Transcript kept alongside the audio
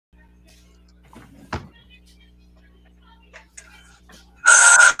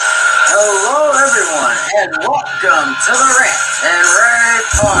And welcome to the Rant and Rave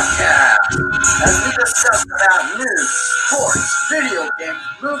Podcast, as we discuss about news, sports, video games,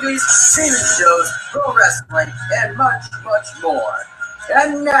 movies, TV shows, pro wrestling, and much, much more.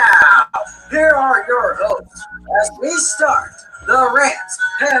 And now, here are your hosts as we start the Rant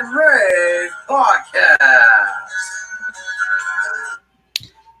and Rave Podcast.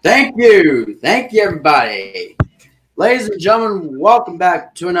 Thank you, everybody. Ladies and gentlemen, welcome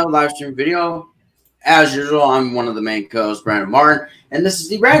back to another live stream video. As usual, I'm one of the main co-hosts, Brandon Martin, and this is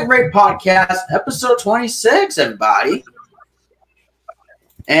the Rant and Rave Podcast, episode 26, everybody.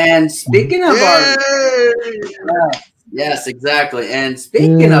 And speaking of yes, exactly. And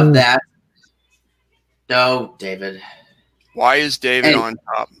speaking of that, no, David. Why is David on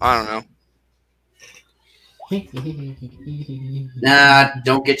top? I don't know. Nah,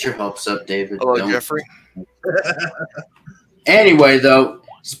 don't get your hopes up, David. Hello, Don't. Jeffrey. Anyway, though,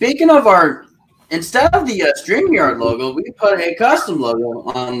 speaking of instead of the StreamYard logo, we put a custom logo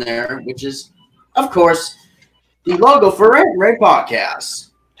on there, which is, of course, the logo for Rant and Rave Podcast.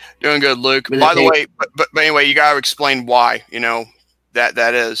 Doing good, Luke. By the way, but anyway, you got to explain why,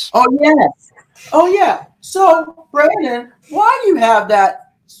 that is. Oh, yeah. So, Brandon, why do you have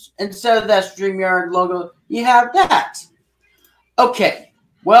that instead of that StreamYard logo? You have that. Okay.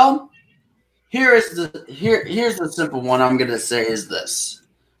 Well, here's the simple one I'm gonna say is this.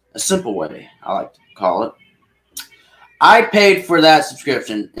 A simple way, I like to call it. I paid for that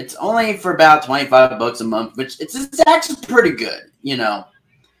subscription. It's only for about $25 a month, which it's actually pretty good,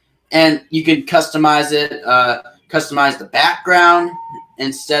 And you can customize it, customize the background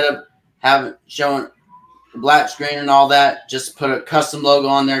instead of showing the black screen and all that. Just put a custom logo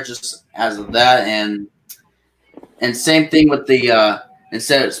on there, just as of that, and same thing with the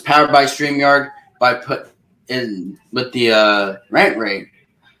instead it's powered by StreamYard by put in with the Rant Rave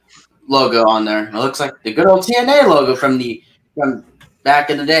logo on there. It looks like the good old TNA logo from back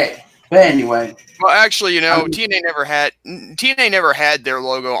in the day. But anyway, well, actually, TNA never had their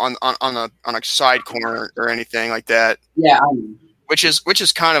logo on a side corner or anything like that. Yeah, which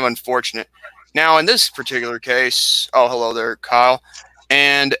is kind of unfortunate. Now, in this particular case, oh, hello there, Kyle,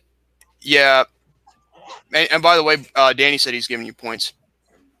 and yeah. And by the way, Danny said he's giving you points.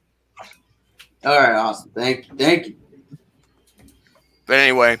 All right, awesome. Thank you. But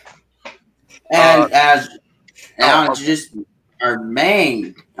anyway, and I'll introduce our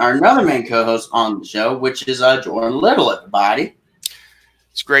another main co-host on the show, which is Jordan Little, everybody.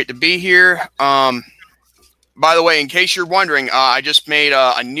 It's great to be here. By the way, in case you're wondering, I just made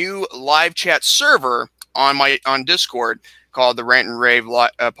a new live chat server on Discord called the Rant and Rave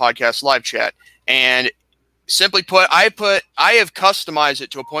Podcast Live Chat, and simply put, I have customized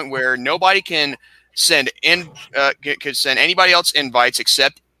it to a point where nobody can send anybody else invites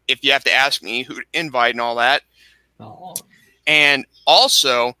except if you have to ask me who to invite and all that. Oh. And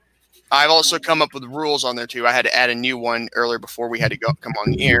also, I've also come up with rules on there too. I had to add a new one earlier before we had to come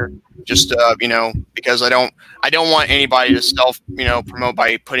on the air, just because I don't want anybody to self promote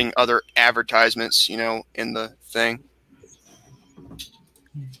by putting other advertisements in the thing.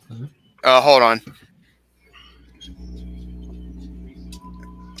 Hold on.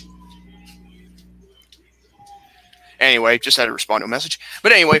 Anyway, just had to respond to a message.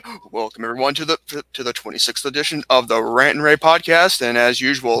 But anyway, welcome everyone to the 26th edition of the Rant and Rave Podcast. And as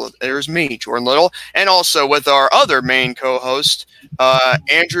usual, there's me, Jordan Little, and also with our other main co-host,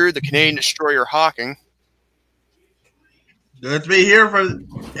 Andrew, the Canadian Destroyer Hawking. Good to be here for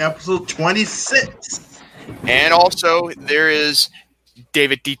episode 26. And also there is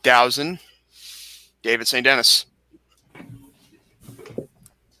David D1000, David St. Dennis.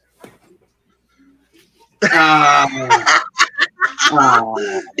 He's a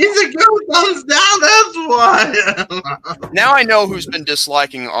good thumbs down, that's why. Now I know who's been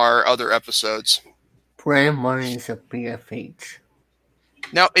disliking our other episodes. Brandon Martin is a BFH.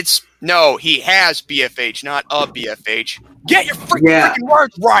 No, he has BFH, not a BFH. Get your freaking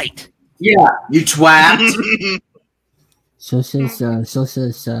words right. Yeah, you twat. So says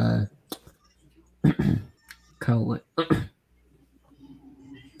Carl.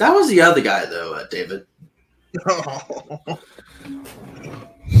 That was the other guy though, David. Oh. All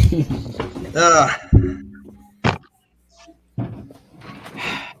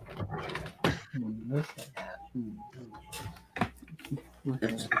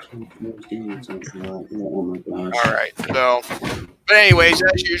right. So, but anyways,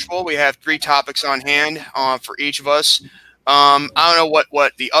 as usual, we have 3 topics on hand for each of us. I don't know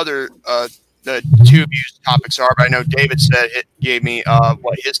what the other the 2 of you's topics are, but I know David said it gave me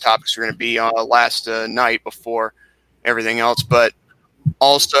what his topics are going to be last night before everything else. But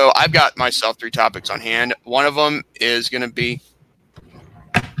Also, I've got myself 3 topics on hand. One of them is going to be,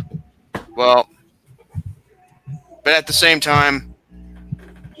 well, but at the same time,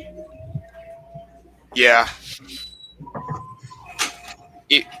 yeah.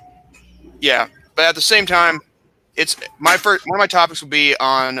 Yeah, but at the same time, it's my first. One of my topics will be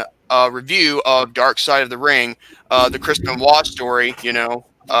on a review of Dark Side of the Ring, the Chris Benoit story.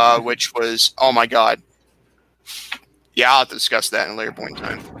 Which was, oh my god. Yeah, I'll have to discuss that in a later point in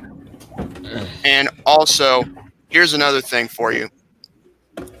time. And also, here's another thing for you.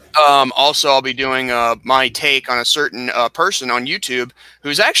 Also, I'll be doing my take on a certain person on YouTube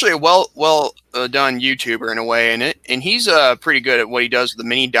who's actually a well done YouTuber in a way, and he's pretty good at what he does with the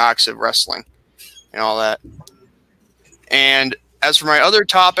mini docs of wrestling and all that. And as for my other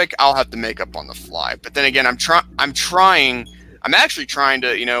topic, I'll have to make up on the fly. But then again, I'm actually trying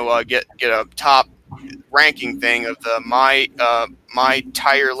to get a top ranking thing of the my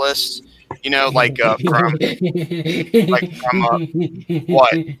tire list. From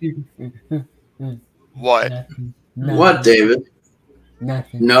what? What? Nothing. What, David?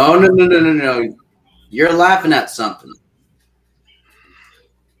 Nothing. No. You're laughing at something.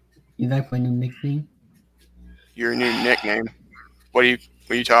 You like my new nickname? Your new nickname? What are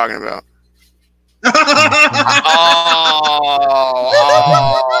you talking about? Oh,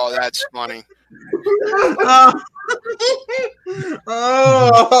 that's funny. Oh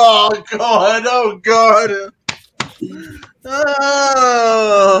god!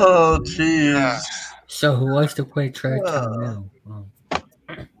 Oh jeez. So who wants to play Town now?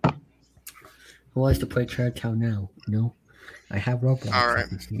 Who wants to play Town now? No, I have Roblox. All right.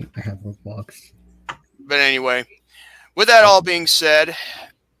 I have Roblox. But anyway, with that all being said,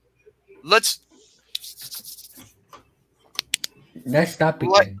 let's stop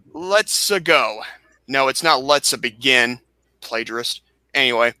begin. Let's go. No, it's not. Let's begin, plagiarist.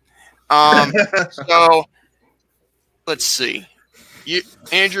 Anyway, so let's see.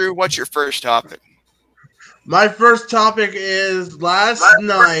 Andrew, what's your first topic? My first topic is last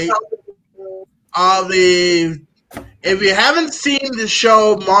night. If you haven't seen the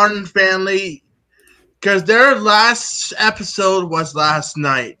show Modern Family, because their last episode was last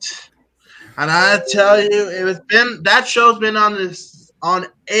night, and I tell you, that show's been on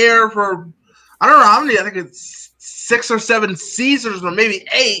air for I don't know how many. I think it's 6 or 7 seasons, or maybe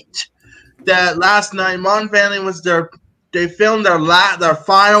 8. That last night, Modern Family was they filmed their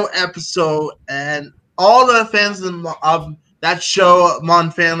final episode, and all the fans of that show,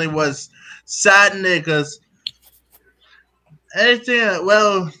 Modern Family, was saddened because anything.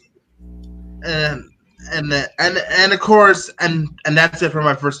 Well, and of course, and that's it for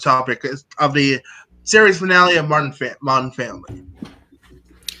my first topic of the series finale of Modern Family.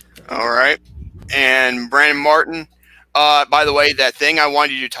 All right. And Brandon Martin, by the way, that thing I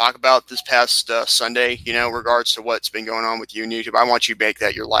wanted you to talk about this past Sunday, regards to what's been going on with you and YouTube, I want you to make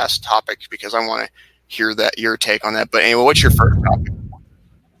that your last topic because I want to hear your take on that. But anyway, what's your first topic?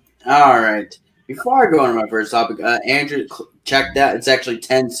 All right. Before I go into my first topic, Andrew, check that. It's actually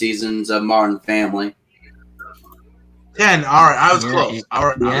 10 seasons of Modern Family. 10. All right. I was close. I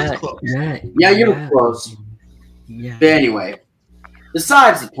was close. Yeah, you were close. Yeah. But anyway,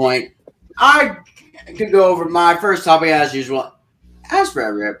 besides the point, I could go over my first topic as usual, as for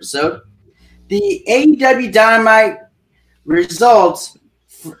every episode. The AEW Dynamite results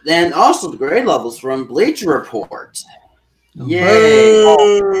and also the grade levels from Bleacher Report. Yay!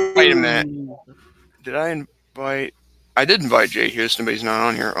 Oh, wait a minute. Did I invite? I did invite Jay Houston, but he's not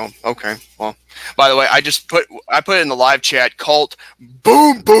on here. Oh, okay. Well, by the way, I put it in the live chat. Cult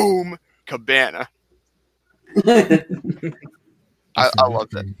Boom Boom Cabana. I love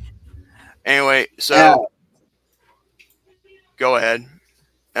that. Anyway, so go ahead.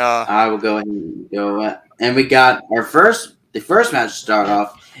 I will go ahead and go. And we got the first match to start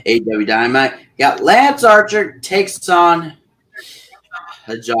off. AEW Dynamite. Got Lance Archer takes on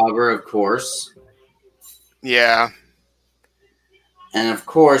a jobber, of course. Yeah. And of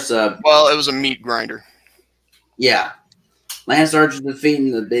course, well, it was a meat grinder. Yeah. Lance Archer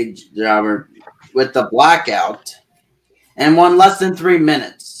defeating the big jobber with the blackout and won less than 3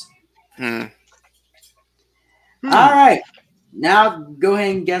 minutes. All right. Now go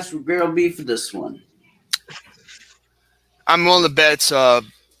ahead and guess what grade will be for this one. I'm willing to bet it's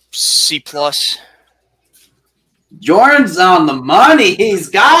C+. Jordan's on the money. He's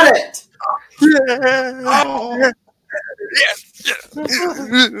got it. Oh.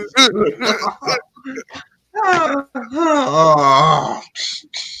 Oh.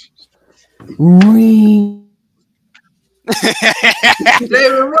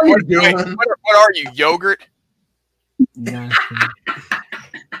 David, what are you doing? What are you, yogurt? Nothing.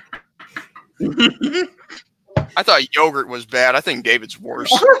 I thought yogurt was bad. I think David's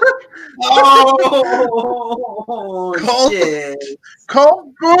worse. Oh, Cold. shit.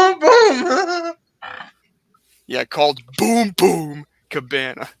 Cold boom boom. Yeah, called Boom Boom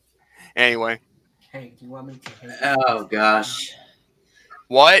Cabana. Anyway. Hey, do you want me to hit? Oh, gosh.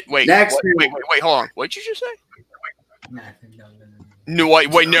 What? Wait. Next. Wait, hold on. What did you just say? Nothing. No. No, wait,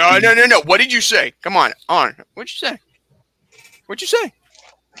 no. What did you say? Come on. What'd you say? What'd you say?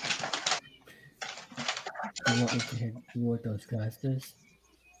 Do you want me to hit you with those glasses?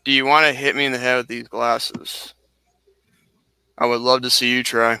 Do you want to hit me in the head with these glasses? I would love to see you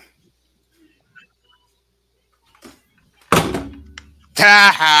try.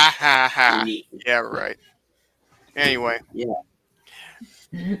 Ha ha ha ha. Yeah, right. Anyway.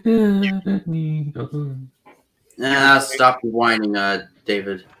 Stop your whining,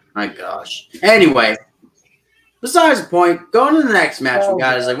 David. My gosh. Anyway, besides the point, going to the next match we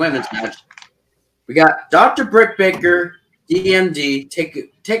got is a women's match. We got Dr. Britt Baker, DMD,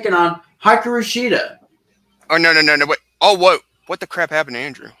 taking on Hikaru Shida. Oh, no. Wait. Oh, what the crap happened to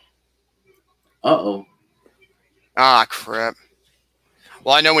Andrew? Uh-oh. Ah, crap.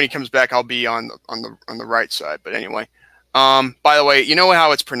 Well, I know when he comes back, I'll be on the right side. But anyway, by the way, you know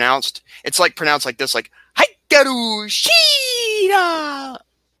how it's pronounced? It's like pronounced like this, like Hikaru Shida.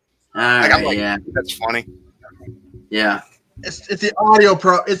 Yeah. That's funny. Yeah. It's the audio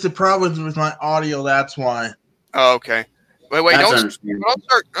It's the problem with my audio. That's why. Oh, okay. Wait. That's Don't understandable.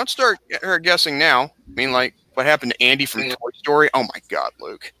 start her guessing now. I mean, like, what happened to Andy from Toy Story? Oh my God,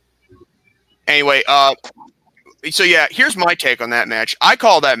 Luke. Anyway, so yeah, here's my take on that match. I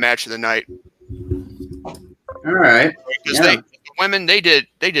call that match of the night. All right. Because Yeah. the women they did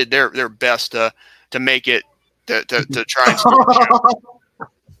their best to make it to try and steal the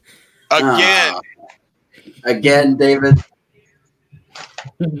show. Again, David.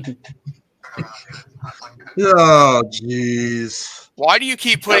 Oh, jeez. Why do you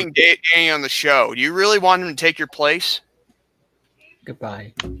keep putting Danny on the show? Do you really want him to take your place?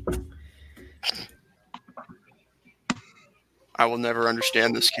 Goodbye. I will never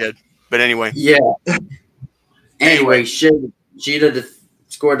understand this kid. But anyway. Yeah. Anyway, Shida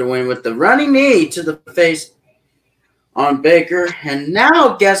scored the win with the running knee to the face on Baker, and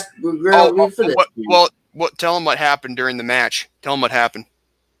now guess for this. Tell him what happened during the match. Tell him what happened.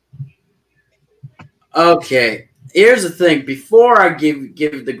 Okay, here's the thing. Before I give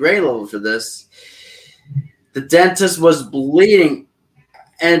the grade level for this, the dentist was bleeding,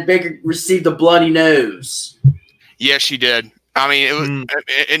 and Baker received a bloody nose. Yes, she did. I mean, it was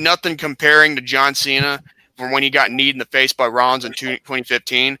nothing comparing to John Cena from when he got kneed in the face by Rollins in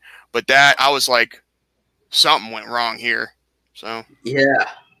 2015. But that, I was like, something went wrong here. So yeah.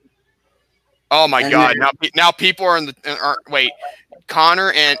 Oh my God! Now people are wait.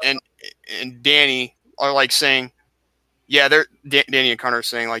 Connor and Danny are like saying, yeah, Danny and Connor are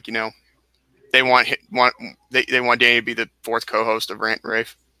saying, like, you know, they want Danny to be the fourth co-host of Rant and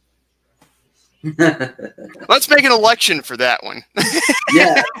Rave. Let's make an election for that one.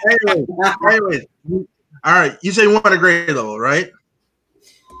 Yeah. Anyways. All right. You say you want a grade level, right?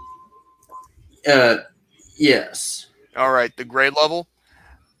 Yes. All right. The grade level.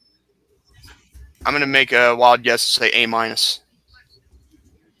 I'm going to make a wild guess and say A-.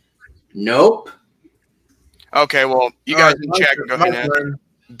 Nope. Okay. Well, you guys in chat can go ahead and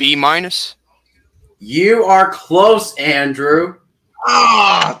B-. You are close, Andrew.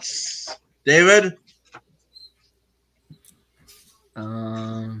 David?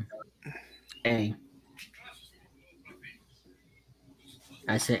 A.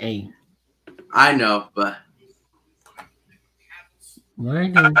 I said A. I know, but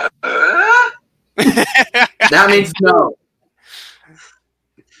Why? that means no.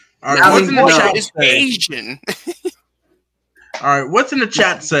 All That right, what's means in the no. chat Is say? Asian. All right, what's in the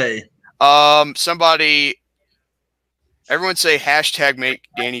chat say? Somebody. Everyone say hashtag make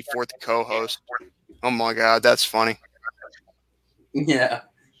Danny fourth co-host. Oh my God, that's funny. Yeah.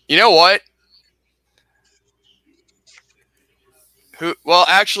 You know what? Well,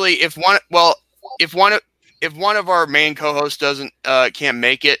 actually, if one of our main co-hosts can't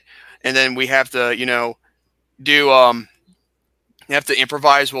make it, and then we have to, you know, do have to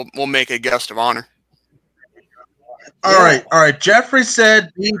improvise, we'll make a guest of honor. All right. Jeffrey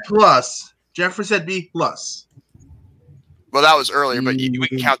said B+. Jeffrey said B+. Well, that was earlier, but we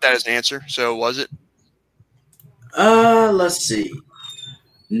can count that as an answer. So was it? Let's see.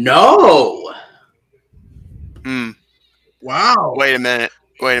 No. Wow. Wait a minute.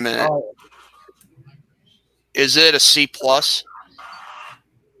 Oh. Is it a C+?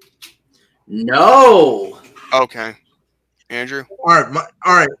 No. Okay. Andrew? All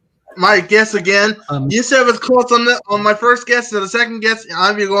right. My guess again. Um, You said it was close on my first guess. To the second guess,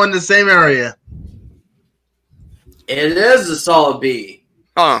 I'm going to the same area. It is a solid B.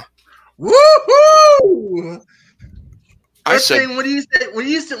 Huh. Woohoo! I First said thing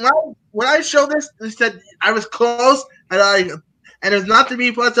when I showed this, they said I was close, and it's not the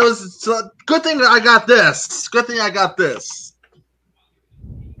B plus. It was good thing that I got this. Good thing I got this.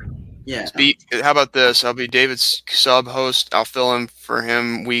 Yeah. How about this? I'll be David's sub host. I'll fill in for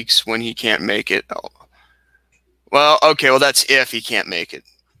him weeks when he can't make it. Oh. Well, okay. Well, that's if he can't make it.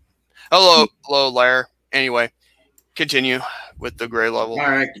 Hello, Lair. Anyway, continue with the gray level. All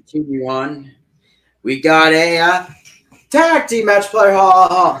right, continue on. We got a tag team match player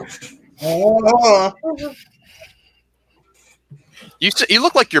hall. Oh. You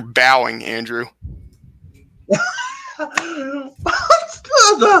look like you're bowing, Andrew. Come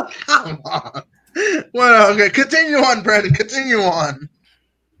on. Well, okay, continue on, Brandon. Continue on.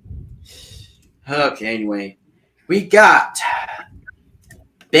 Okay, anyway. We got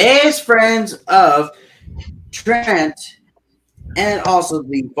best friends of Trent and also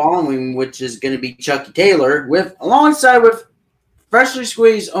the following, which is going to be Chucky Taylor, alongside with freshly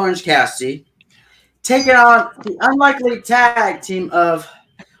squeezed Orange Cassidy, taking on the unlikely tag team of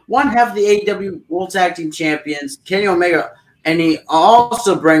one half of the AEW World Tag Team Champions, Kenny Omega, and he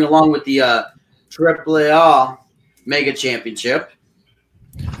also bring along with the AAA Mega Championship.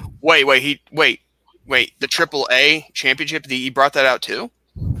 Wait. The AAA Championship. He brought that out too.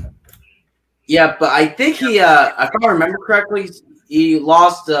 Yeah, but I think he, if I remember correctly, he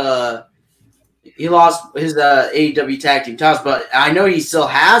lost his AEW Tag Team titles. But I know he still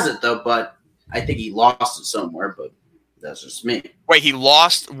has it though. But I think he lost it somewhere. But that's just me. Wait, he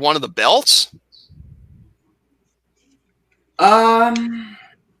lost one of the belts? No,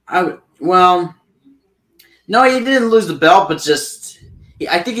 he didn't lose the belt, but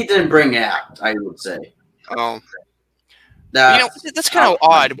I think he didn't bring it out. I would say. Oh, that's kind of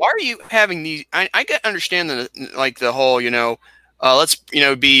odd. Why are you having these? I understand the whole let's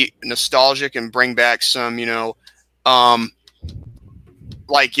be nostalgic and bring back some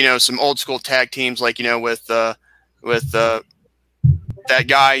some old school tag teams with that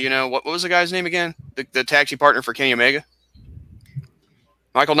guy, what was the guy's name again? The tag team partner for Kenny Omega?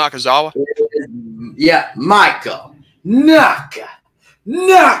 Michael Nakazawa? Yeah, Michael Nakazawa!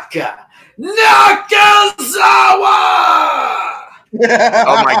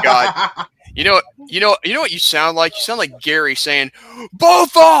 Oh my god. You know what you sound like? You sound like Gary saying,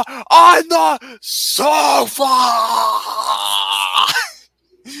 "Bofa on the sofa."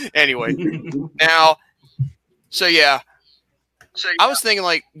 Anyway, now, so yeah. I was thinking,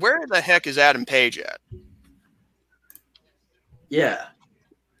 where the heck is Adam Page at? Yeah.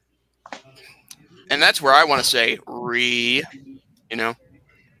 And that's where I want to say,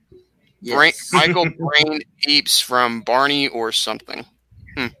 Yes. Michael Brain Eeps from Barney or something.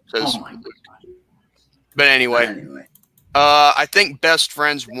 Oh my God. But anyway, I think Best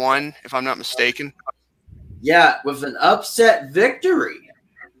Friends won, if I'm not mistaken. Yeah, with an upset victory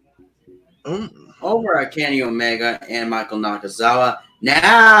over at Kenny Omega and Michael Nakazawa.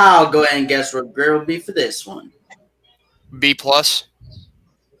 Now, go ahead and guess what grade will be for this one. B+.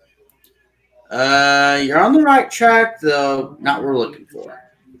 You're on the right track, though. Not what we're looking for.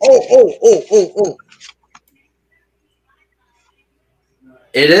 Oh.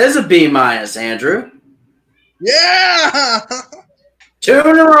 It is a B-, Andrew. Yeah. 2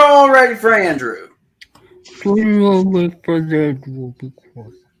 in a row already for Andrew. for that will be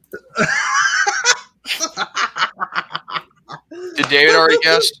close. Did David already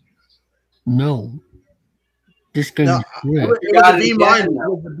guess? No. This guy No, is correct. It was a B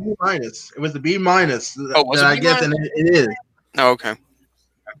minus. It was a B minus. Oh, was it I B guess minus? and it is. Oh, okay.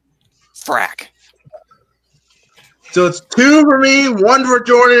 Frack. So it's 2 for me, 1 for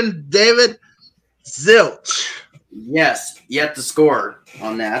Jordan, David, zilch. Yes, yet to score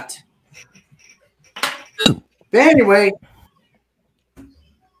on that. But anyway,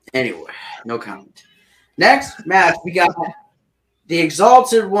 no comment. Next match, we got the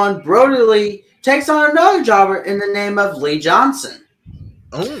Exalted One, Brody Lee, takes on another jobber in the name of Lee Johnson.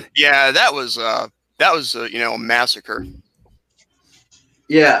 Oh. Yeah, that was a massacre.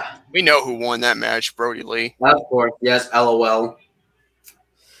 Yeah. We know who won that match, Brody Lee. Of course, yes, LOL.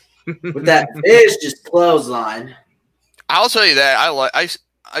 With that vicious clothesline. I'll tell you that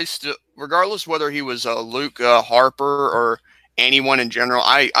I still, regardless whether he was Luke Harper or anyone in general,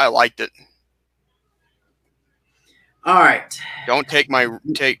 I liked it. All right. Don't take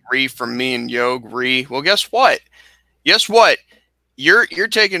Ree from me and Yog Ree. Well, guess what? You're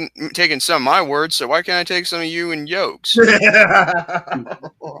taking some of my words, so why can't I take some of you and Yokes?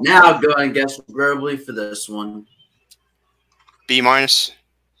 Now go and guess verbally for this one. B minus.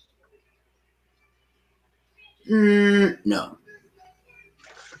 No.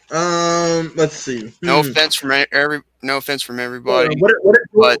 Let's see. No offense from everybody.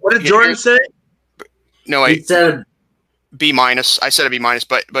 What did Jordan say? No, wait. He said B minus. I said a B minus,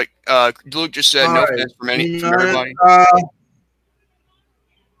 but Luke just said no offense from everybody.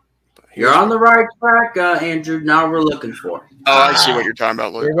 you're on the right track, Andrew. Now we're looking for. Oh, I see what you're talking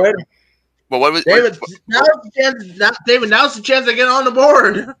about, Luke. David, Well, what was David, now's the chance to get on the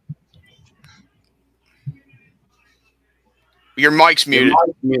board. Your mic's muted.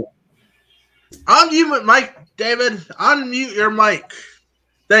 Unmute mic, David. Unmute your mic.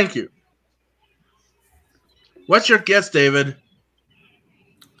 Thank you. What's your guess, David?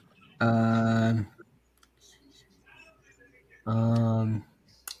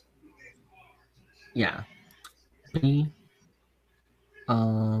 Yeah. B.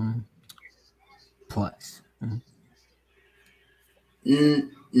 Plus.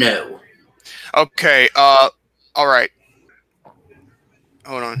 No. Okay. All right.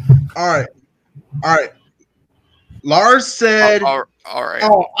 Hold on. All right. Lars said. All right.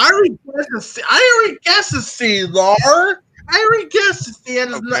 Oh, I already guessed a C, Lars. I already guessed a C,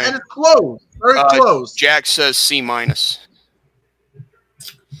 and it's close. Very close. Jack says C minus.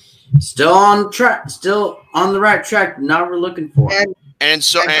 Still on track. Still on the right track. Now we're looking for. And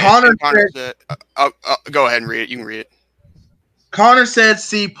Connor said, go ahead and read it. You can read it. Connor said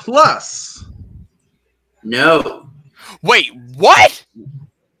C plus. No. Wait, what?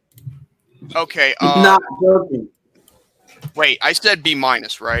 Okay. Not joking. Wait, I said B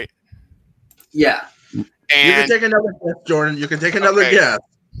minus, right? Yeah. You can And take another guess, Jordan. You can take another Okay. guess.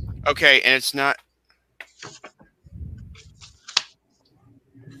 okay, and it's not.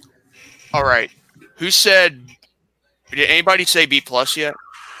 All right. Who said? Did anybody say B plus yet?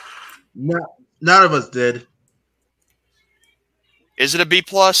 No, none of us did. Is it a B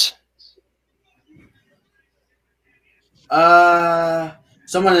plus?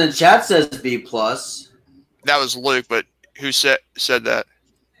 Someone in the chat says B plus. That was Luke, but who said that?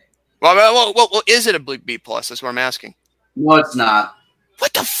 Well, is it a B plus? That's what I'm asking. No, it's not.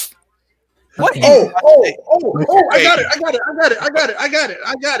 What the? What? Okay. Oh! I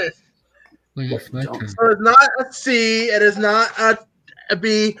got it. Wait, it's my turn. So it's not a C. It is not a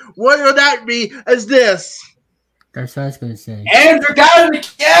B. What would that be? Is this? That's what I was going to say. Andrew got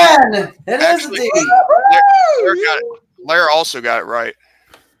it again. It is a Actually, D. Blair also got it right.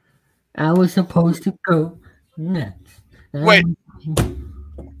 I was supposed to go next. Wait.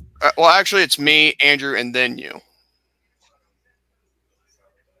 Well, actually, it's me, Andrew, and then you.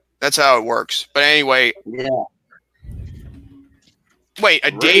 That's how it works. But anyway, Yeah. wait,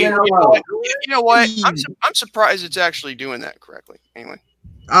 a D. You know what? I'm surprised it's actually doing that correctly. Anyway.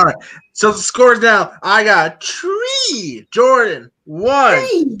 All right. So the scores now. I got 3. Jordan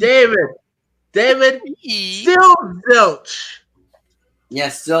 1. David still zilch. Yeah,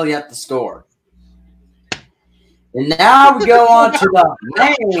 still yet to score. And now we go on to the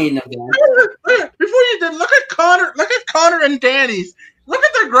main event. Before you did, look at Connor and Danny's. Look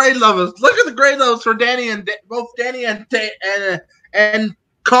at their grade levels. Look at the grade levels for Danny and both Danny and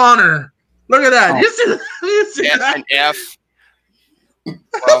Connor. Look at that. You see that? An F.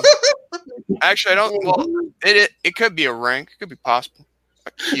 Well, actually, I don't. Well, it could be a rank. It could be possible.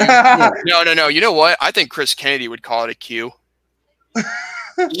 A Q. No. You know what? I think Chris Kennedy would call it a Q.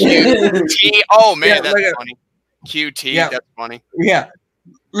 QT. Oh man, that's funny. QT. Yeah. That's funny. Yeah.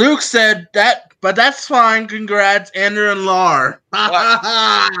 Luke said that, but that's fine. Congrats, Andrew and Lar.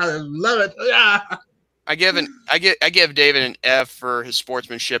 Love it. Yeah. I give David an F for his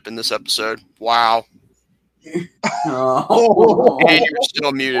sportsmanship in this episode. Wow. Oh. And you're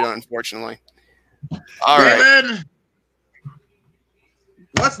still muted, unfortunately. All right. David,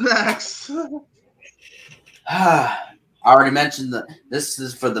 what's next? I already mentioned that this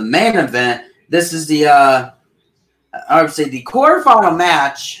is for the main event. This is the I would say the quarterfinal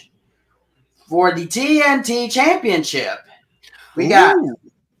match for the TNT Championship. We got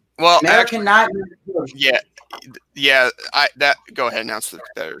American Nightmare. Yeah. Go ahead and announce the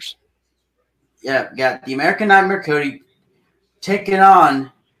competitors. Yeah, we got the American Nightmare Cody taking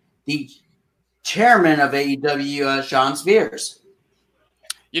on the chairman of AEW, Sean Spears.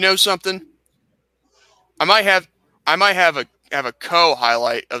 You know something? I might have a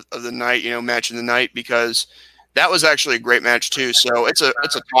co-highlight of the night, match of the night, because that was actually a great match too. So it's a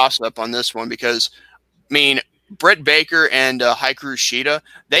toss-up on this one because, Britt Baker and Hikaru Shida,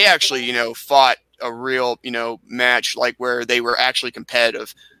 they actually, fought a real, match like where they were actually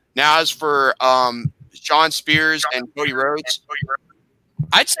competitive. Now, as for Shawn Spears and Cody Rhodes,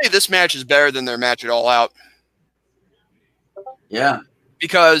 I'd say this match is better than their match at All Out. Yeah.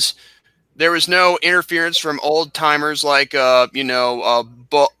 Because there was no interference from old timers like,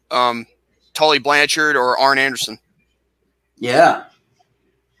 Tully Blanchard or Arn Anderson. Yeah.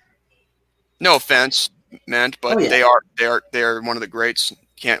 No offense meant, but they are one of the greats.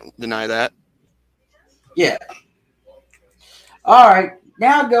 Can't deny that. Yeah. All right.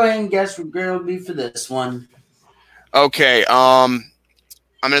 Now go ahead and guess what grade will be for this one. Okay. I'm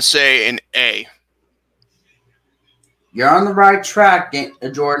gonna say an A. You're on the right track,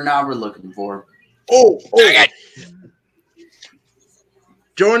 Jordan. Now we're looking for. Oh.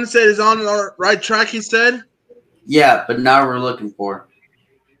 Jordan said he's on the right track. He said. Yeah, but now we're looking for.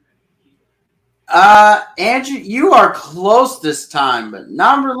 Andrew, you are close this time, but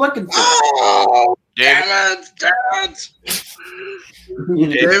now we're looking for. Oh, damn it!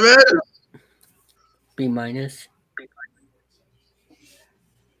 David. B minus.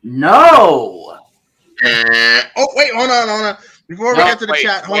 No. Oh wait, hold on. Before we get to the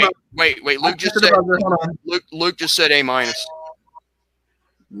chat, hold on. Wait. Luke just said. Luke just said A minus.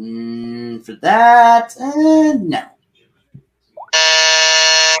 For that, no.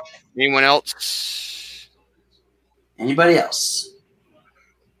 Anyone else? Anybody else?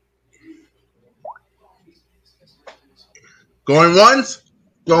 Going once,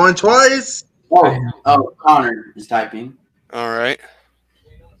 going twice. Oh, Connor is typing. All right.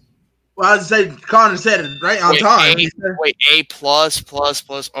 Well, I was say Connor said it right on time. A plus.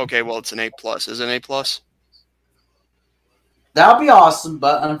 Okay, well it's an A plus. Is it an A plus? That would be awesome,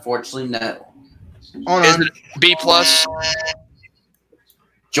 but unfortunately, no. Hold Is on. it B plus?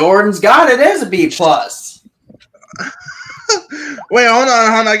 Jordan's got it. It is a B plus. Wait, hold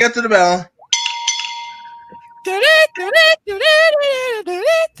on. I get to the bell.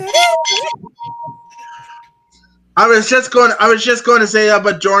 I was just going to say that,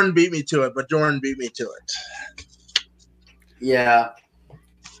 but Jordan beat me to it. Yeah.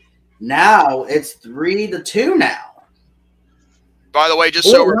 Now it's 3-2 now. By the way, just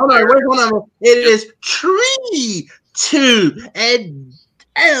so we're clear, hold on. It is 3-2 and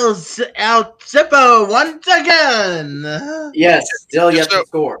El Zippo once again. Yes, still yet to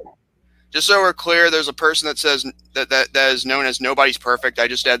score. Just so we're clear, there's a person that says that is known as Nobody's Perfect. I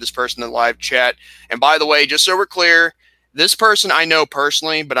just add this person in the live chat. And by the way, just so we're clear, this person I know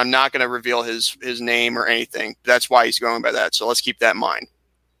personally, but I'm not going to reveal his name or anything. That's why he's going by that. So let's keep that in mind.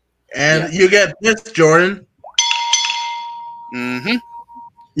 And you get this, Jordan. Mm-hmm.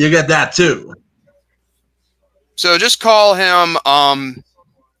 You get that too. So just call him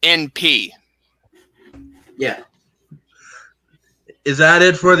NP. Yeah. Is that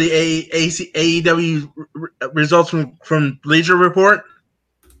it for the AEW results from Bleacher Report?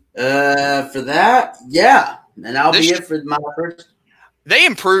 For that, yeah. And that'll be it for my first. They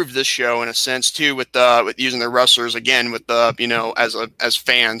improved this show in a sense too, with using their wrestlers again, with as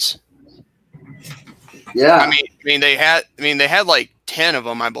fans. Yeah. I mean they had like 10 of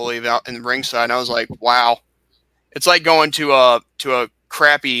them, I believe, out in the ringside. And I was like, wow. It's like going to a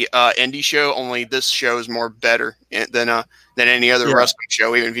crappy indie show. Only this show is more better than any other wrestling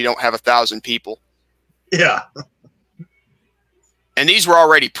show, even if you don't have 1,000 people. Yeah. And these were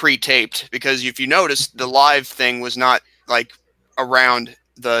already pre-taped because if you notice, the live thing was not like around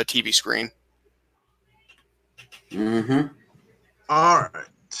the TV screen. Mm-hmm. All right.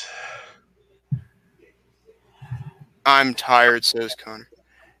 I'm tired, says Connor.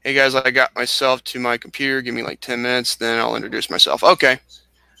 Hey guys, I got myself to my computer. Give me like 10 minutes, then I'll introduce myself. Okay.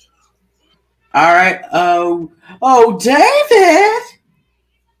 All right. Oh, David.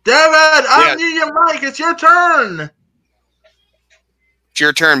 David, unmute your mic. It's your turn. It's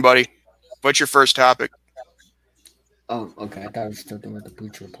your turn, buddy. What's your first topic? Oh, okay. I thought I was still doing the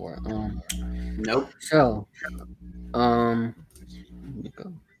Bleach Report. Nope. So, let me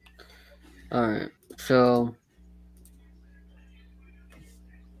go. All right. So,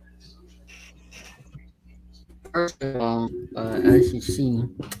 first of all, as you see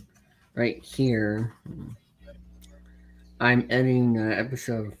right here, I'm editing an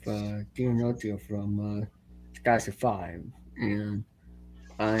episode of Dear No Deal from 2005, and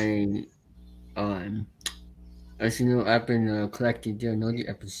as you know, I've been collecting Dear No Deal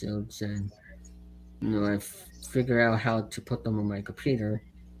episodes, and I've figured out how to put them on my computer.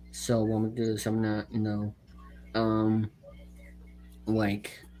 So what I'm gonna do is I'm gonna,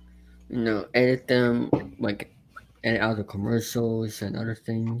 edit them, edit out the commercials and other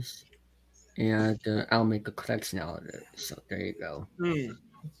things, and I'll make a collection out of it. So there you go.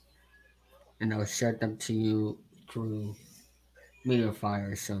 and I'll share them to you through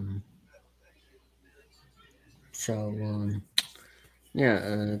Mediafire or something. So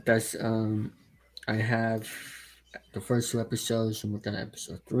that's I have the first 2 episodes, and we're done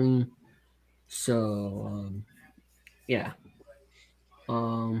episode 3. So yeah.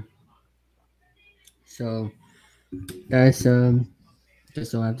 So that's all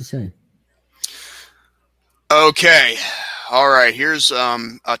I have to say. Okay. All right. Here's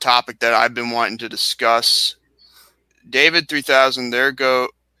a topic that I've been wanting to discuss. David 3000. There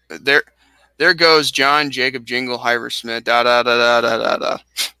goes John Jacob Jingle Hyver Smith. Da da da da da da da.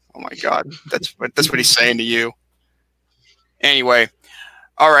 Oh my God. That's what he's saying to you. Anyway.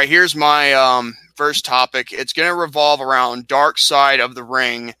 All right. Here's my first topic. It's going to revolve around Dark Side of the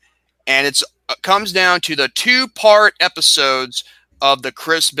Ring, and it comes down to the 2-part episodes of the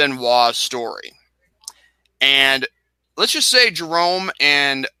Chris Benoit story. And let's just say Jerome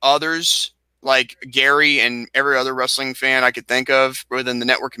and others, like Gary and every other wrestling fan I could think of within the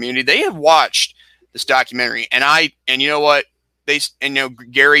network community, they have watched this documentary. And you know what?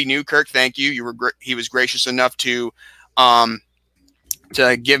 Gary Newkirk, thank you. He was gracious enough to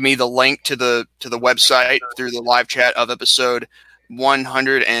give me the link to the website through the live chat of episode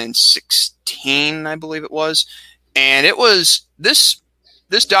 116, I believe it was. And it was this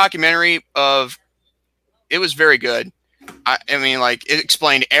documentary it was very good. I mean, like, it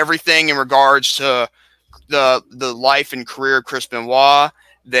explained everything in regards to the life and career of Chris Benoit.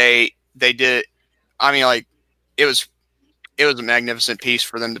 They did. I mean, like, it was a magnificent piece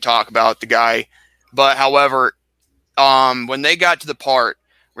for them to talk about the guy. But however, when they got to the part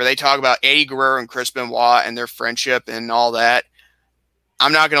where they talk about Eddie Guerrero and Chris Benoit and their friendship and all that,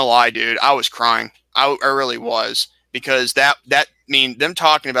 I'm not gonna lie, dude, I was crying. I really was, because them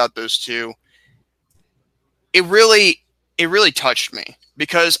talking about those two. It really touched me,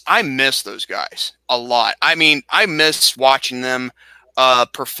 because I miss those guys a lot. I mean, I miss watching them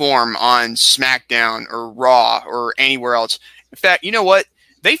perform on SmackDown or Raw or anywhere else. In fact, you know what?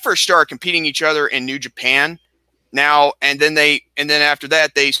 They first started competing each other in New Japan. Now and then after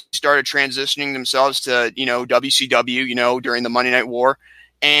that they started transitioning themselves to WCW during the Monday Night War,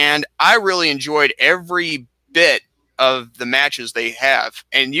 and I really enjoyed every bit of the matches they have.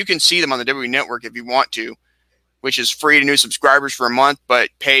 And you can see them on the WWE Network if you want to, which is free to new subscribers for a month, but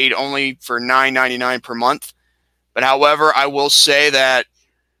paid only for $9.99 per month. But however, I will say that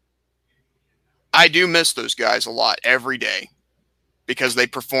I do miss those guys a lot every day, because they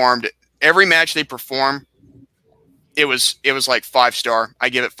performed every match they perform. It was like 5-star. I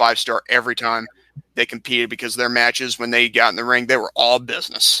give it 5-star every time they competed, because their matches, when they got in the ring, they were all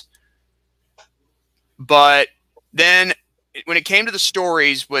business. But then when it came to the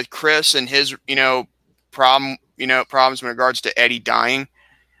stories with Chris and his, problems in regards to Eddie dying,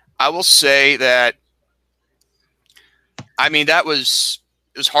 I will say that, I mean, it was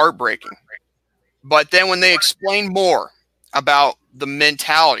heartbreaking. But then when they explained more about the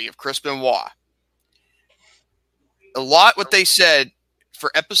mentality of Chris Benoit, a lot what they said for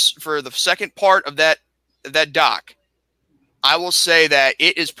the second part of that doc, I will say that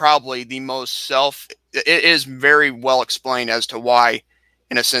it is probably the most it is very well explained as to why,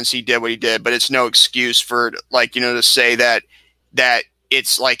 in a sense, he did what he did, but it's no excuse for, to say that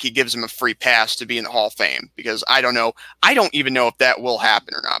it's like he gives him a free pass to be in the Hall of Fame, because I don't know. I don't even know if that will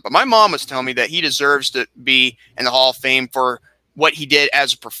happen or not. But my mom was telling me that he deserves to be in the Hall of Fame for what he did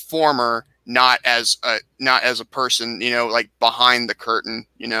as a performer, not as a person, like behind the curtain,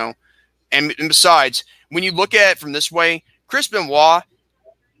 And besides, when you look at it from this way, Chris Benoit,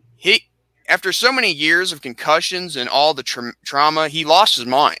 after so many years of concussions and all the trauma, he lost his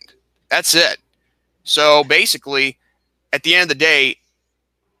mind. That's it. So basically, at the end of the day,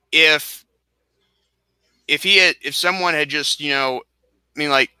 if someone had just, I don't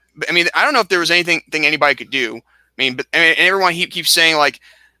know if there was anything anybody could do. And everyone keeps saying, like,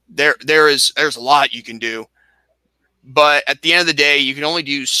 there's a lot you can do, but at the end of the day, you can only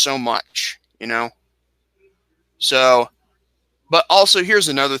do so much, So, but also, here's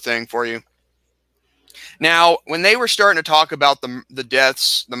another thing for you. Now, when they were starting to talk about the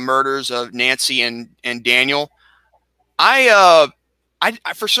deaths, the murders of Nancy and Daniel, I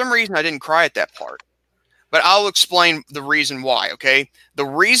for some reason I didn't cry at that part, but I'll explain the reason why. Okay, the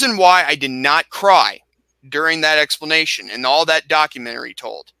reason why I did not cry during that explanation and all that documentary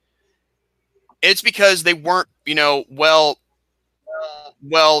told, it's because they weren't,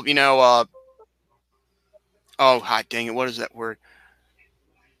 oh, hot dang it, what is that word?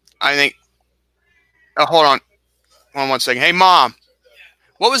 I think. Oh, hold on. One second. Hey, Mom,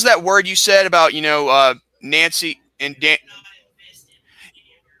 what was that word you said about, Nancy and Dan?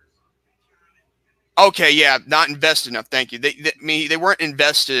 Okay, yeah, not invested enough. Thank you. They weren't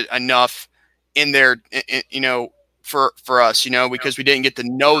invested enough in their, for us, because we didn't get to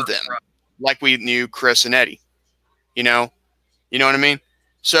know them like we knew Chris and Eddie. You know what I mean?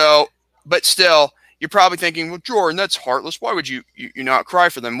 So, but still, you're probably thinking, well, Jordan, that's heartless. Why would you not cry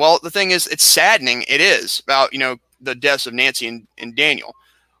for them? Well, the thing is, it's saddening. It is about the deaths of Nancy and Daniel,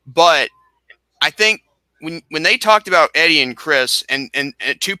 but I think when they talked about Eddie and Chris and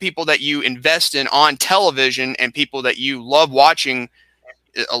two people that you invest in on television and people that you love watching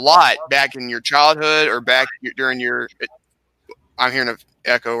a lot back in your childhood or back during your, I'm hearing an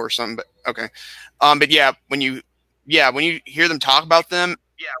echo or something, but okay. But yeah, when you hear them talk about them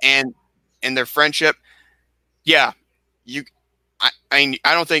and their friendship, yeah, I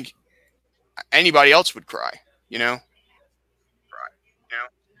don't think anybody else would cry,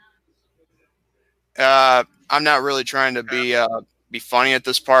 I'm not really trying to be funny at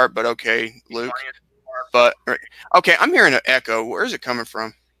this part, but okay, Luke. But okay, I'm hearing an echo. Where is it coming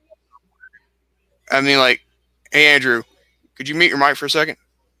from? I mean, like, hey Andrew, could you mute your mic for a second?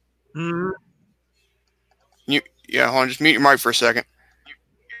 Mhm. Hold on, just mute your mic for a second.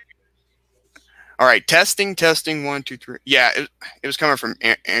 All right, testing, 1, 2, 3. Yeah, it was coming from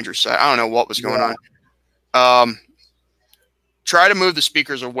Andrew's side. I don't know what was going on. Try to move the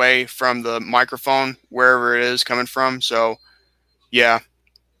speakers away from the microphone wherever it is coming from. So, yeah.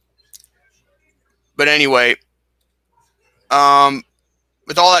 But anyway,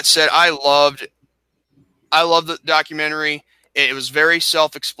 with all that said, I loved the documentary. It was very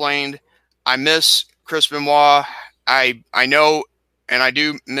self-explained. I miss Chris Benoit. I know, and I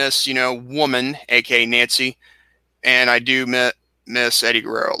do miss Woman, aka Nancy, and I do miss Eddie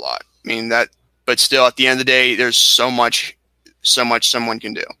Guerrero a lot. I mean that, but still, at the end of the day, there's so much someone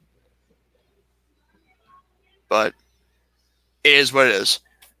can do. But it is what it is.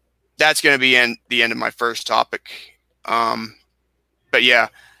 That's going to be the end of my first topic. But yeah,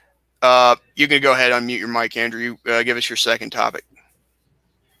 you can go ahead and unmute your mic, Andrew. Give us your second topic.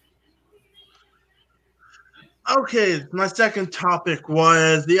 Okay, my second topic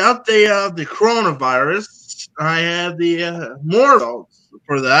was the update of the coronavirus. I have the more results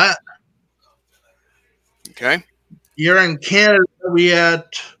for that. Okay. Here in Canada, we had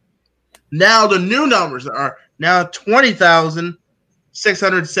now the new numbers are now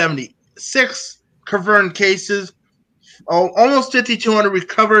 20,676 confirmed cases, almost 5,200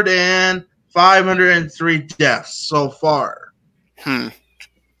 recovered, and 503 deaths so far.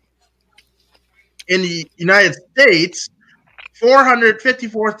 In the United States,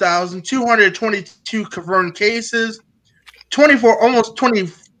 454,222 confirmed cases, almost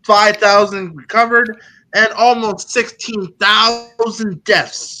 25,000 recovered, and almost 16,000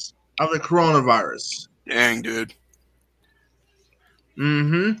 deaths of the coronavirus. Dang, dude.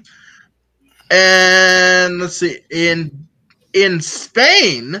 And let's see, in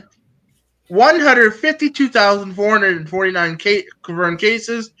Spain, 152,449 confirmed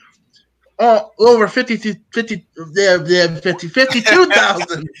cases, over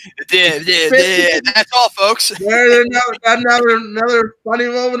 52,000. Yeah, that's all, folks. Another funny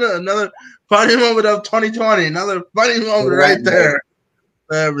moment of 2020. Another funny moment right there.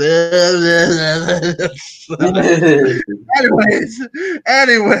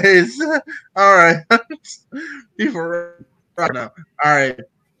 Anyways, all right. Right now, all right.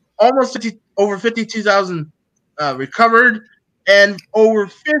 Almost over 52,000 recovered, and over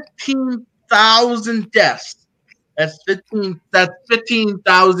 15,000 deaths. That's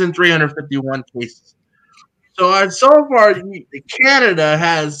 15,351 cases. So far, Canada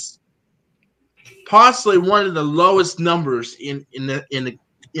has possibly one of the lowest numbers in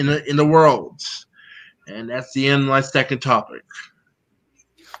the world, and that's the end of my second topic.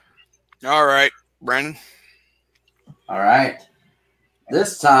 All right, Brandon. All right.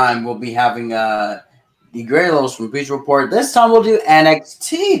 This time we'll be having the Graylos from Bleacher Report. This time we'll do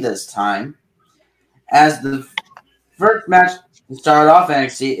NXT. This time, as the first match to start off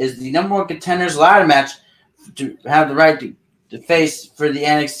NXT is the number one contenders ladder match to have the right to face for the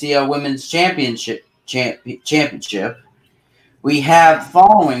NXT Women's Championship. We have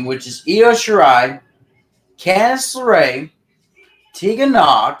following, which is Io Shirai, Candice LeRae, Tegan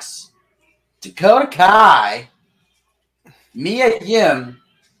Nox, Dakota Kai, Mia Yim,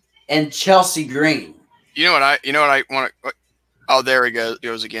 and Chelsea Green. You know what I want to. Oh, there he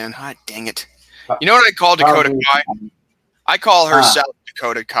goes again. Ah, dang it. You know what I call Dakota Kai? I call her South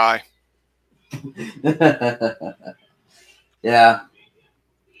Dakota Kai. Yeah.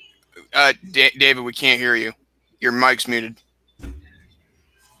 David, we can't hear you. Your mic's muted.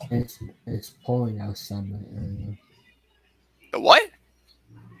 It's pouring outside my area. The what?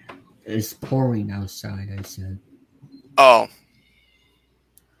 It's pouring outside, I said. Oh,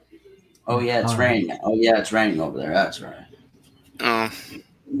 Oh yeah, it's raining. Oh yeah, it's raining over there. That's right.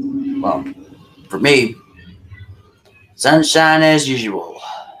 Well, for me, sunshine as usual.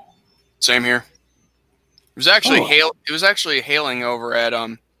 same here. It was actually Oh. It was actually hailing over at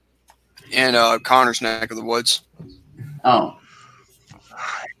in Connor's neck of the woods. Oh,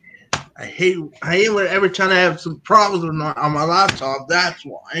 I hate when every time I have some problems with on my laptop. That's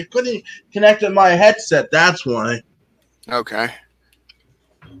why I couldn't connect to my headset. That's why. Okay.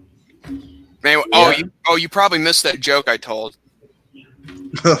 Anyway, Yeah. you probably missed that joke I told.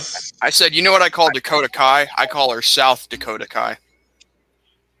 I said, you know what I call Dakota Kai? I call her South Dakota Kai.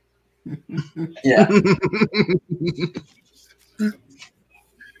 yeah.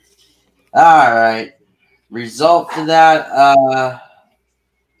 All right. Result for that,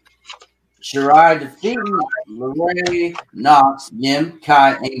 Shirai defeating LeRae, Knox, Yim,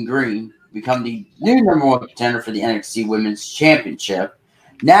 Kai, and Green become the new number one contender for the NXT Women's Championship.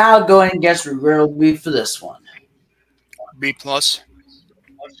 Now going against where will be for this one. B plus.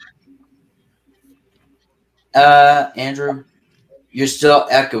 Andrew, you're still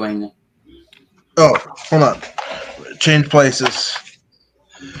echoing. Oh, hold on. Change places.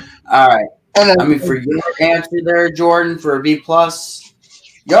 All right. Oh, no. I mean, for your answer there, Jordan, for a B plus,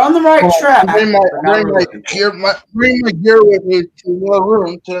 you're on the right track. Bring my gear with me to another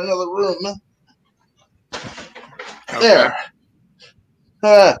room. Okay. There.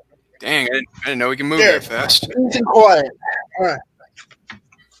 Dang, I didn't know we can move There. that fast. Peace and quiet.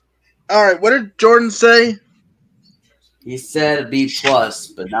 All right. What did Jordan say? He said a B plus,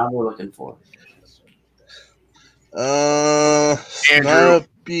 but now we're looking for Andrew. Not a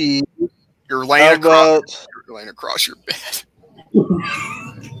B. You're How laying about across your bed.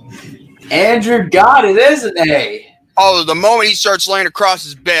 Andrew got it, isn't he? Oh, the moment he starts laying across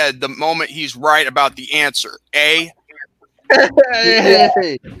his bed, the moment he's right about the answer. A.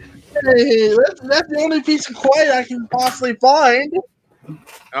 Hey, that's the only piece of quiet I can possibly find.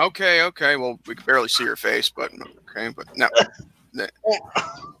 Okay. Well, we can barely see her face, but okay. But no.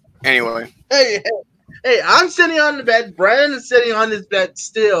 Anyway. Hey, I'm sitting on the bed. Brandon is sitting on his bed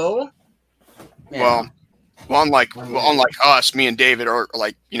still. Yeah. Well, unlike us, me and David are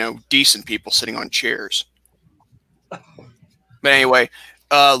like, decent people sitting on chairs. But anyway,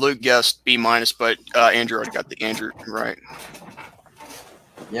 Luke guessed B minus, but Andrew already got the Andrew right.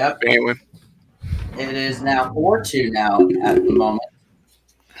 Yep. But anyway. It is now 4-2 now at the moment.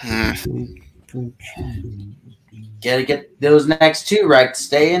 Gotta get those next two right to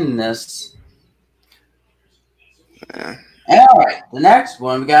stay in this. Yeah. All right, the next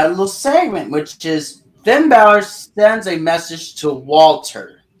one, we got a little segment, which is Finn Balor sends a message to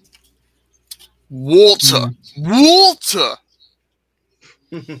Walter. Walter.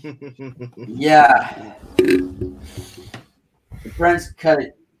 Yeah. The Prince cut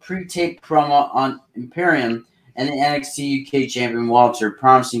a pre-tape promo on Imperium and the NXT UK champion Walter,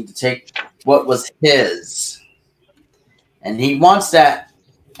 promising to take what was his. And he wants that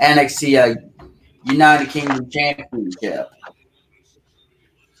NXT United Kingdom Championship.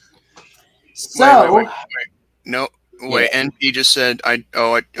 So, Wait. No, wait. Yeah. NP just said, I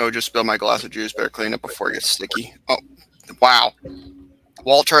just spilled my glass of juice. Better clean up before it gets sticky. Oh, wow.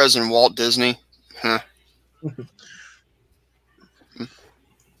 Walter as in Walt Disney. Huh.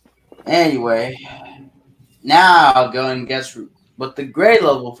 Anyway, now I'll go and guess what the grade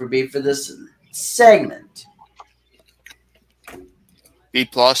level for B for this segment. B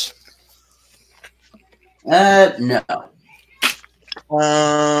plus. No.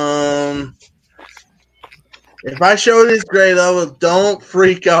 If I show this grade level, don't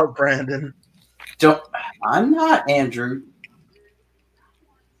freak out, Brandon. I'm not, Andrew.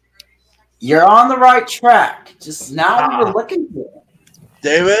 You're on the right track. Just now you're looking for it.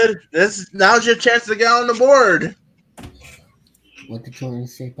 David, now's your chance to get on the board. What did Jordan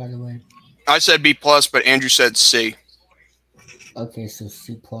say, by the way? I said B plus, but Andrew said C. Okay, so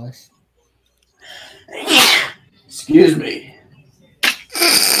C plus. Excuse me.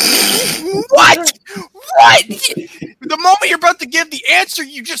 What? The moment you're about to give the answer,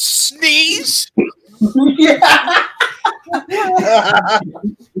 you just sneeze? Yeah.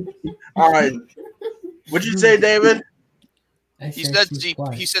 All right. What'd you say, David? He said C.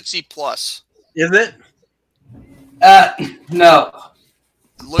 He said C plus. Is it? No.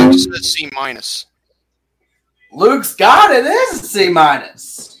 Luke said C minus. Luke's got it. It is a C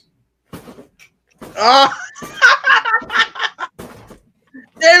minus. Oh.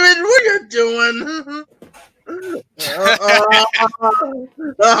 David, what you doing?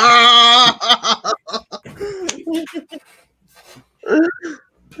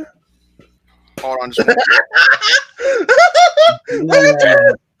 ones.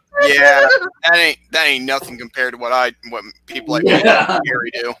 Yeah. Yeah, that ain't nothing compared to what people like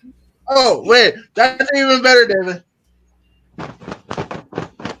Gary do. Oh wait, that's even better, David.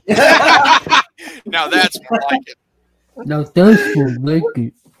 Now that's more like it. Now that's more like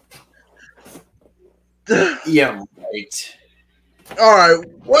it. Yeah, right. All right,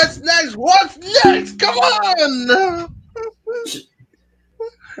 what's next? What's next? Come on!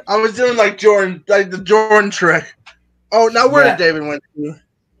 I was doing like Jordan, like the Jordan trick. Oh, now where did David went to?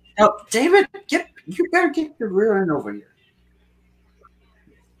 Now, David, you better get your rear end over here.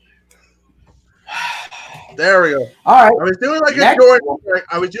 There we go. All right. I was doing like Next. a Jordan trick.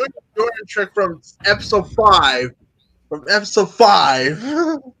 I was doing a Jordan trick from episode 5. From episode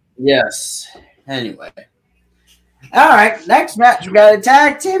 5. Yes. Anyway. All right. Next match, we got a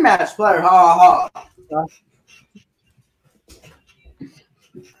tag team match. Player, ha ha.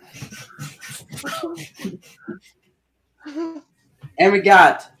 And we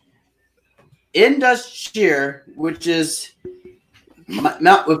got Indus Shear, which is with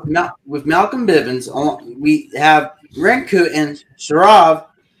Malcolm Bivens. We have Rinku and Sharav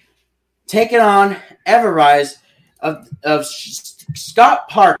taking on Everrise of Scott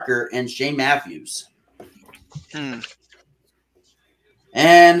Parker and Shane Matthews.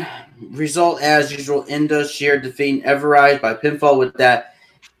 And result as usual, Indus Shear defeating Everrise by pinfall with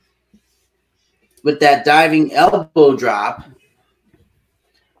that diving elbow drop.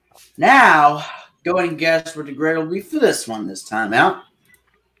 Now, go ahead and guess what the grade will be for this one this time out.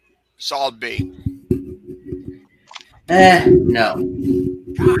 Solid B. No.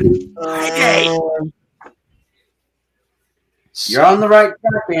 You're on the right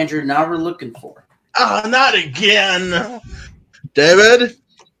track, Andrew. Now we're looking for. Oh, not again. David?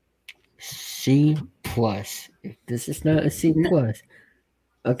 C plus. If this is not a C plus.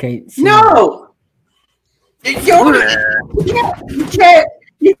 Okay. C No! You can't.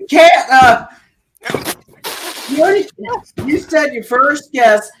 You said your first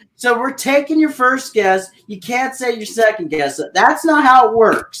guess, so we're taking your first guess. You can't say your second guess. That's not how it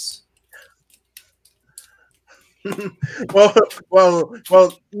works. well,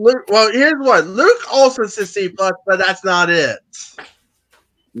 here's what. Luke also says C plus, but that's not it.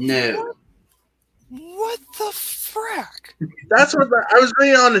 No. What the frack? That's what I was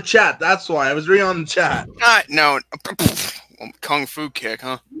reading on the chat. That's why I was reading on the chat. No. Kung Fu kick,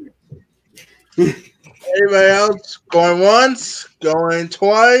 huh? Anybody else going once? Going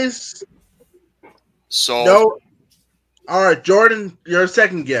twice? So No. All right, Jordan, your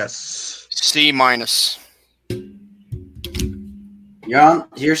second guess. C minus.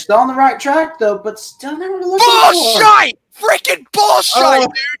 You're still on the right track though, but still never looking Bullshit! Freaking bullshit,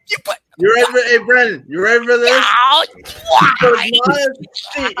 dude! You ready for, hey, Brendan, you ready for this? Why?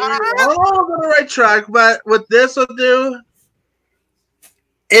 You're all on the right track, but what this will do...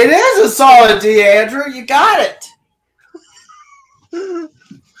 It is a solid D, Andrew. You got it.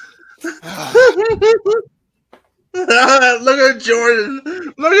 Look at Jordan.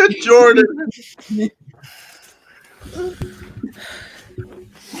 Look at Jordan.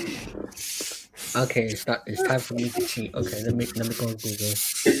 Okay, it's time for me to cheat. Okay, let me go on Google.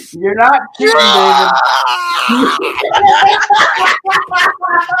 You're not cheating, David.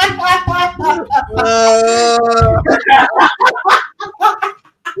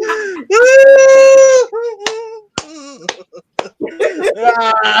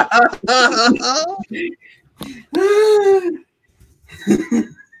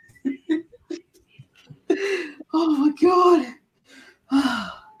 Oh my god.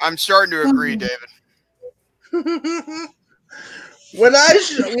 I'm starting to agree, David. When I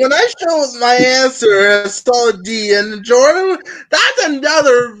show my answer as solid D and Jordan, that's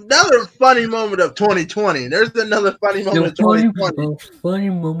another funny moment of 2020. There's another funny moment of 2020. A funny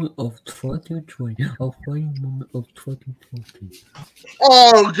moment of 2020. A funny moment of 2020.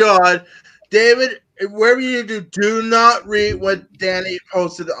 Oh God, David, wherever you do not read what Danny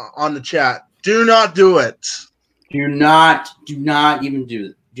posted on the chat. Do not do it. Do not even do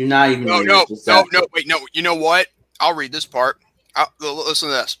it. Do not even. No. Wait, no. You know what? I'll read this part. Listen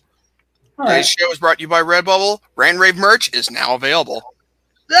to this. All right. This show is brought to you by Redbubble. Rant Rave merch is now available.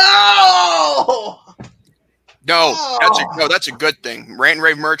 No. That's a good thing. Rant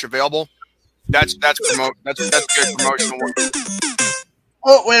Rave merch available. That's good promotional work.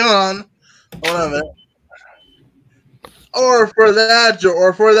 Oh, wait on. Hold on a minute. Or for that,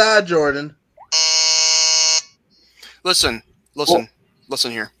 Jordan. Listen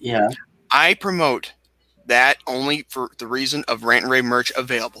here. Yeah. I promote that only for the reason of Rant and Rave merch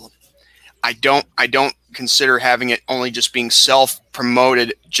available. I don't consider having it only just being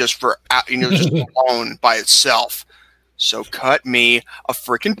self-promoted just for just alone by itself. So cut me a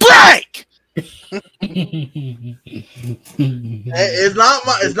freaking break. It's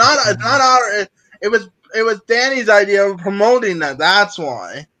not our. It was Danny's idea of promoting that. That's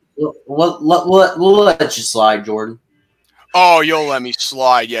why. We'll let you slide, Jordan. Oh, you'll let me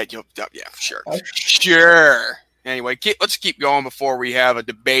slide? Yeah, sure. Sure. Anyway, let's keep going before we have a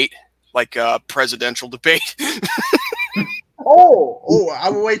debate, like a presidential debate. I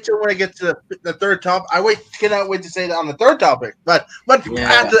will wait till when I get to the third topic. Cannot wait to say that on the third topic. But after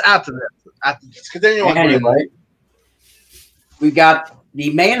this, continue on. Anyway, we got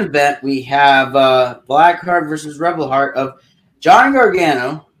the main event. We have Blackheart versus Rebel Heart of Johnny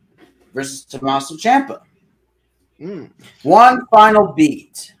Gargano versus Tommaso Ciampa. One final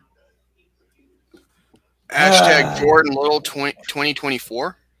beat. Hashtag Jordan Little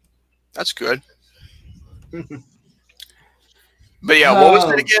 2024. That's good. But yeah, what was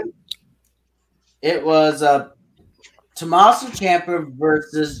it again? It was Tommaso Ciampa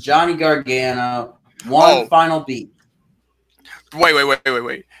versus Johnny Gargano. One final beat.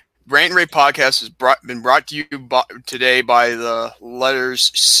 Wait. Rant and Rave Podcast has been brought to you today by the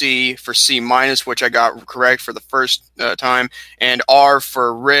letters C for C minus, which I got correct for the first time, and R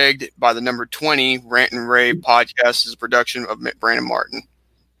for rigged by the number 20. Rant and Rave Podcast is a production of Brandon Martin.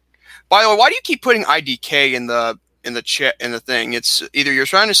 By the way, why do you keep putting IDK in the chat in the thing? It's either you're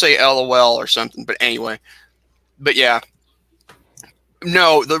trying to say LOL or something, but anyway. But yeah.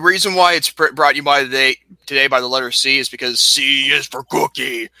 No, the reason why it's brought to you by today by the letter C is because C is for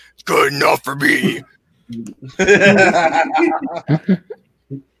cookie. Good enough for me.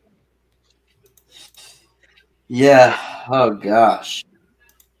 Yeah. Oh gosh.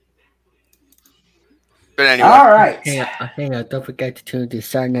 But anyway. All right. Hey, don't forget to tune to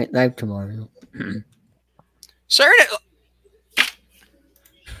Saturday Night Live tomorrow. Saturday.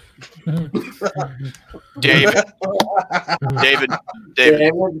 David.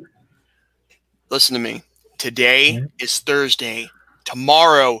 Listen to me. Today is Thursday.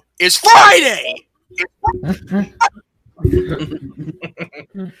 Tomorrow is Friday.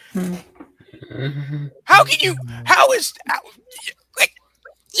 How can you? How is?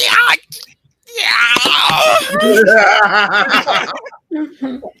 Yeah.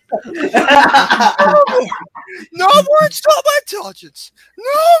 No more install my intelligence.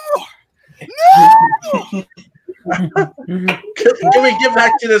 No more. Can we get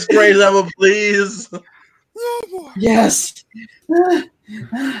back to this grade level, please? No more. Yes. No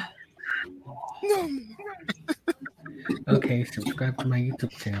more. Okay, subscribe to my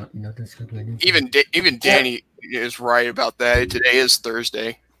YouTube channel. This is good. Even Danny is right about that. Today is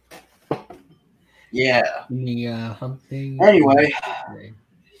Thursday. Yeah. Hump day. Anyway.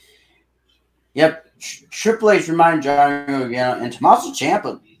 Yep. Triple H reminded Johnny Gargano and Tommaso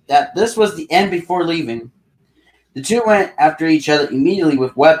Ciampa that this was the end before leaving. The two went after each other immediately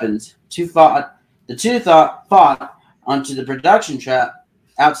with weapons. The two fought onto the production trap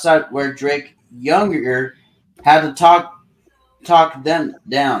outside where Drake Younger had to talk them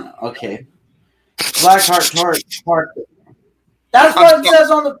down. Okay. Blackheart Park. That's what it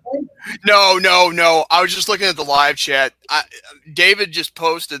says on the page. No. I was just looking at the live chat. David just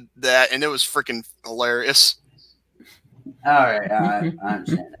posted that, and it was freaking hilarious. All right, I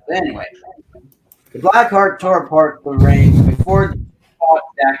understand. But anyway, the Blackheart tore apart the ring before the fought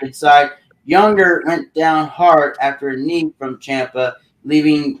back inside. Younger went down hard after a knee from Ciampa,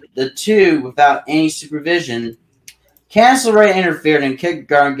 leaving the two without any supervision. Candice LeRae interfered and kicked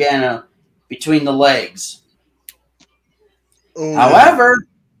Gargano between the legs. However,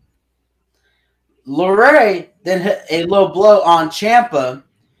 LeRae then hit a low blow on Ciampa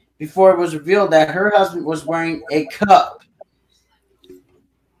before it was revealed that her husband was wearing a cup.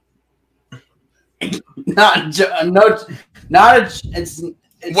 Wait.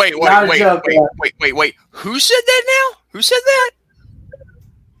 Who said that now? Who said that?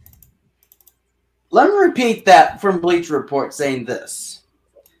 Let me repeat that from Bleacher Report saying this.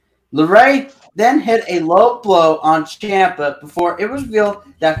 LeRae then hit a low blow on Ciampa before it was revealed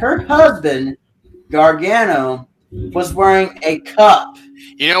that her husband, Gargano, was wearing a cup.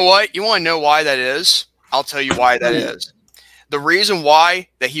 You know what? You want to know why that is? I'll tell you why that is. The reason why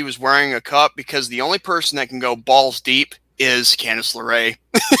that he was wearing a cup, because the only person that can go balls deep is Candice LeRae.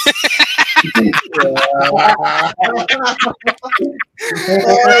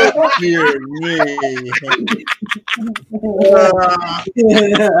 Oh, dear me.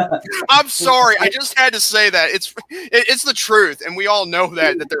 I'm sorry. I just had to say that. It's the truth, and we all know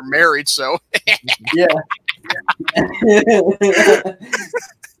that they're married. So yeah.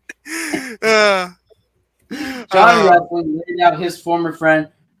 Johnny Wrestling laid out his former friend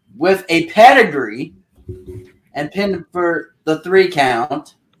with a pedigree and pinned him for the 3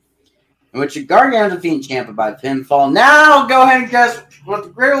 count, in which Gargano defeated Ciampa by pinfall. Now, go ahead and guess what the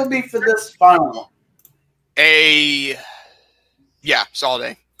grade will be for this final. Solid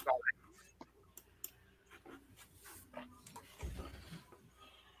A.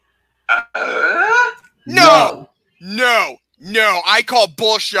 No. I call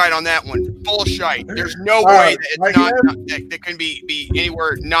bullshit on that one. Bullshit. There's no way that that can be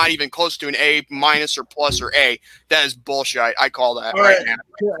anywhere not even close to an A- or plus or A. That is bullshit. I call that now.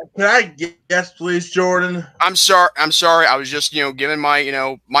 Can I guess, please, Jordan? I'm sorry. I was just giving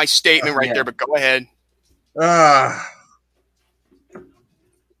my my statement right there. But go ahead.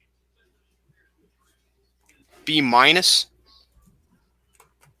 B-.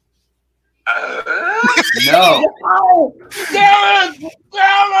 No. Oh, damn it!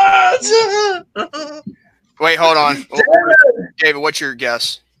 Wait, hold on. David, what's your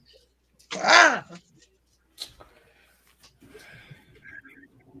guess? Ah.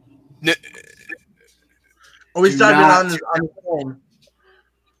 We started on the phone.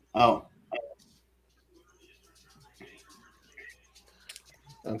 Oh.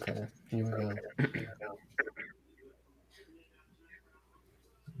 Okay, here we go.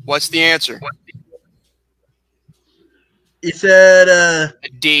 What's the answer? He said A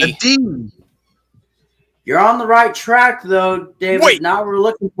D. a D. You're on the right track, though, David. Wait. Not what we're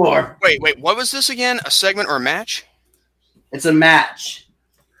looking for. Wait. What was this again? A segment or a match? It's a match.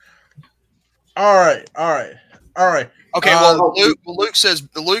 All right. Okay. Well, Luke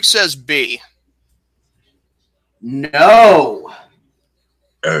says B. No.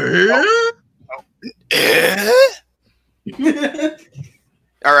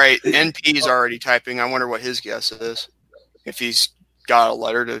 All right. NP's already typing. I wonder what his guess is. If he's got a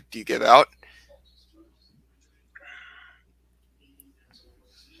letter to give out.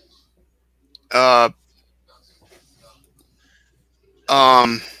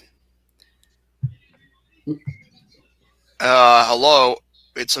 Hello.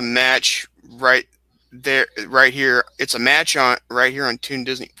 It's a match right there, right here. It's a match right here on Toon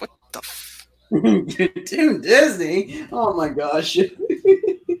Disney. What the Toon Disney? Oh my gosh.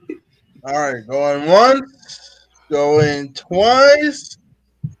 All right, going once, going twice,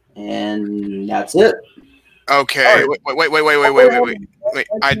 and that's it. Okay. Right. Wait.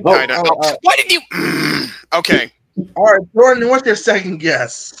 I don't. Why did you? Okay. All right, Jordan, what's your second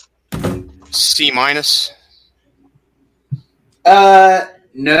guess? C-.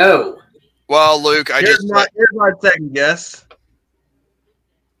 No. Well, Luke, Here's my second guess.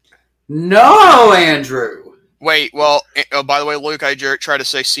 No, Andrew. Wait. Well, by the way, Luke, I tried to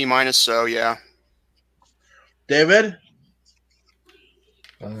say C-. So yeah. David?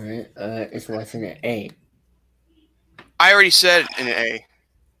 All right, it's what's in an A. I already said an A,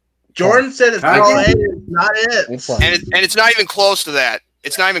 Jordan said it's not it. It's not it. and it's not even close to that.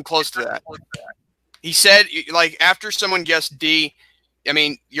 It's not even close to that. He said, like, after someone guessed D, I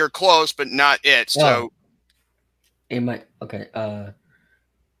mean, you're close, but not it. So, A-. Okay.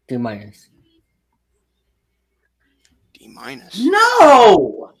 D-. D-.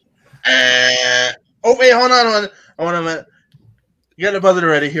 No. Oh wait, hold on. I want a minute. You got the buzzer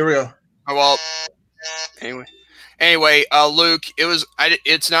ready. Here we go. Oh well. Anyway, Luke,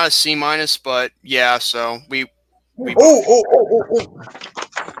 it's not a C-, but yeah. So we.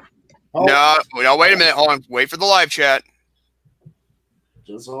 Oh. No, wait a minute. Hold on. Wait for the live chat.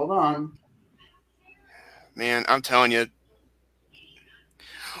 Just hold on. Man, I'm telling you,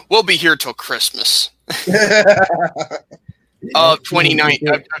 we'll be here till Christmas of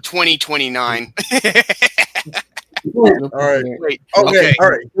 2029. All right. Wait. Okay. All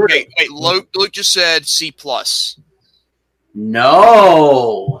right. Wait. Luke just said C+.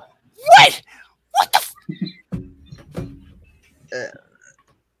 No. What? What the?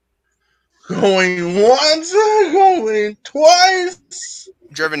 Going once, going twice.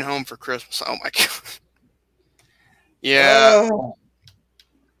 Driven home for Christmas. Oh my god. Yeah. Oh.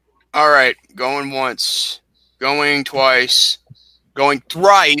 All right. Going once. Going twice. Going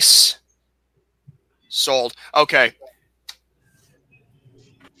thrice. Sold. Okay.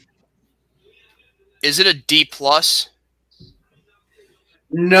 Is it a D+?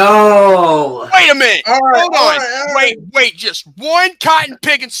 No. Wait a minute. All right, Hold on. all right. Wait. Just one cotton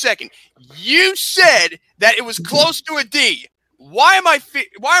picking second. You said that it was close to a D. Why am I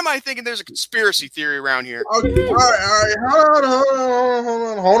thinking there's a conspiracy theory around here? Okay, all right.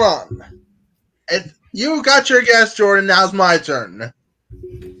 Hold on. You got your guess, Jordan. Now's my turn.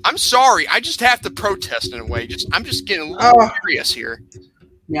 I'm sorry. I just have to protest in a way. I'm just getting a little curious here.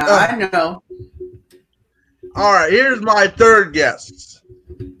 Yeah, I know. All right, here's my third guess.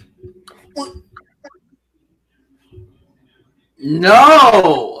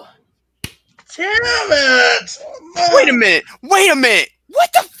 No. Damn it! Wait a minute.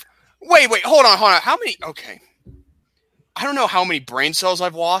 What the? Wait. Hold on. How many? Okay. I don't know how many brain cells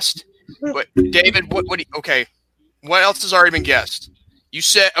I've lost, but David, okay. What else has already been guessed? You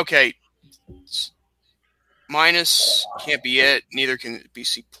said, okay, minus can't be it. Neither can it be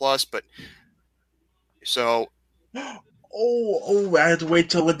C+, but so. Oh, I have to wait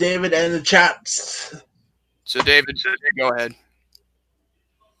till David and the chats. So David, go ahead.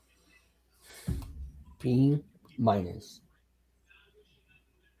 B minus.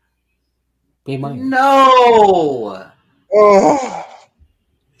 B minus. No.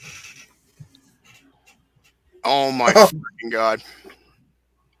 Oh my freaking God.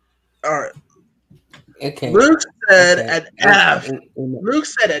 All right. Okay. Luke said Okay. an F. Luke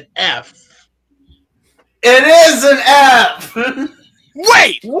said an F. It is an F.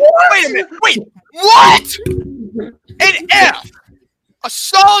 Wait! What? Wait a minute! Wait! What? An F! A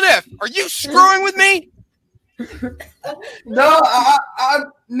solid F! Are you screwing with me? No,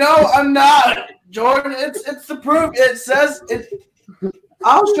 I'm not, Jordan. It's the proof. It says it.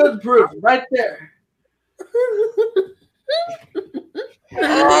 I'll show the proof right there.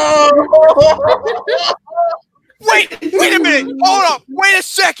 Wait a minute! Hold on! Wait a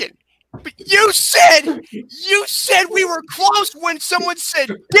second! But you said we were close when someone said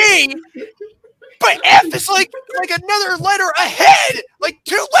D, but F is like another letter ahead, like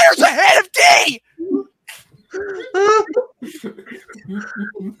 2 letters ahead of D.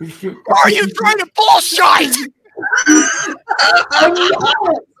 Are you trying to bullshit?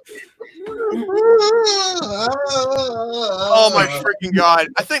 Oh my freaking God.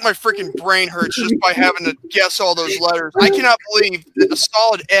 I think my freaking brain hurts just by having to guess all those letters. I cannot believe that a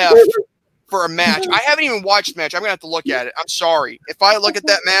solid F for a match. I haven't even watched the match. I'm going to have to look at it. I'm sorry. If I look at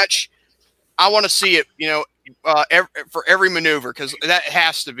that match, I want to see it, for every maneuver, because that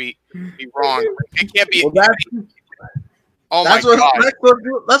has to be wrong. It can't be. Well, oh my God.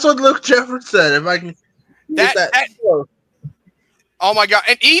 That's what Luke Jeffers said. If I can get that. Oh my God.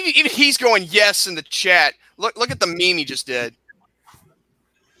 And even he's going yes in the chat. Look at the meme he just did.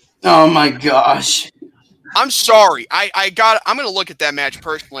 Oh my gosh. I'm sorry. I'm going to look at that match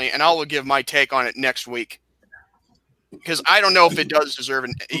personally, and I will give my take on it next week. Because I don't know if it does deserve a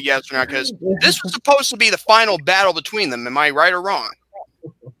yes or not, because this was supposed to be the final battle between them. Am I right or wrong?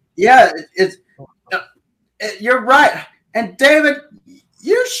 Yeah, you're right. And David,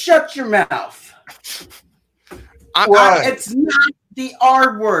 you shut your mouth. It's not the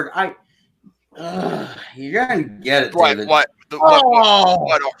R word. You're gonna get it, David. What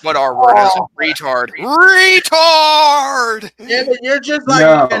our word is? Retard. Retard! Yeah, but you're just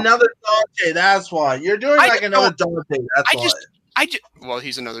like another Dante. That's why you're doing another Dante. That's why. Well,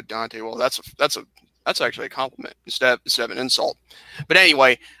 he's another Dante. Well, that's actually a compliment instead of an insult. But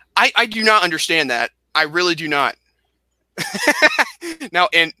anyway, I do not understand that. I really do not. Now,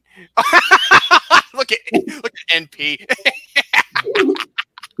 look at NP.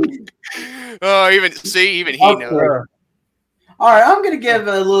 Oh, even he knows. All right, I'm going to give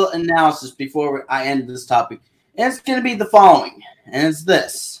a little analysis before I end this topic. And it's going to be the following. And it's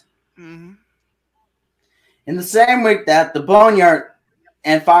this. Mm-hmm. In the same week that the Boneyard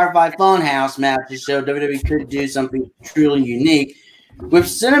and Firefly Funhouse matches showed WWE could do something truly unique, with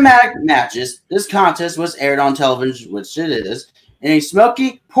cinematic matches, this contest was aired on television, which it is, in a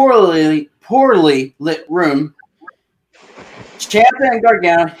smoky, poorly lit room. Ciampa and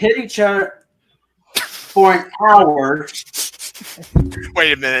Gargano hit each other for an hour.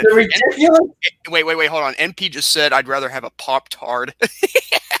 Wait a minute. The ridiculous. Wait, hold on. NP just said I'd rather have a Pop-Tart.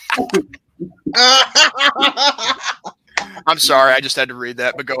 I'm sorry, I just had to read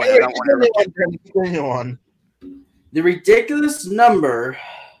that, but go ahead. I don't want to. The ridiculous number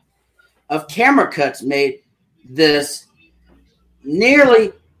of camera cuts made this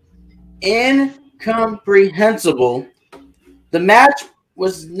nearly incomprehensible. The match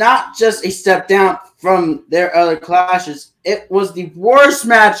was not just a step down from their other clashes. It was the worst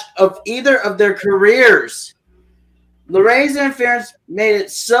match of either of their careers. Lorraine's interference made it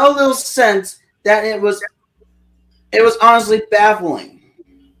so little sense that it was honestly baffling.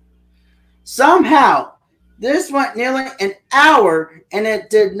 Somehow, this went nearly an hour, and it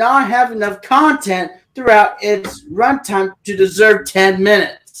did not have enough content throughout its runtime to deserve 10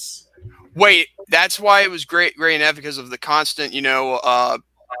 minutes. Wait, that's why it was great enough, because of the constant,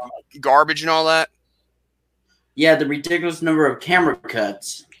 garbage and all that? Yeah, the ridiculous number of camera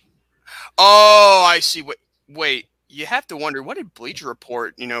cuts. Oh, I see. Wait. you have to wonder, what did Bleacher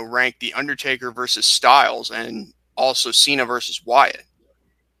Report, rank The Undertaker versus Styles and also Cena versus Wyatt?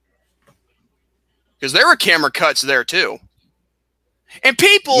 Because there were camera cuts there too. And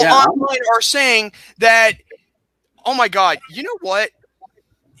people online are saying that, oh my God, you know what?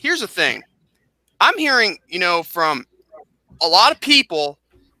 Here's the thing. I'm hearing, from a lot of people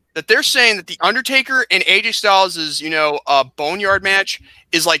that they're saying that The Undertaker and AJ Styles' Boneyard match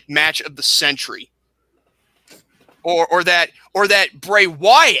is like match of the century. Or that Bray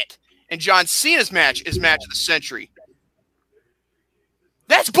Wyatt and John Cena's match is match of the century.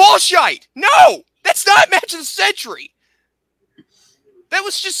 That's bullshit. No, that's not match of the century. That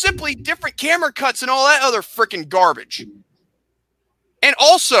was just simply different camera cuts and all that other freaking garbage. And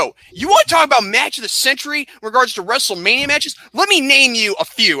also, you want to talk about match of the century in regards to WrestleMania matches? Let me name you a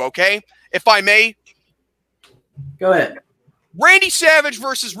few, okay? If I may. Go ahead. Randy Savage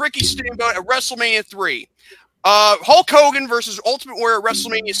versus Ricky Steamboat at WrestleMania 3. Hulk Hogan versus Ultimate Warrior at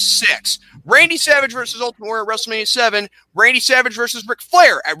WrestleMania 6. Randy Savage versus Ultimate Warrior at WrestleMania 7. Randy Savage versus Ric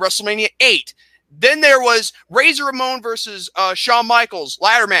Flair at WrestleMania 8. Then there was Razor Ramon versus Shawn Michaels,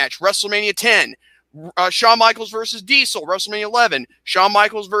 ladder match, WrestleMania 10. Shawn Michaels versus Diesel, WrestleMania 11. Shawn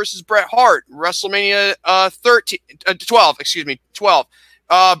Michaels versus Bret Hart, WrestleMania 12.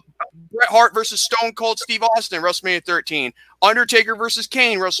 Bret Hart versus Stone Cold Steve Austin, WrestleMania 13. Undertaker versus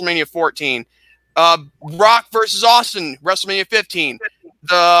Kane, WrestleMania 14. Rock versus Austin, WrestleMania 15.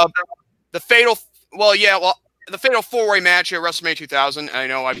 The fatal four-way match at WrestleMania 2000. I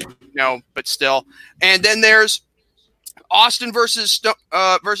know, but still. And then there's Austin versus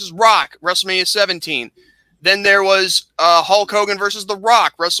Rock, WrestleMania 17. Then there was Hulk Hogan versus The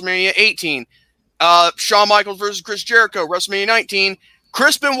Rock, WrestleMania 18. Shawn Michaels versus Chris Jericho, WrestleMania 19.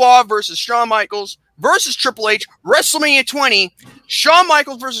 Chris Benoit versus Shawn Michaels versus Triple H, WrestleMania 20. Shawn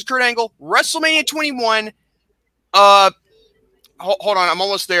Michaels versus Kurt Angle, WrestleMania 21. Hold on, I'm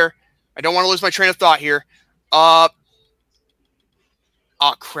almost there. I don't want to lose my train of thought here. Oh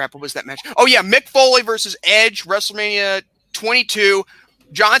crap, what was that match? Oh yeah, Mick Foley versus Edge, WrestleMania 22.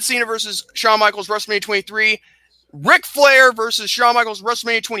 John Cena versus Shawn Michaels, WrestleMania 23. Ric Flair versus Shawn Michaels,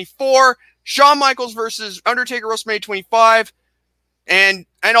 WrestleMania 24. Shawn Michaels versus Undertaker, WrestleMania 25. And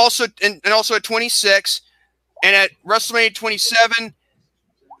also at 26. And at WrestleMania 27,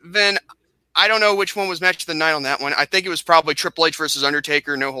 then I don't know which one was match of the night on that one. I think it was probably Triple H versus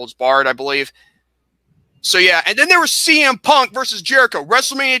Undertaker, no holds barred, I believe. So yeah, and then there was CM Punk versus Jericho,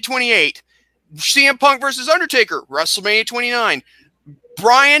 WrestleMania 28. CM Punk versus Undertaker, WrestleMania 29.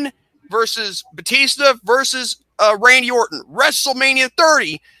 Bryan versus Batista versus Randy Orton, WrestleMania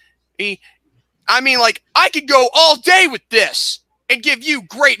 30. I mean, like, I could go all day with this and give you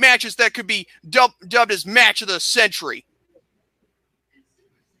great matches that could be dubbed as match of the century.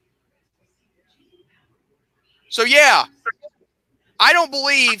 So yeah, I don't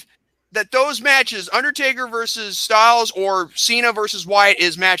believe that those matches, Undertaker versus Styles or Cena versus Wyatt,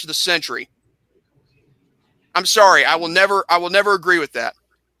 is match of the century. I'm sorry, I will never agree with that.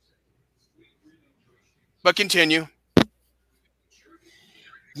 But continue.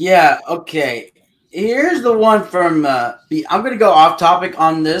 Yeah, okay. Here's the one from I'm going to go off topic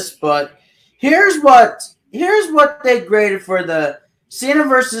on this, but here's what they graded for the Cena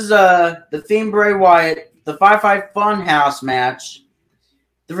versus the Fiend Bray Wyatt, the 5-5 Funhouse match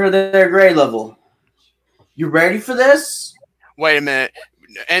for their grade level. You ready for this? Wait a minute.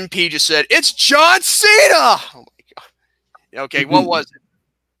 NP just said, it's John Cena! Oh my God. Okay, what was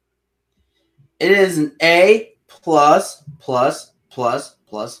it? It is an A+++++.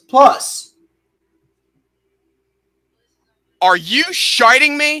 Are you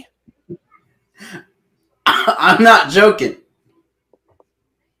shiting me? I'm not joking.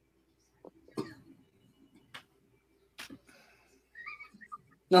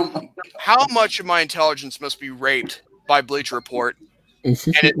 No. How much of my intelligence must be raped by Bleacher Report? Is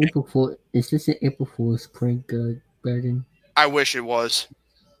this an April Fool's prank, Brandon? I wish it was.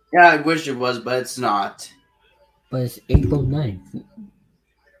 Yeah, I wish it was, but it's not. But it's April 9th.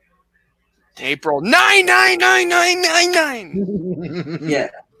 April 99999. Yeah.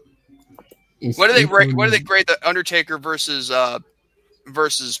 What do they grade the Undertaker versus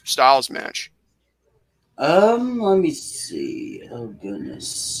Styles match? Let me see. Oh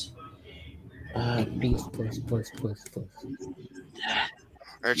goodness. Plus.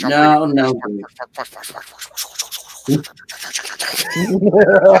 No.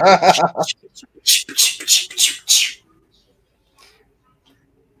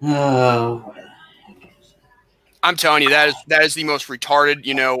 Oh. I'm telling you, that is the most retarded,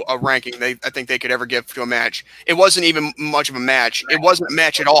 ranking I think they could ever give to a match. It wasn't even much of a match. It wasn't a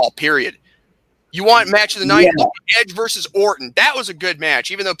match at all, period. You want match of the night? Yeah. Edge versus Orton. That was a good match.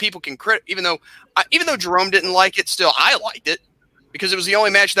 Even though people can even though Jerome didn't like it, still I liked it because it was the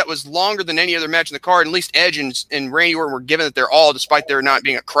only match that was longer than any other match in the card. At least Edge and Randy Orton were giving it their all, despite there not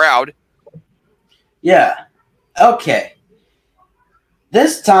being a crowd. Yeah. Okay.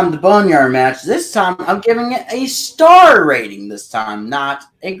 This time, the Boneyard match. This time, I'm giving it a star rating. This time, not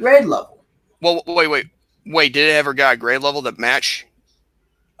a grade level. Well, wait. Did it ever got a grade level? The match?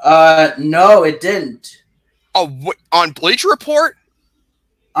 No, it didn't. Oh, on Bleacher Report?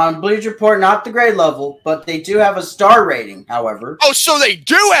 On Bleacher Report, not the grade level, but they do have a star rating, however. Oh, so they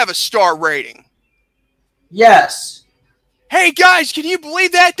do have a star rating. Yes. Hey, guys, can you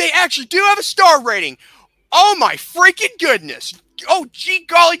believe that? They actually do have a star rating. Oh, my freaking goodness. Oh, gee,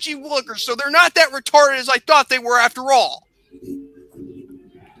 golly, gee, willikers. So they're not that retarded as I thought they were after all.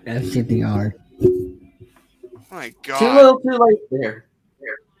 Actually, they are. My God. Too little, too late there.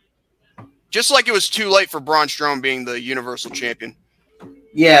 Just like it was too late for Braun Strowman being the Universal Champion.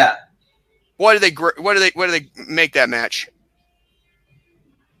 Yeah. What do they make that match?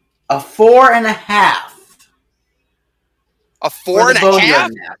 A 4.5. A 4.5?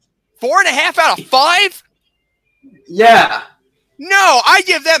 4.5 out of 5? Yeah. No, I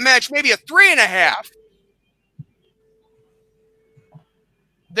give that match maybe a 3.5.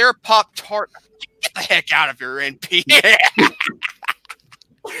 They're Pop-Tart. Get the heck out of here, NP.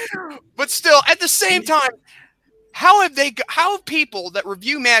 But still, at the same time, how have people that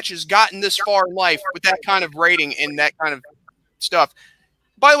review matches gotten this far in life with that kind of rating and that kind of stuff?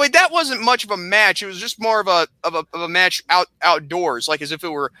 By the way, that wasn't much of a match. It was just more of a match outdoors, like as if it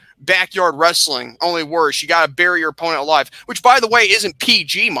were backyard wrestling, only worse. You got to bury your opponent alive, which, by the way, isn't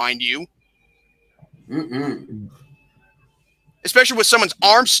PG, mind you. Mm-mm. Especially with someone's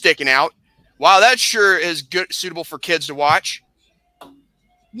arm sticking out. Wow, that sure is good, suitable for kids to watch.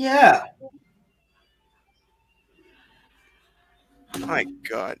 Yeah. My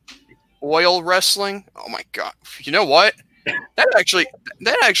God. Oil wrestling? Oh, my God. You know what? That actually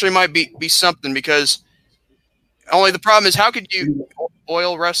might be something because only the problem is how could you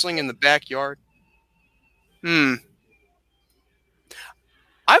oil wrestling in the backyard? I've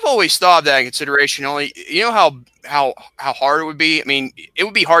always thought of that in consideration. Only you know how hard it would be. I mean, it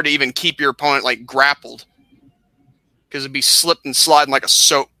would be hard to even keep your opponent like grappled because it'd be slipped and sliding like a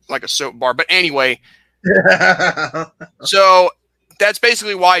soap bar. But anyway, so that's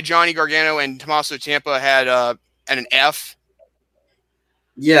basically why Johnny Gargano and Tommaso Ciampa had an F.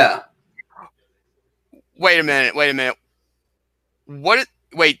 Yeah. Wait a minute.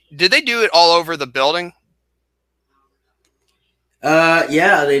 Wait, did they do it all over the building?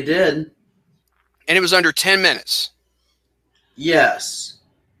 Yeah, they did. And it was under 10 minutes. Yes.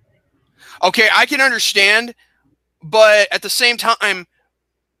 Okay, I can understand, but at the same time,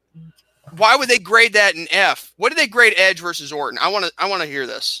 why would they grade that an F? What did they grade Edge versus Orton? I want to hear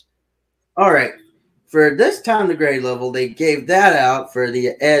this. All right. For this time, the grade level, they gave that out for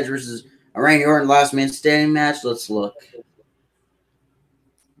the Edge versus Randy Orton last man standing match. Let's look.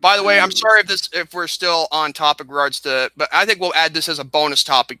 By the way, I'm sorry if we're still on topic regards to, but I think we'll add this as a bonus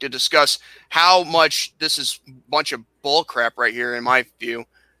topic to discuss how much this is a bunch of bull crap right here, in my view,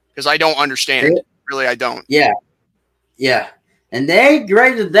 because I don't understand. Really, I don't. Yeah. Yeah. And they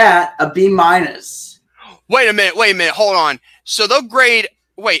graded that a B-. Wait a minute. Hold on. So they'll grade.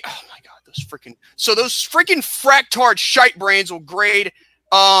 Wait. Oh my God. Those freaking fractard shite brains will grade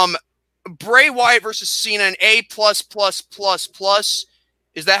Bray Wyatt versus Cena an A++++.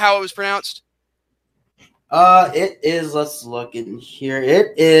 Is that how it was pronounced? It is. Let's look in here.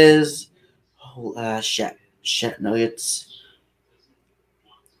 It is. Shit nuggets.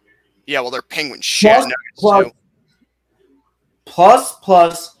 Yeah, well, they're penguin shit nuggets too. Plus.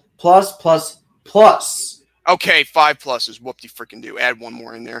 Okay, 5+ is whoop de freaking do. Add one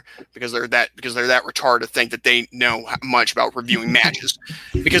more in there because they're that retarded to think that they know much about reviewing matches.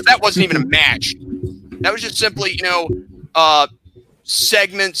 Because that wasn't even a match. That was just simply,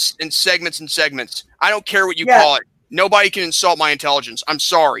 segments and segments and segments. I don't care what you call it. Nobody can insult my intelligence. I'm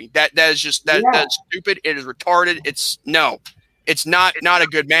sorry. That is just that's stupid. It is retarded. It's not a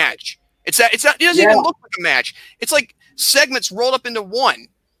good match. It doesn't even look like a match. It's like segments rolled up into one.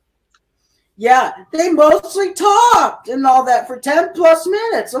 Yeah, they mostly talked and all that for 10+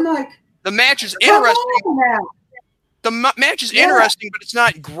 minutes. I'm like, the match is interesting. The match is interesting, but it's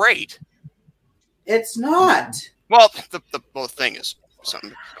not great. It's not. Well, the thing is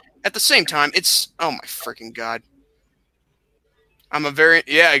something. At the same time, it's oh my freaking God.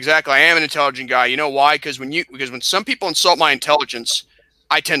 Exactly. I am an intelligent guy. You know why? Because when some people insult my intelligence,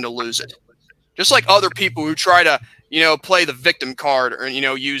 I tend to lose it. Just like other people who try to play the victim card or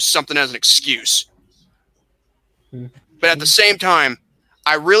use something as an excuse. But at the same time,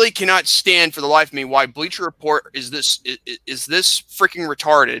 I really cannot stand for the life of me why Bleacher Report is this freaking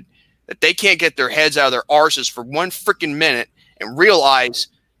retarded that they can't get their heads out of their arses for one freaking minute and realize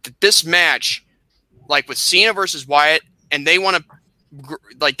that this match, like with Cena versus Wyatt, and they want to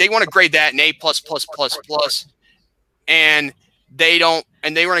grade that an A++++, and they don't,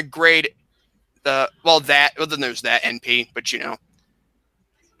 and they want to grade then there's that NP, but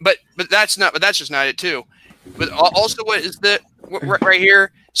that's just not it too. But also, what is right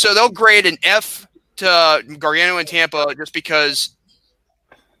here? So they'll grade an F to Gargano and Tampa just because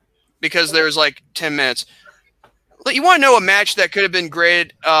there's like 10 minutes. You want to know a match that could have been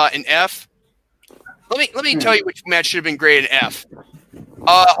graded an F? Let me tell you which match should have been graded an F.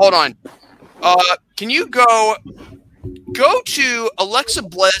 Hold on. Can you go to Alexa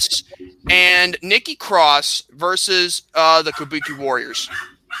Bliss and Nikki Cross versus the Kabuki Warriors?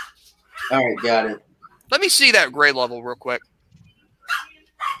 All right, got it. Let me see that grade level real quick.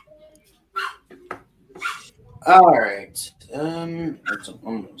 All right. It's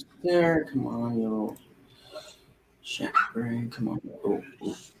almost there. Come on, yo. Shaq brain. Come on. Oh.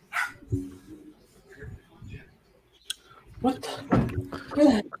 What the?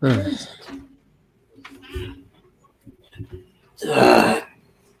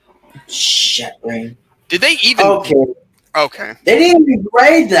 Shit brain. Did they even? Okay. They didn't even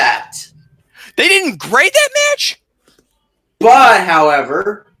grade that. They didn't grade that match? But,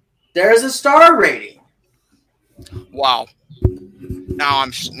 however, there's a star rating. Wow. Now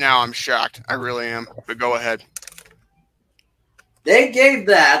I'm shocked. I really am. But go ahead. They gave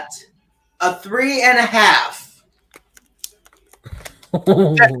that a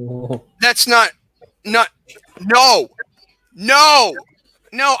 3.5. That's not. No,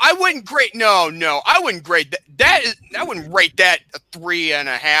 I wouldn't grade. No, I wouldn't grade that. I wouldn't rate that a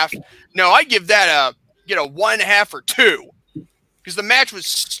 3.5. No, I'd give that a 1.5 or 2, because the match was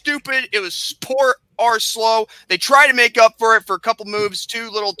stupid. It was poor or slow. They tried to make up for it for a couple moves, too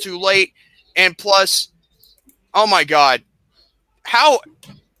little, too late, and plus, oh my God, how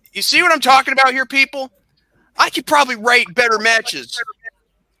you see what I'm talking about here, people? I could probably rate better matches.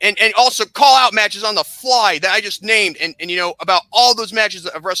 And also call out matches on the fly that I just named, and about all those matches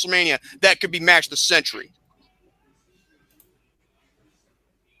of WrestleMania that could be match of the century.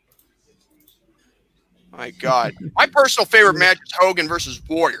 My God, my personal favorite match is Hogan versus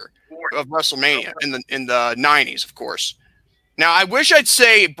Warrior of WrestleMania in the 90s, of course. Now I wish I'd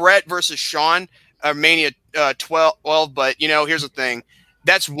say Brett versus Shawn, Mania 12, but here's the thing,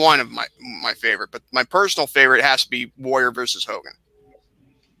 that's one of my favorite, but my personal favorite has to be Warrior versus Hogan,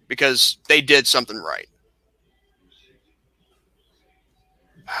 because they did something right.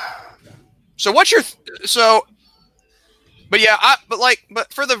 So what's your but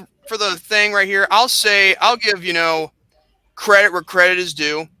for the thing right here, I'll give credit where credit is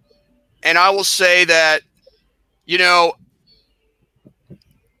due, and I will say that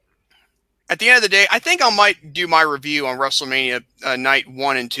at the end of the day, I think I might do my review on WrestleMania night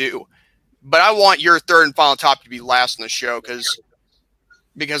 1 and 2, but I want your third and final top to be last in the show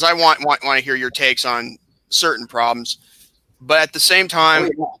because I want to hear your takes on certain problems. But at the same time,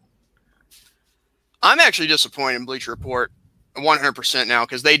 I'm actually disappointed in Bleacher Report 100% now,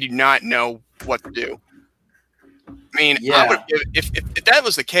 because they do not know what to do. I mean, I would give, if that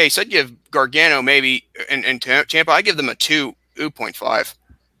was the case, I'd give Gargano maybe and Tampa, I'd give them a 2.5.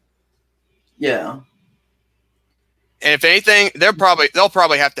 Yeah. And if anything, they'll probably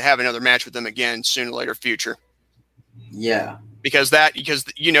have to have another match with them again sooner or later future. Yeah. Because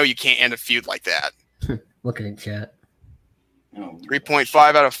you can't end a feud like that. Look at the chat. 3.5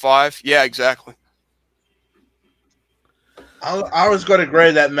 out of 5. Yeah, exactly. I was going to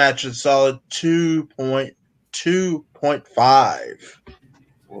grade that match a solid 2.5.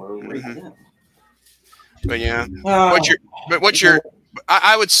 Mm-hmm. But yeah,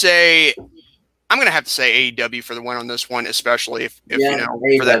 I would say I'm going to have to say AEW for the win on this one, especially if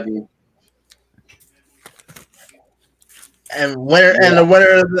AEW. For that. And the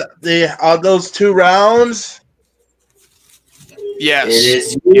winner of those 2 rounds. Yes, it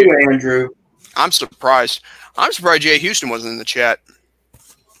is you, Andrew. I'm surprised. I'm surprised Jay Houston wasn't in the chat.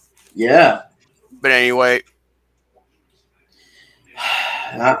 Yeah. But anyway.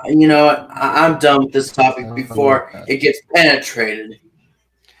 I'm done with this topic before it gets penetrated.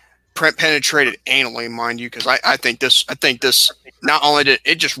 Penetrated anally, mind you, because I think this not only did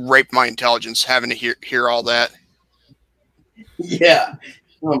it just raped my intelligence having to hear all that. Yeah.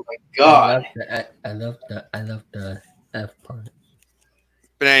 Oh my God. I love the F part.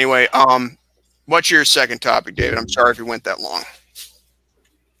 But anyway, What's your second topic, David? I'm sorry if we went that long.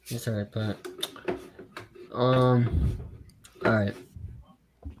 It's alright, but alright.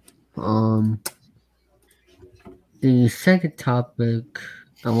 The second topic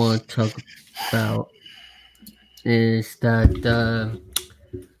I want to talk about is that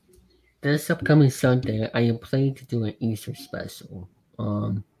this upcoming Sunday I am planning to do an Easter special.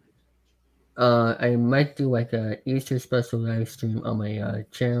 I might do like a Easter special live stream on my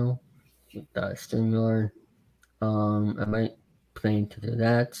channel with StreamYard. I might plan to do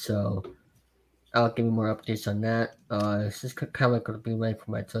that, so I'll give you more updates on that. This is kind of going to be like for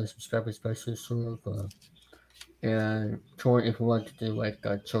my 10 subscriber special, sort of. And Torn, if you want to do like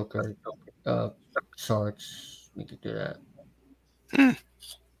a choker shorts, we could do that.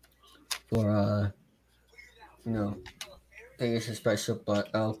 For the Easter special, but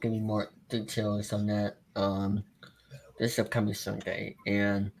I'll give you more details on that this upcoming Sunday.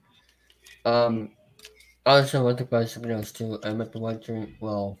 And also I want to about something else too. I might be wondering,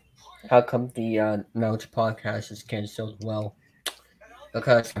 well, how come the Knowledge podcast is canceled? Well,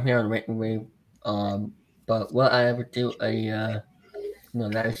 because I'm here on Rant and Rave. But will I ever do a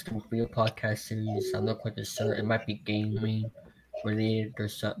live stream video podcast series? I'm not quite sure. It might be gaming related or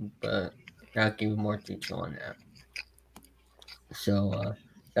something, but I'll give you more detail on that. So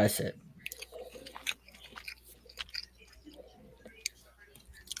that's it.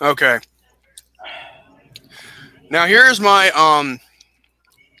 Okay. Now here's my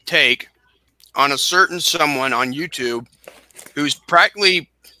take on a certain someone on YouTube who's practically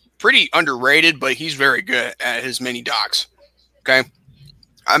pretty underrated, but he's very good at his mini docs. Okay.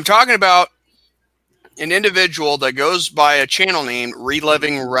 I'm talking about an individual that goes by a channel named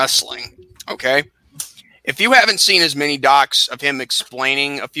Reliving Wrestling. Okay. If you haven't seen his mini docs of him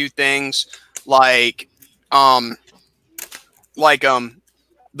explaining a few things like the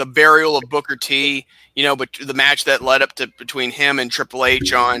burial of Booker T, but the match that led up to between him and Triple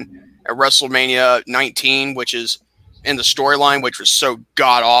H at WrestleMania 19, which is in the storyline, which was so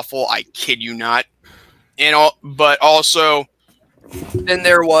god awful, I kid you not. But also, then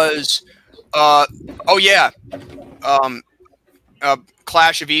there was, Clash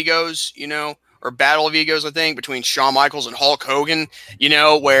of Egos, or Battle of Egos, I think, between Shawn Michaels and Hulk Hogan,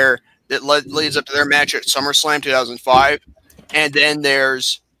 where it leads up to their match at SummerSlam 2005. And then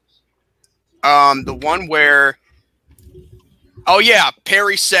there's the one where,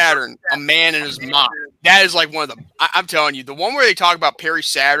 Perry Saturn, a man and his mop. That is like one of the, I'm telling you, the one where they talk about Perry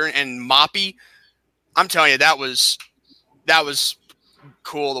Saturn and Moppy, I'm telling you, that was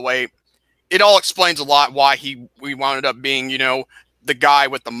cool. The way it all explains a lot why we wound up being, the guy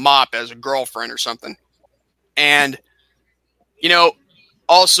with the mop as a girlfriend or something. And,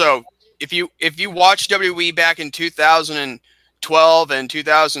 also, if you watch WWE back in 2012 and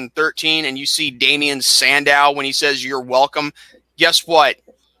 2013 and you see Damien Sandow when he says you're welcome, guess what?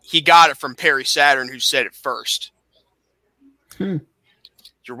 He got it from Perry Saturn, who said it first. You're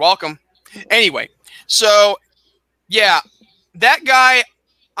welcome. Anyway, so, yeah, that guy,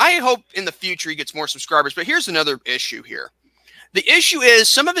 I hope in the future he gets more subscribers, but here's another issue here. The issue is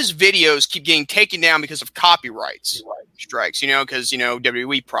some of his videos keep getting taken down because of copyrights strikes, because,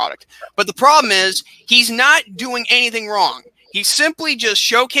 WWE product. But the problem is he's not doing anything wrong. He's simply just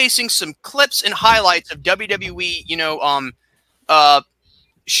showcasing some clips and highlights of WWE,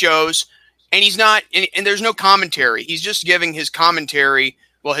 shows, and he's not, and there's no commentary. He's just giving his commentary,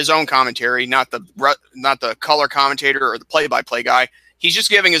 his own commentary, not the color commentator or the play-by-play guy. He's just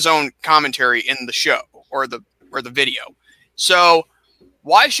giving his own commentary in the show or the video. So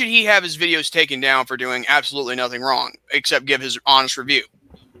why should he have his videos taken down for doing absolutely nothing wrong except give his honest review,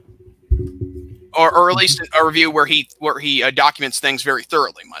 or at least a review where he documents things very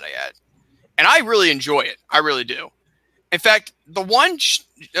thoroughly, might I add? And I really enjoy it. I really do. In fact, the one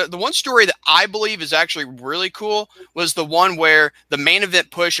story that I believe is actually really cool was the one where the main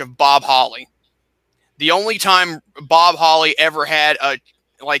event push of Bob Holly. The only time Bob Holly ever had a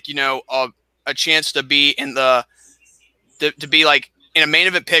chance to be in to be like in a main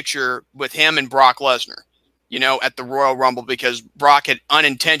event picture with him and Brock Lesnar, at the Royal Rumble, because Brock had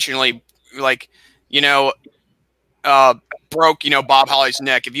unintentionally broke, Bob Holly's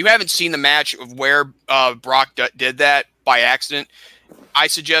neck. If you haven't seen the match of where Brock did that by accident, I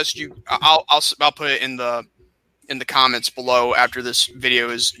suggest you. I'll put it in the comments below after this video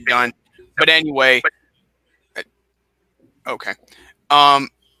is done. But anyway, okay.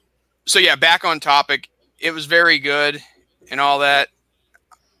 So yeah, back on topic. It was very good and all that.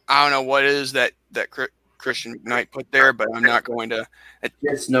 I don't know what it is that Christian Knight put there, but I'm not going to.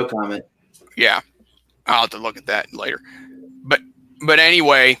 It's no comment. Yeah, I'll have to look at that later. But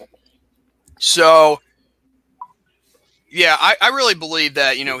anyway, So, yeah, I really believe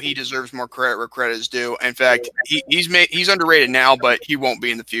that he deserves more credit where credit is due. In fact, he's underrated now, but he won't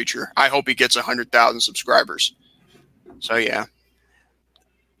be in the future. I hope he gets 100,000 subscribers. So yeah,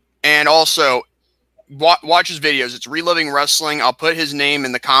 and also watch his videos. It's Reliving Wrestling. I'll put his name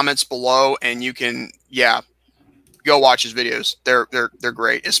in the comments below, and you can go watch his videos. They're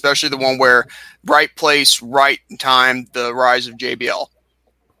great, especially the one where right place, right time, the rise of JBL.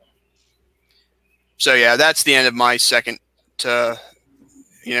 So yeah, that's the end of my second out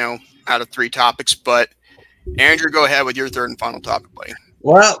of 3 topics. But Andrew, go ahead with your third and final topic, buddy.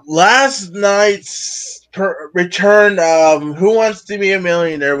 Well, last night's return of Who Wants to Be a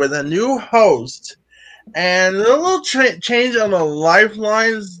Millionaire with a new host and a little change on the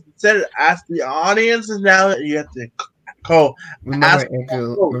lifelines. Instead of ask the audience, and now you have to call.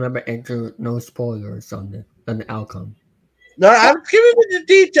 Remember, Andrew, no spoilers on the outcome. No, I'm giving you the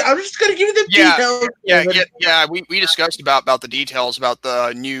detail. I'm just going to give you the details. Yeah. We discussed about the details about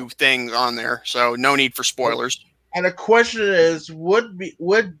the new thing on there, so no need for spoilers. And the question is, would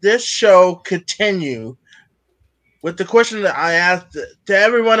this show continue? With the question that I asked to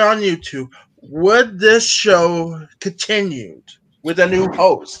everyone on YouTube, would this show continue with a new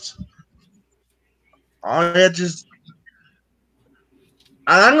host? I'm going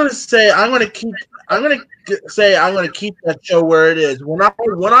to keep that show where it is. When I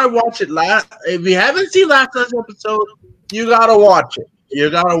watch it if you haven't seen last night's episode, you gotta watch it.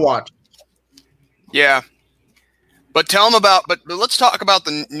 Yeah. But tell them but let's talk about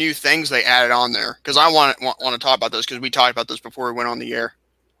the new things they added on there, because I want to talk about those, because we talked about this before we went on the air.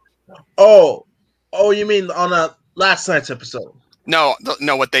 Oh, you mean on last night's episode? No,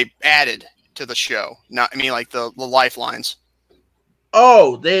 what they added to the show. Like the lifelines.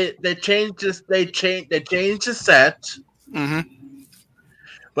 Oh, they changed this. They changed the set. Mm-hmm.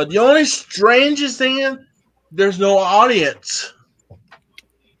 But the only strangest thing is there's no audience.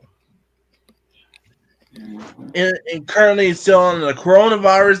 And currently, still on the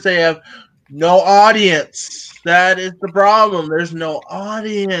coronavirus, they have no audience. That is the problem. There's no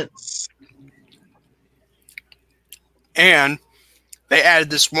audience. And they added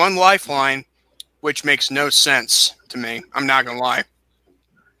this one lifeline, which makes no sense to me. I'm not gonna lie.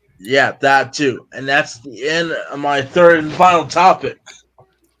 Yeah, that too. And that's the end of my third and final topic.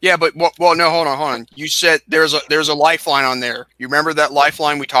 Yeah, but no, hold on. You said there's a lifeline on there. You remember that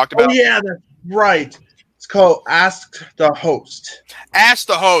lifeline we talked about? Oh yeah, that's right. It's called Ask the Host. Ask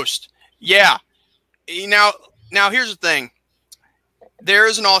the Host. Yeah. Now here's the thing. There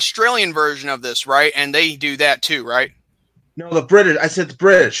is an Australian version of this, right? And they do that too, right? No, the British. I said the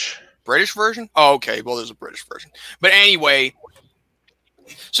British. British version? Oh, okay. Well, there's a British version. But anyway,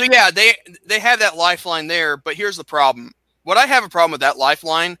 so yeah, they have that lifeline there, but here's the problem. What I have a problem with that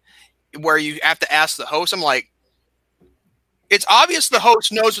lifeline, where you have to ask the host, I'm like, it's obvious the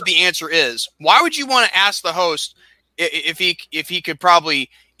host knows what the answer is. Why would you want to ask the host if he could probably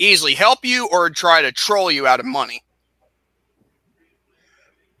easily help you or try to troll you out of money?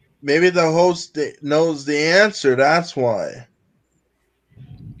 Maybe the host knows the answer. That's why.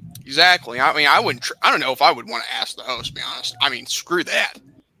 Exactly. I mean, I don't know if I would want to ask the host, to be honest. I mean, screw that.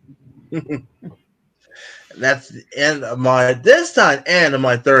 That's the end of my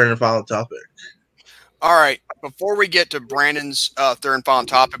third and final topic. All right. Before we get to Brandon's third and final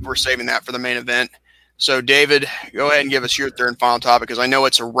topic, we're saving that for the main event. So, David, go ahead and give us your third and final topic, because I know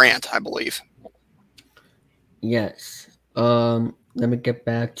it's a rant, I believe. Yes. Let me get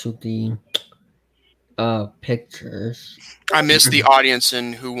back to the pictures. I missed the audience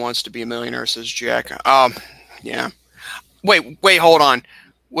in Who Wants to Be a Millionaire, says Jack. Yeah. Wait, hold on.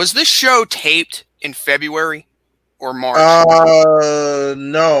 Was this show taped in February or March?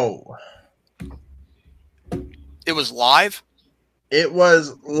 No. It was live? It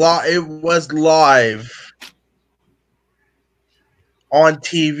was live on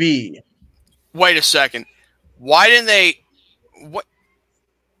TV. Wait a second. Why didn't they? What?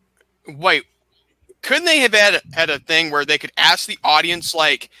 Wait. Couldn't they have had a thing where they could ask the audience,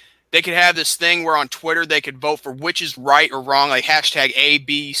 like, they could have this thing where on Twitter they could vote for which is right or wrong, like hashtag A,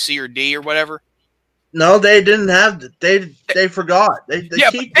 B, C, or D or whatever? No, they didn't have. They forgot. They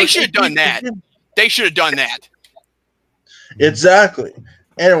should have done that. They should have done that. Exactly.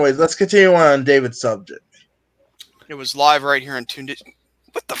 Anyways, let's continue on David's subject. It was live right here on Tuned In.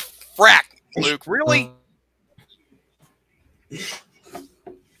 What the frack, Luke? Really?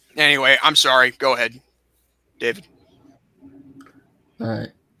 Anyway, I'm sorry. Go ahead, David. All right.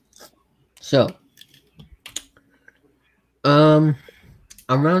 So, around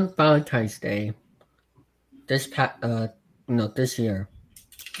Valentine's Day, this year,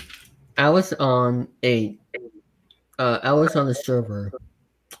 I was on a server,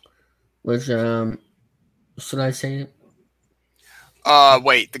 which should I say it?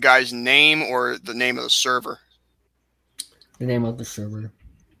 Wait, the guy's name or the name of the server? The name of the server.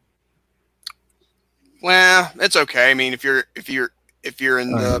 Well, it's okay. I mean, if you've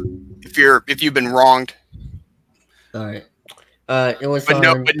been wronged, All right. It was but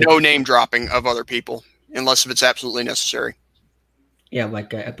on no name dropping of other people unless if it's absolutely necessary. Yeah,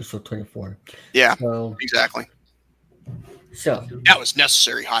 like episode 24. Yeah, So exactly. So that was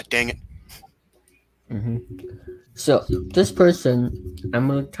necessary. Hot dang it. Mm-hmm. So this person I'm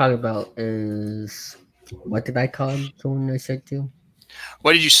going to talk about is, what did I call him? The one I said to.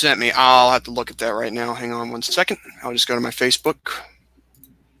 What did you send me? I'll have to look at that right now. Hang on 1 second. I'll just go to my Facebook.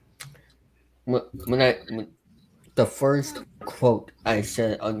 The first quote I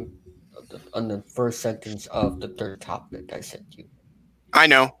said on the first sentence of the third topic I sent you. I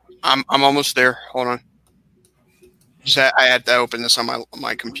know. I'm almost there. Hold on. I had to open this on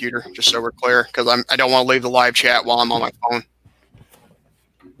my computer just so we're clear because I don't want to leave the live chat while I'm on my phone.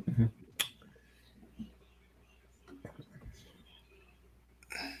 Mm-hmm.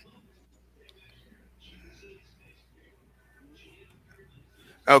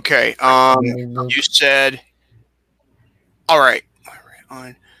 Okay. You said. All right.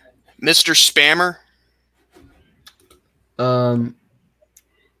 On Mr. Spammer.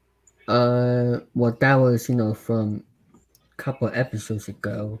 Well, that was from a couple of episodes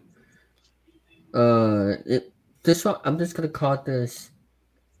ago. This one I'm just gonna call this.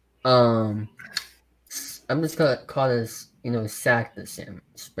 I'm just gonna call this, Sack the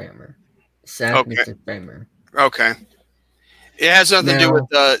Spammer. Sack Okay. Mr. Spammer. Okay. It has nothing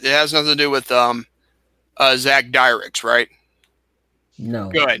to do with Zach Dyrix, right? No.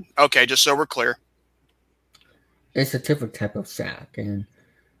 Good. Okay, just so we're clear. It's a different type of Sack, and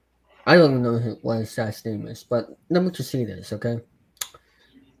I don't even know what his Sack's name is, but let me just see this, okay?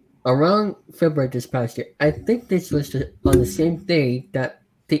 Around February this past year, I think this was on the same day that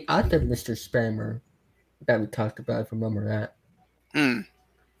the other Mr. Spammer that we talked about, if you remember that.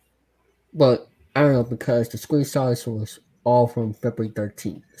 But I don't know, because the screenshots was all from February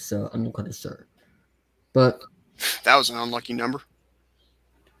 13th, so I'm not quite sure. But that was an unlucky number.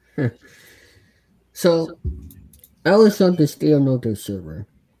 So I was on the Steel Note server,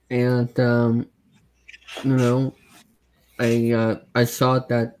 and I saw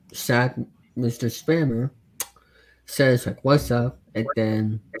that Sad Mr. Spammer says like, "What's up?" And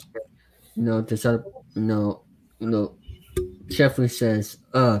then this other Jeffrey says,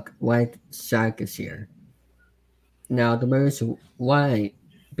 "Ugh, why Zach is here?" Now the reason why,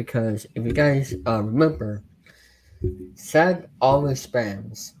 because if you guys remember, Zach always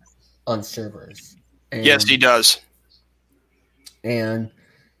spams on servers. And, yes, he does. And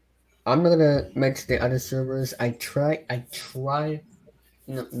I'm not gonna mention the other servers. I try. I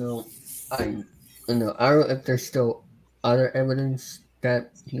don't know if there's still other evidence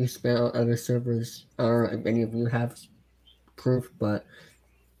that you spam on other servers. I don't know if any of you have proof, but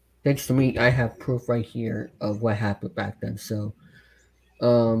thanks to me, I have proof right here of what happened back then. So,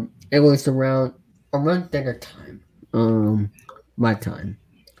 it was around dinner time, my time,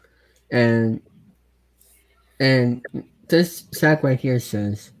 and this sack right here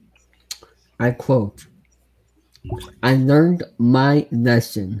says, I quote, "I learned my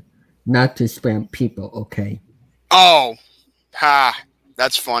lesson not to spam people, okay?" Oh,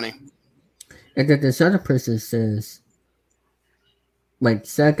 that's funny. And then this other person says, like,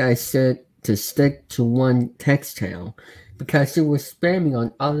 that guy said to stick to one text channel because he was spamming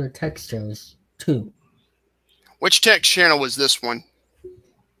on other text channels too. Which text channel was this one?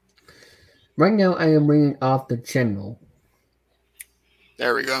 Right now, I am reading off the channel.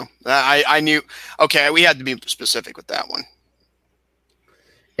 There we go. I knew. Okay, we had to be specific with that one.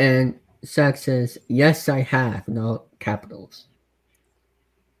 And Zach says, "Yes, I have." No capitals.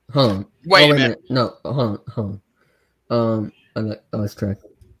 Wait a minute. No, hold on. That's correct.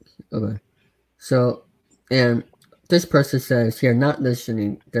 Okay. So, and this person says, "You're not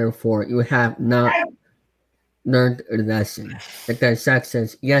listening, therefore you have not learned a lesson." And then Zach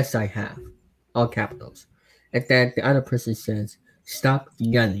says, "Yes, I have." All capitals. And then the other person says, "Stop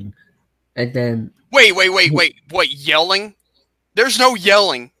yelling." And then Wait. What, yelling? There's no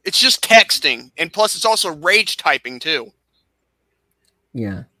yelling. It's just texting. And plus it's also rage typing too.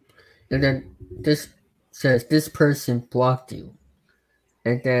 Yeah. And then this says, "This person blocked you."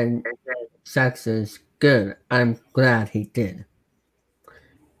 And then Zach says, "Good. I'm glad he did.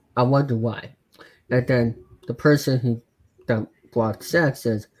 I wonder why." And then the person who blocked Zach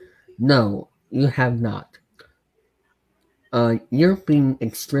says, "No, you have not." You're being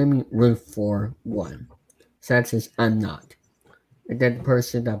extremely rude for one. Zach says, I'm not. And then the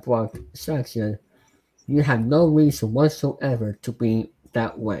person that blocked Zach said, you have no reason whatsoever to be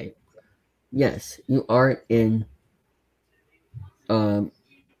that way. Yes, you are in the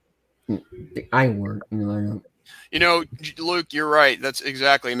I word, Luke, you're right. That's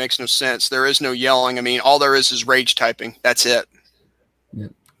exactly. It makes no sense. There is no yelling. I mean, all there is rage typing. That's it. Yeah.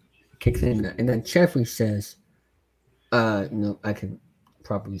 Kicks in that. And then Jeffrey says, I can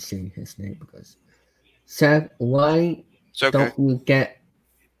probably say his name because Zach, why don't you get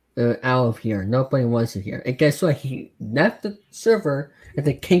out of here? Nobody wants it here. And guess what? He left the server and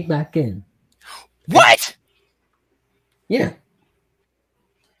then came back in. What? Yeah.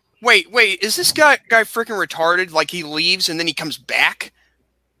 Wait, is this guy freaking retarded? Like he leaves and then he comes back?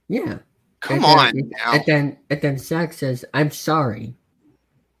 Yeah. Come on now. And then Zach says, I'm sorry.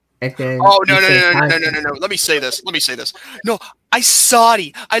 And then no. Let me say this. No, I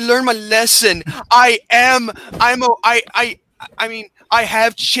sorry. I learned my lesson. I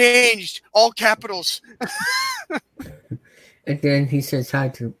have changed. All capitals. And then he says hi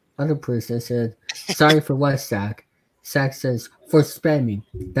to other person and said, sorry for what, Zach? Zach says, for spamming.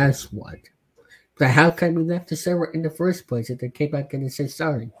 That's what. But how come you left the server in the first place and then came back in and said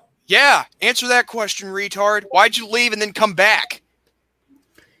sorry? Yeah, answer that question, retard. Why'd you leave and then come back?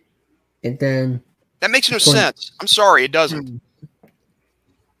 And then that makes no sense. I'm sorry, it doesn't.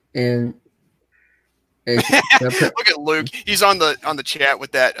 And look at Luke. He's on the chat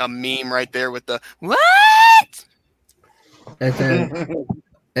with that meme right there with the what? And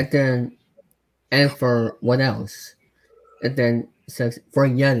for what else? And then says for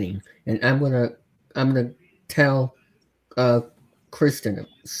yelling. And I'm gonna tell Kristen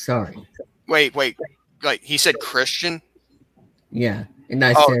sorry. Wait. Like he said Christian? Yeah. And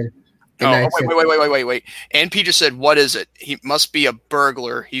I said wait. NP just said, what is it? He must be a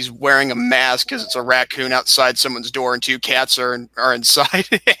burglar. He's wearing a mask because it's a raccoon outside someone's door and two cats are inside.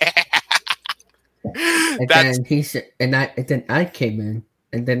 And then he said, and then I came in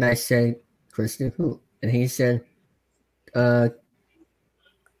and then I said, Kristen who? And he said, I'm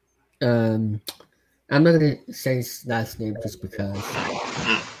not gonna say his last name just because.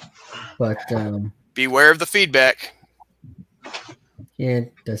 But beware of the feedback. Yeah,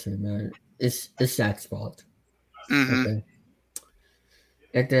 it doesn't matter. It's Zach's fault. Mm-hmm. Okay.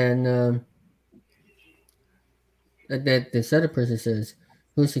 And then this other person says,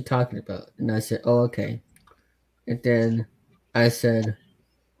 who's he talking about? And I said, oh, okay. And then I said,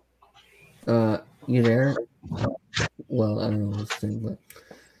 you there? Well, I don't know what to say, but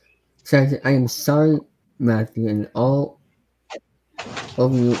so I am sorry, Matthew, and all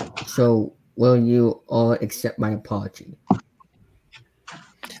of you. So will you all accept my apology?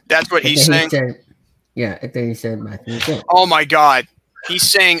 That's what he's saying. And then he said, Matthew. Again. Oh my God, he's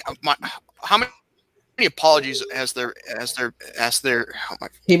saying, how many apologies has there? Oh my,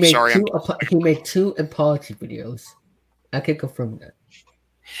 he made two apology videos. I can confirm that.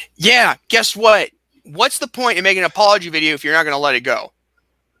 Yeah, guess what? What's the point in making an apology video if you're not going to let it go?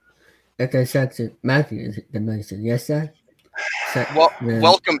 And then Zach said, Matthew. Then I said, yes, sir.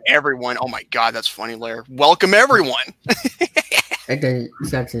 Welcome everyone. Oh my God, that's funny, Lair. Welcome everyone. And then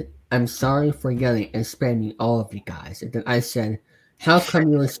Zach said, I'm sorry for yelling and spamming all of you guys. And then I said, how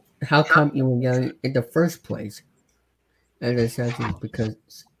come you were yelling in the first place? And then Zach said, because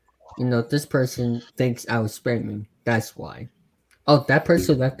this person thinks I was spamming. That's why. Oh, that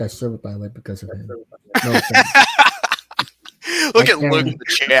person left that server, by the way, because of him. No, Look at Luke in the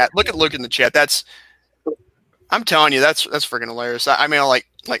chat. Look at Luke in the chat. I'm telling you, that's freaking hilarious. I mean, like.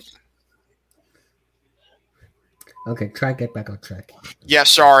 Okay, try to get back on track. Yeah,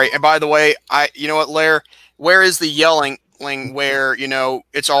 sorry. And by the way, you know what, Lair? Where is the yelling where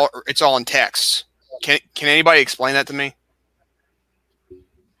it's all in text? Can anybody explain that to me?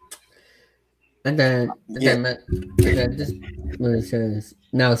 And then this really says,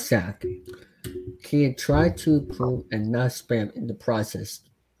 now Zach, he had tried to prove and not spam in the process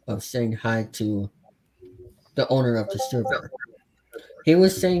of saying hi to the owner of the server. He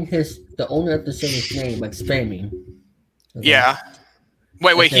was saying the owner of the server's name like spamming. Okay. Yeah.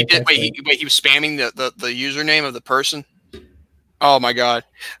 Wait, he did. He was spamming the username of the person. Oh my God!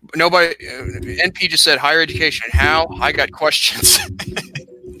 Nobody. NP just said higher education. How? I got questions.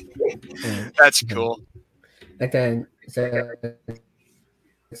 That's cool. And then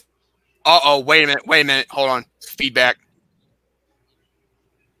wait a minute. Hold on. Feedback.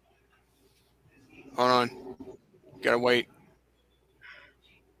 Hold on. Gotta wait.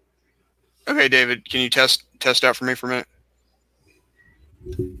 Okay, David, can you test out for me for a minute?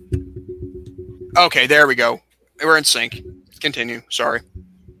 Okay, there we go. We're in sync. Continue. Sorry.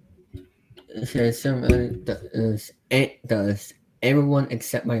 It says does everyone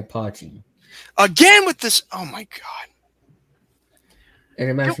accept my apology? Again with this. Oh my god. And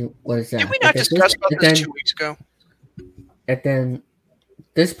imagine what is that? Did we not discuss about this 2 weeks ago? And then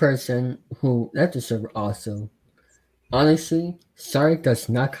this person who left the server also. Honestly, sorry does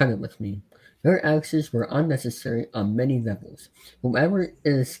not cut it with me. Your actions were unnecessary on many levels. Whoever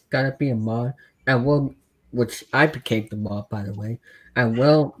is gonna be a mod, which I became the mod by the way, I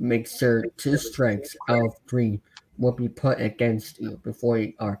will make sure 2 strikes out of 3 will be put against you before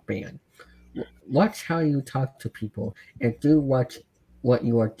you are banned. Watch how you talk to people and do what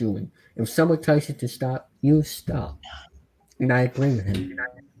you are doing. If someone tells you to stop, you stop. And I agree with him.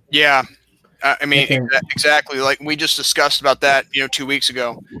 Yeah. I mean, exactly. Like we just discussed about that, 2 weeks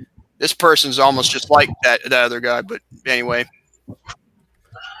ago. This person's almost just like that other guy. But anyway.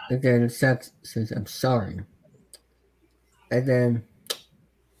 And then Seth says, I'm sorry. And then,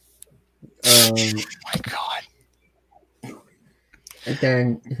 oh my God. And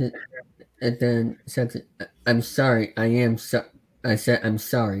then Seth said, I'm sorry. I said, I'm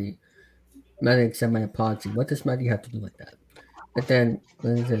sorry. Maddie accept my apology. What does Maddie have to do with that? And then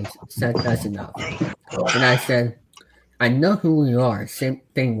Seth, that's enough. And I said, I know who you are. Same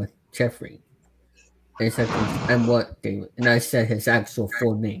thing with Jeffrey. And he said, and what David? And I said his actual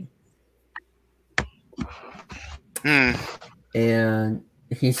full name. And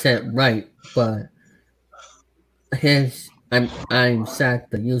he said, right, but I'm Zach,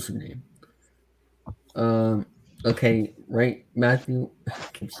 the username. Okay, right, Matthew.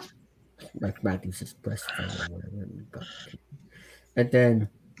 Matthew's his best friend or whatever. And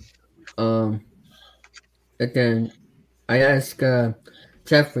then I asked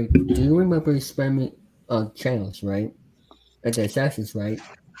Jeffrey, do you remember spamming channels, right? And then Zach is right.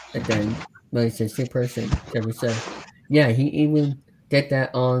 And then when it's the same person, Jeffrey said, yeah, he even did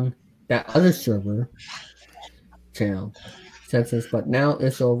that on that other server channel. Zach says, but now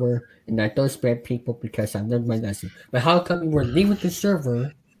it's over, and I don't spam people because I learned my lesson. But how come you were leaving the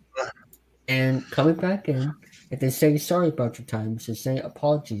server and coming back in and then saying sorry about your times and saying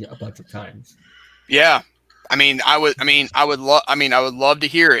apologies about your times? Yeah. I would love to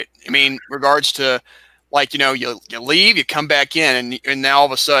hear it. Regards to, like, you leave, you come back in, and now all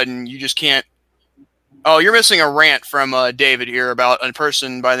of a sudden you just can't. Oh, you're missing a rant from David here about a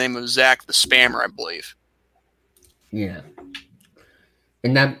person by the name of Zach the Spammer, I believe. Yeah.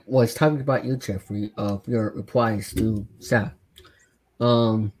 And that was talking about you, Jeffrey, of your replies to Zach.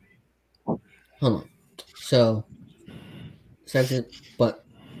 Hold on. So, second, but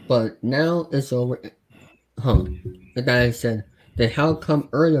now it's over. And then I said, then how come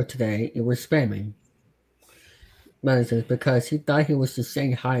earlier today it was spamming? But I said, because he thought he was just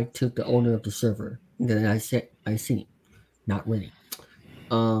saying hi to the owner of the server. And then I said, I see. Not really.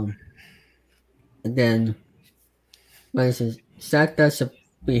 And then I said, Zach doesn't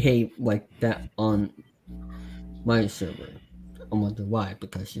behave like that on my server. I wonder why,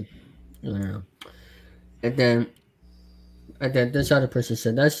 because I don't know. And then this other person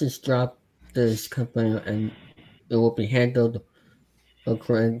said, let's just drop this company and it will be handled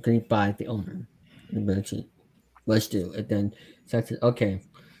correctly by the owner. Let's do. And then Zach said, okay,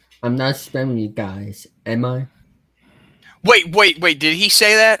 I'm not spamming you guys, am I? Wait, did he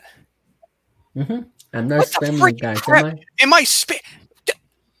say that? Mm-hmm. I'm not spamming you guys, am I? Am I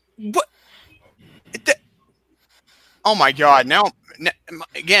what? Oh my God, now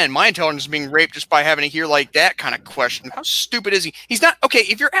again, my intelligence is being raped just by having to hear like that kind of question. How stupid is he? He's not okay.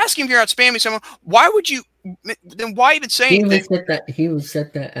 If you're asking if you're not spamming someone, why would you? Then why even say anything? He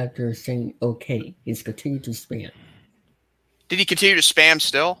said that after saying okay. He's continued to spam. Did he continue to spam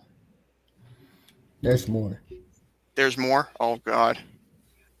still? There's more. There's more? Oh God.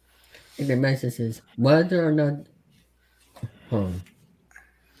 And the message is whether or not.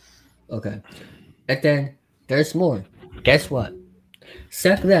 Okay. And then there's more. Guess what?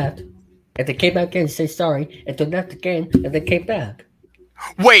 Seth left, and they came back in and say sorry, and then left again, and then came back.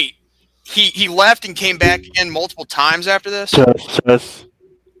 Wait, he left and came back in multiple times after this? Yes.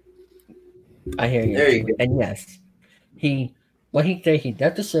 I hear you. There you go. And yes, he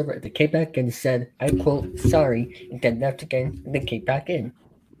left the server, and they came back and said, I quote, sorry, and then left again, and then came back in.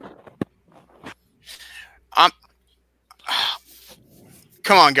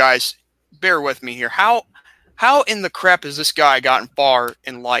 Come on, guys. Bear with me here. How in the crap has this guy gotten far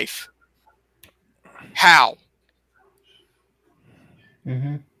in life? How?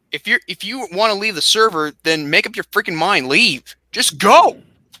 Mm-hmm. If you want to leave the server, then make up your freaking mind. Leave. Just go.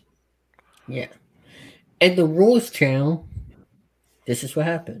 Yeah. And the rules channel, this is what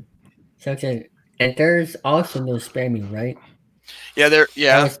happened. So I said, and there's also no spamming, right? Yeah, there.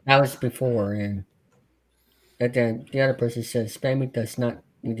 Yeah, That was before, and then the other person said spamming does not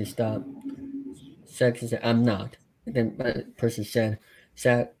need to stop. Saxon said, I'm not. And then the person said,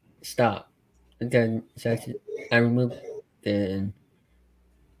 stop. And then Saxon, I removed it.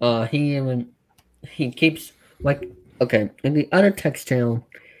 And he keeps, like, okay, in the other text channel,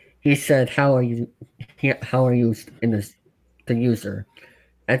 he said, how are you in this, the user?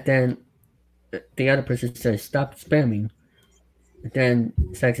 And then the other person says, stop spamming. And then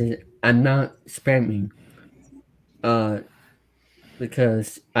Saxon said, I'm not spamming.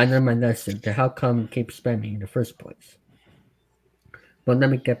 Because I learned my lesson. To how come you keep spamming in the first place? But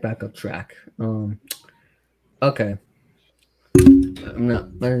let me get back on track. Okay. I'm not.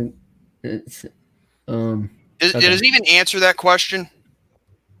 It's okay. does it even answer that question?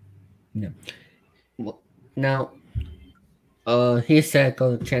 No. Well, now, he said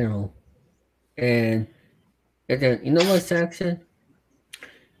go to channel, and then you know what, Saxon?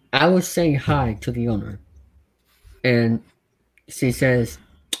 I was saying hi to the owner, and she says,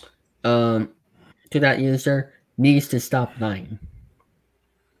 to that user needs to stop lying.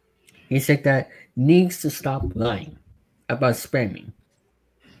 He said that needs to stop lying about spamming.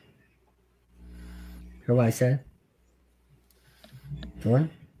 Hear what I said?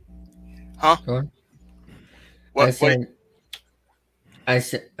 Jordan? Huh? Jordan? What?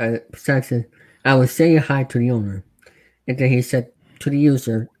 Saxon, I was saying hi to the owner, and then he said to the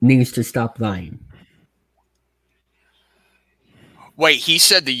user needs to stop lying. Wait, he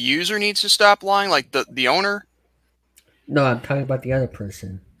said the user needs to stop lying, like the owner? No, I'm talking about the other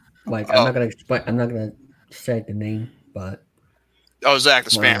person. Like, Oh. I'm not gonna say the name, but Zach the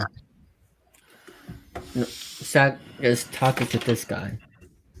spammer. No, Zach is talking to this guy.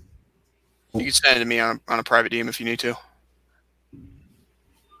 You can send it to me on a private DM if you need to.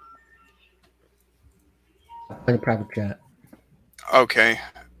 In a private chat. Okay.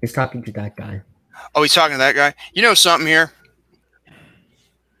 He's talking to that guy. Oh, he's talking to that guy? You know something here?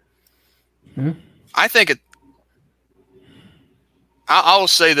 Hmm? I think I will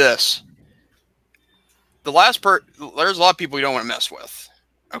say this. There's a lot of people you don't want to mess with.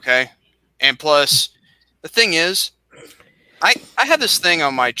 Okay? And plus, the thing is, I have this thing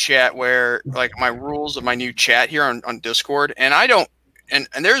on my chat where, like, my rules of my new chat here on Discord, and I don't, and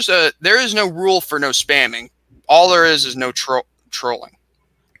there is no rule for no spamming. All there is no trolling.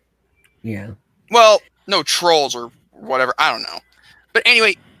 Yeah. Well, no trolls or whatever. I don't know. But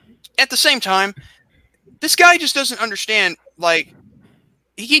anyway, at the same time, this guy just doesn't understand. Like,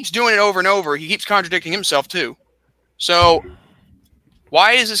 he keeps doing it over and over. He keeps contradicting himself too. So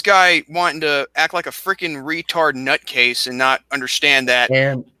why is this guy wanting to act like a freaking retard nutcase and not understand that?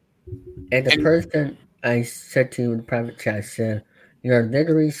 And the person I said to in the private chat said, you're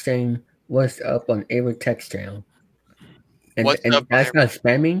literally saying what's up on every text channel. And that's not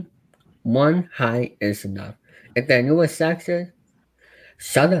spamming. One hi is enough. And then you know what Zach said?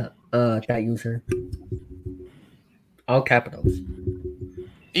 Shut up, that user. All capitals.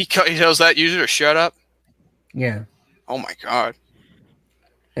 He tells that user to shut up? Yeah. Oh my god.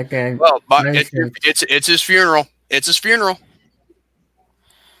 And then well, but it's his funeral. It's his funeral.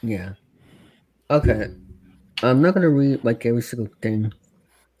 Yeah. Okay. I'm not gonna read like every single thing,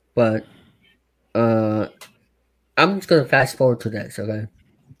 but I'm just gonna fast forward to this, okay?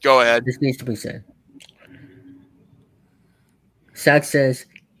 Go ahead. This needs to be said. Zach says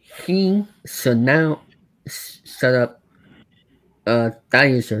he should now set up that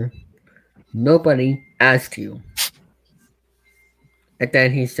user. Nobody asked you. And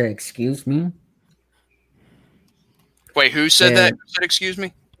then he said, excuse me? Wait, who said that? Who said excuse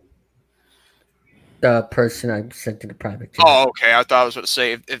me? The person I sent to the private chat. Oh, okay. I thought I was going to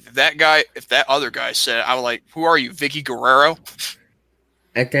say, if that other guy said it, I was like, who are you, Vicky Guerrero?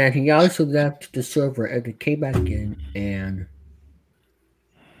 And then he also left the server and he came back in and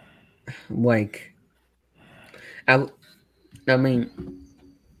like I mean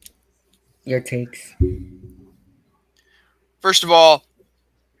your takes. First of all,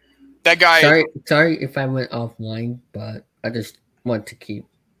 that guy Sorry if I went offline, but I just want to keep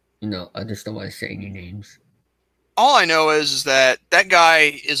I just don't want to say any names. All I know is that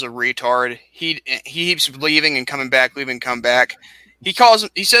guy is a retard. He keeps leaving and coming back, leaving and come back. He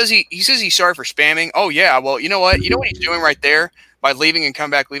says he's sorry for spamming. Oh yeah, well, you know what? You know what he's doing right there by leaving and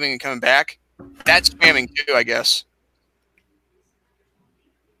coming back, leaving and coming back? That's spamming too, I guess.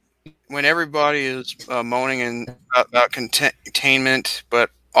 When everybody is moaning about containment,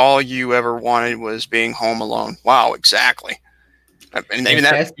 but all you ever wanted was being home alone. Wow, exactly. And even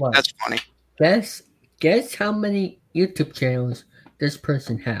that's funny. Guess how many YouTube channels this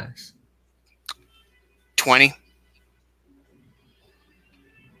person has? 20.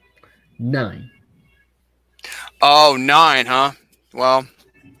 9. Oh, 9, huh? Well.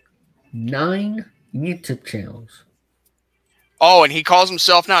 9 YouTube channels. Oh, and he calls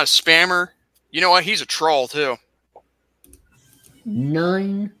himself not a spammer. You know what? He's a troll, too.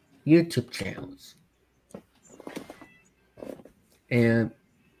 9 YouTube channels. And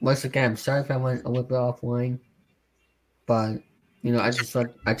once again, I'm sorry if I went a little bit offline, but I just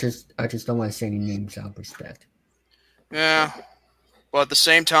don't want to say any names out of respect. Yeah. Well, at the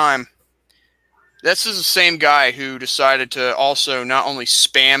same time, this is the same guy who decided to also not only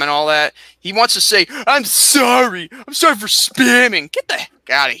spam and all that. He wants to say, I'm sorry for spamming. Get the heck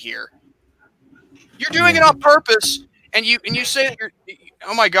out of here. You're doing it on purpose, and you say that you're,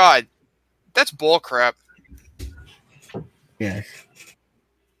 oh my God, that's bullcrap. Yes.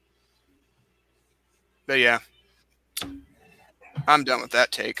 But yeah, I'm done with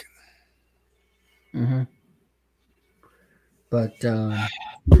that take. Mm-hmm. But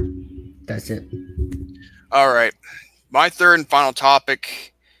that's it. All right. My third and final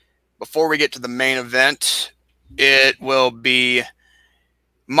topic, before we get to the main event, it will be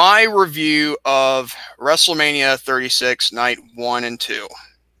my review of WrestleMania 36 Night 1 and 2.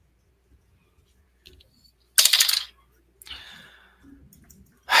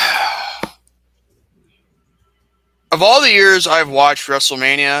 Of all the years I've watched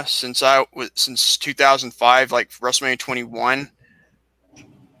WrestleMania since 2005, like WrestleMania 21,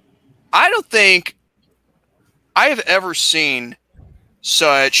 I don't think I have ever seen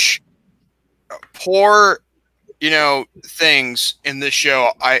such poor, things in this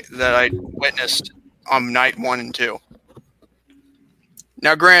show that I witnessed on night 1 and 2.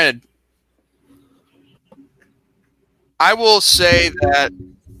 Now, granted, I will say that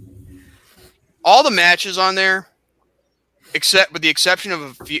all the matches on there, except with the exception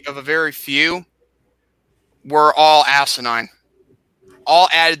of a very few, were all asinine. All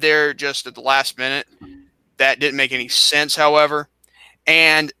added there just at the last minute. That didn't make any sense, however.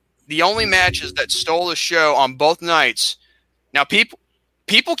 And the only matches that stole the show on both nights. Now, people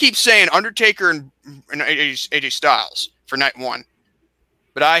keep saying Undertaker and AJ Styles for night 1,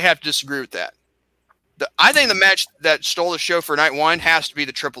 but I have to disagree with that. I think the match that stole the show for night 1 has to be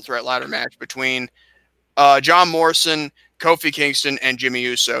the triple threat ladder match between John Morrison, Kofi Kingston, and Jimmy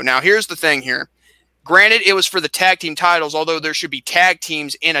Uso. Now, here's the thing here. Granted, it was for the tag team titles, although there should be tag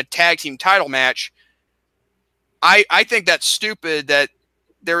teams in a tag team title match. I think that's stupid that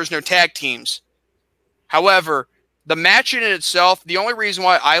there was no tag teams. However, the match in itself, the only reason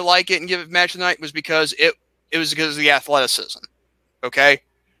why I like it and give it match of the night was because it was because of the athleticism. Okay?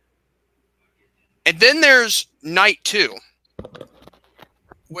 And then there's night 2,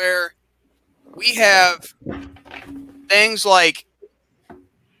 where we have things like,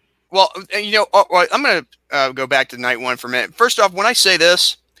 well, I'm going to go back to night 1 for a minute. First off, when I say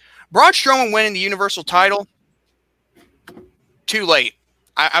this, Braun Strowman winning the Universal title, too late.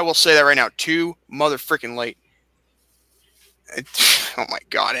 I will say that right now. Too mother-freaking late. Oh, my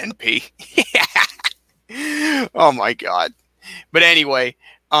God, NP. Oh, my God. But anyway,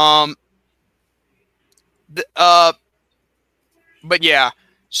 but yeah,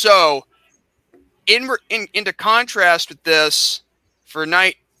 so into contrast with this, for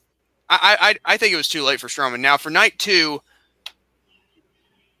night, I think it was too late for Strowman. Now for night 2,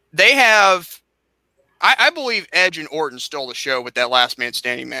 they have, I believe Edge and Orton stole the show with that last man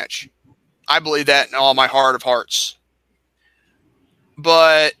standing match. I believe that in all my heart of hearts.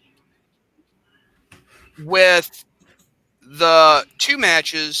 But with the 2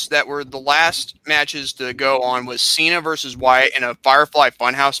 matches that were the last matches to go on was Cena versus Wyatt in a Firefly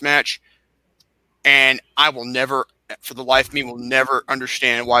Funhouse match. And I will never, for the life of me, will never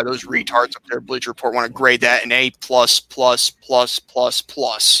understand why those retards up there at Bleacher Report want to grade that an A++++++.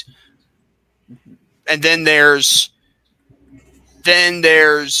 And then there's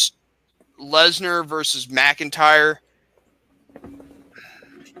Lesnar versus McIntyre.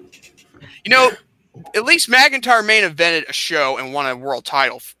 At least McIntyre main evented a show and won a world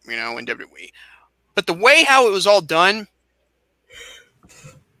title, in WWE. But the way how it was all done,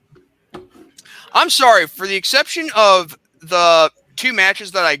 I'm sorry, for the exception of the 2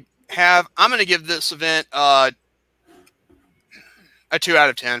 matches that I have, I'm going to give this event a 2 out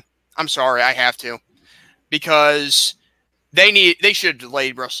of 10. I'm sorry, I have to. Because they should have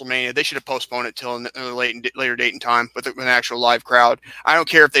delayed WrestleMania. They should have postponed it till a later date and time with an actual live crowd. I don't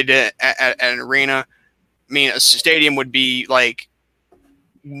care if they did it at an arena. I mean, a stadium would be like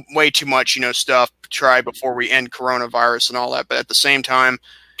way too much, stuff to try before we end coronavirus and all that. But at the same time,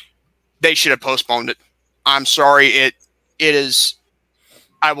 they should have postponed it. I'm sorry. It is.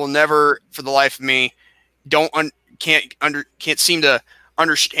 I will never, for the life of me, can't seem to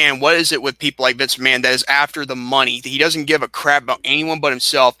understand what is it with people like Vince McMahon that is after the money. He doesn't give a crap about anyone but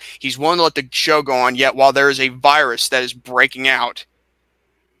himself. He's willing to let the show go on, yet while there is a virus that is breaking out,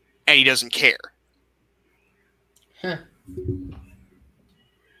 and he doesn't care. Huh.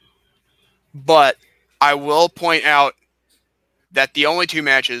 But I will point out that the only 2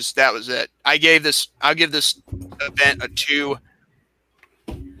 matches, that was it. I'll give this event a 2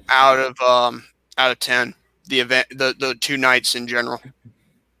 out of 10. The event, the 2 nights in general,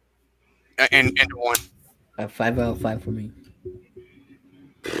 and 1. A 5 out of 5 for me.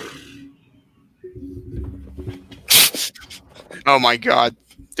 Oh my God!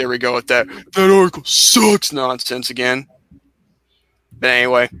 There we go with that. That article sucks nonsense again. But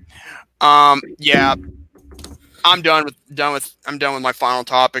anyway, yeah, I'm done with my final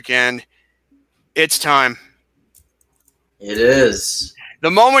topic, and it's time. It is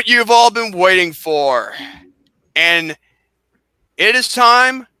The moment you've all been waiting for. And it is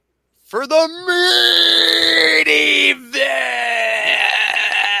time for the main event.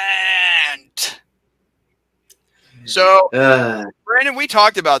 So, Brandon, we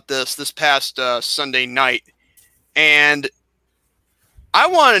talked about this past Sunday night, and I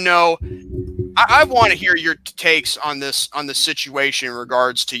want to know. I want to hear your takes on this situation in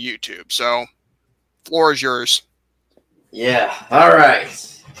regards to YouTube. So, floor is yours. Yeah. All right.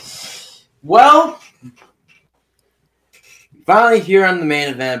 Well, finally here on the main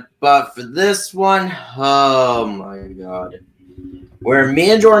event, but for this one, oh my God. Where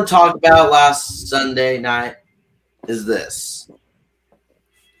me and Jordan talked about last Sunday night is this.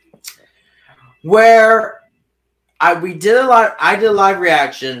 Where I did a live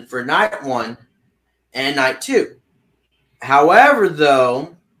reaction for night 1 and night 2. However,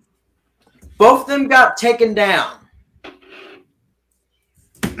 though, both of them got taken down.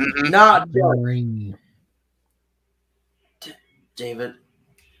 Mm-hmm. Not Boring. David.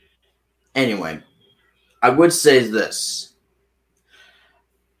 Anyway, I would say this.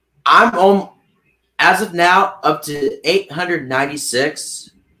 I'm as of now up to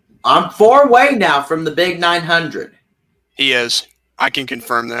 896. I'm 4 away now from the big 900. He is. I can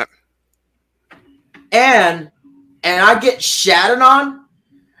confirm that. And I get shattered on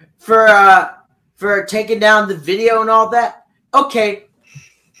for taking down the video and all that. Okay.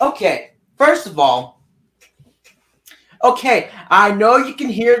 First of all, okay, I know you can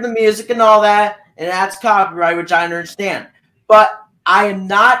hear the music and all that, and that's copyright, which I understand. But I am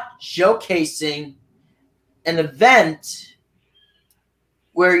not showcasing an event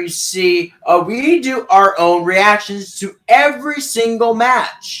where you see, we do our own reactions to every single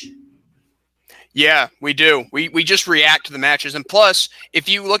match. Yeah, we do. We just react to the matches, and plus, if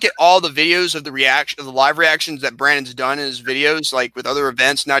you look at all the videos of the live reactions that Brandon's done in his videos, like with other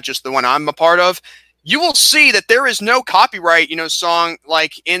events, not just the one I'm a part of, you will see that there is no copyright, song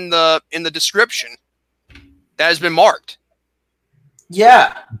like in the description that has been marked.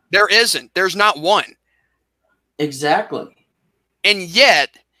 Yeah, there isn't. There's not one. Exactly. And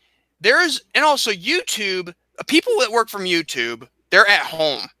yet, and also YouTube. People that work from YouTube, they're at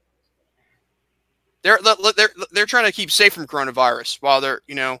home. They're trying to keep safe from coronavirus while they're,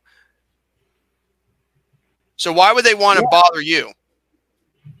 So why would they want to bother you?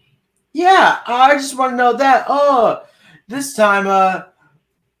 Yeah, I just want to know that. Oh, this time,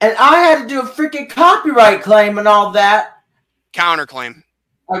 and I had to do a freaking copyright claim and all that. Counterclaim.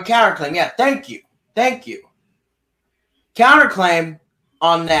 A counterclaim, yeah. Thank you. Counterclaim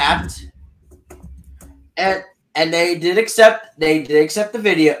on that, and they did accept the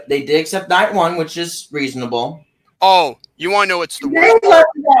video. They did accept night 1, which is reasonable. Oh, you want to know what's the They worst? left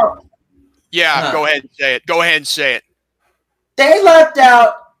out. Yeah, Go ahead and say it. They left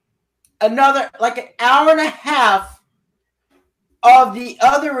out another like an hour and a half of the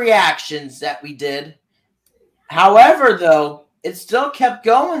other reactions that we did. However, though, it still kept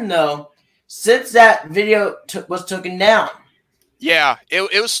going though since that video was taken down. Yeah,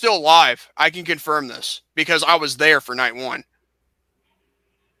 it was still live. I can confirm this because I was there for night 1.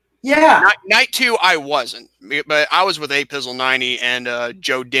 Yeah. Night 2, I wasn't, but I was with 8Pizzle90 and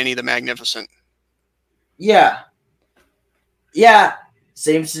Joe Denny the Magnificent. Yeah. Yeah.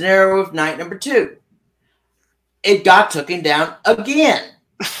 Same scenario with night number 2. It got taken down again.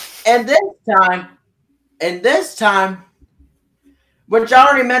 and this time, which I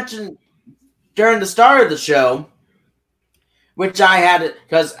already mentioned during the start of the show, which I had it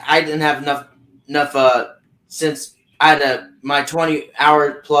because I didn't have enough since I had my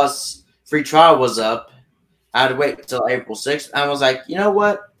 20-hour plus free trial was up. I had to wait until April 6th. I was like, you know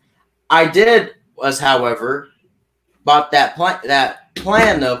what? I did however, bought that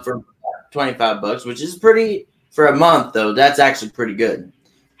plan though for $25, which is pretty for a month, though, that's actually pretty good.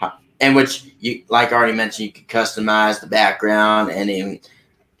 In which, you, like I already mentioned, you can customize the background and even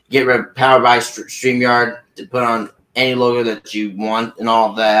get rid of Powered by StreamYard to put on any logo that you want and all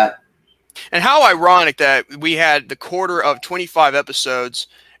of that. And how ironic that we had the quarter of 25 episodes.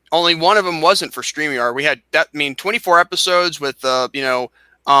 Only one of them wasn't for StreamYard. We had 24 episodes with live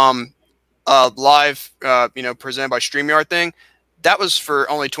presented by StreamYard thing. That was for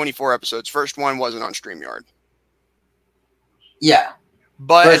only 24 episodes. First one wasn't on StreamYard. Yeah.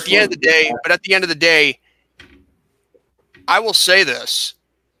 But at the end of the day, I will say this.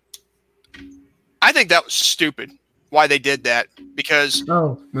 I think that was stupid why they did that, because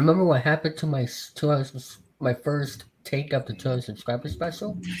remember what happened to my first take of the 200 subscriber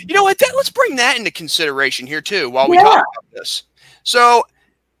special? You know what? Let's bring that into consideration here too while we talk about this. So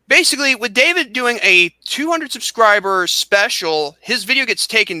basically, with David doing a 200 subscriber special, his video gets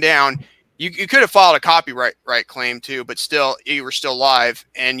taken down. You could have filed a copyright claim too, but still, you were still live,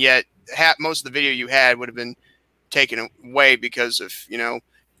 and yet most of the video you had would have been taken away because of,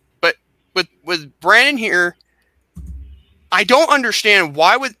 But with Brandon here, I don't understand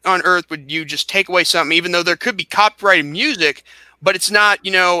why on earth would you just take away something, even though there could be copyrighted music, but it's not,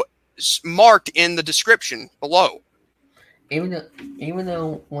 marked in the description below. Even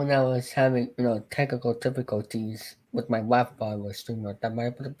though when I was having, technical difficulties with my Wi-Fi with StreamYard, that might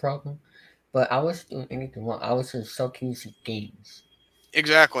have been a problem. But I wasn't doing anything wrong. I was just showcasing games.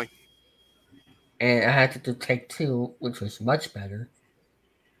 Exactly. And I had to do take 2, which was much better.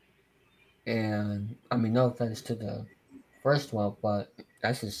 And, no offense to the first one, but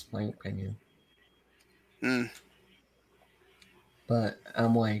that's just my opinion. But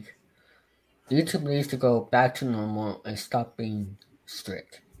I'm like, YouTube needs to go back to normal and stop being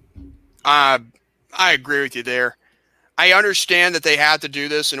strict. I agree with you there. I understand that they have to do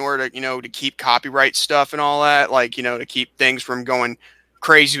this in order to, to keep copyright stuff and all that, like, to keep things from going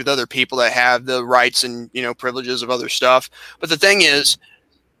crazy with other people that have the rights and, privileges of other stuff. But the thing is,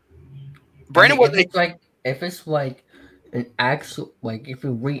 Brandon, if it's like an actual, like if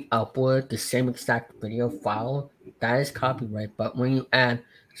you re-upload the same exact video file, that is copyright. But when you add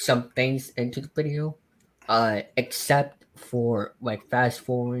some things into the video, except for like fast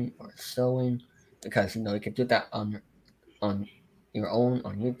forwarding or slowing, because you can do that on your own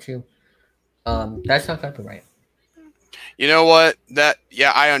on YouTube, that's not copyright. You know what?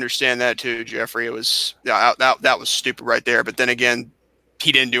 I understand that too, Jeffrey. It was that was stupid right there. But then again,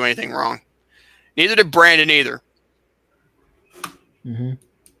 he didn't do anything wrong. Neither did Brandon either. Mm-hmm.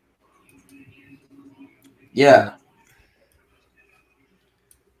 Yeah.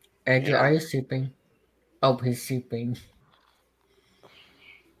 Andrew, are you sleeping? Oh, he's sleeping.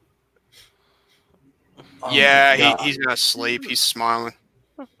 Yeah, he's not asleep. He's smiling.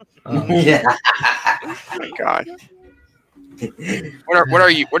 Yeah. Oh my God. What are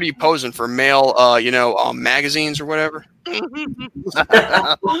you posing for? Male, magazines or whatever?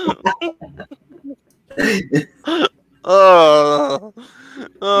 Oh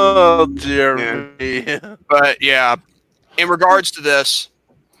dear me. But yeah, in regards to this,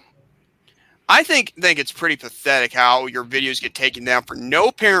 I think it's pretty pathetic how your videos get taken down for no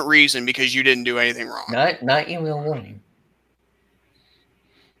apparent reason because you didn't do anything wrong. Not even a warning.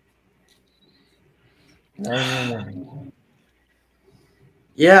 Not even a warning.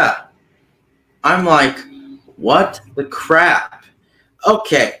 Yeah. I'm like, what the crap?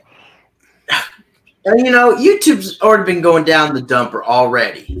 Okay. And YouTube's already been going down the dumper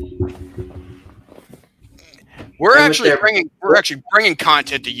already. We're actually bringing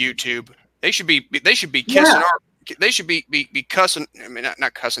content to YouTube. They should be kissing cussing. I mean,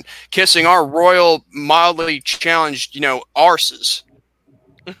 not cussing, kissing our royal mildly challenged, arses.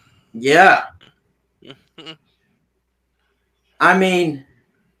 Yeah. I mean,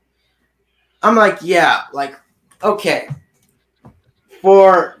 I'm like, yeah, like, okay.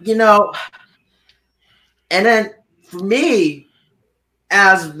 For, and then for me,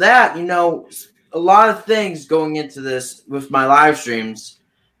 as that, a lot of things going into this with my live streams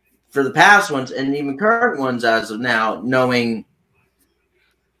for the past ones and even current ones as of now, knowing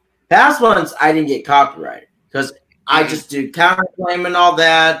past ones, I didn't get copyrighted because I just do counterclaim and all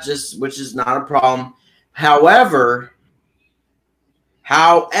that, which is not a problem. However,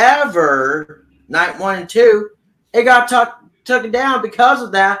 night 1 and 2, it got took down because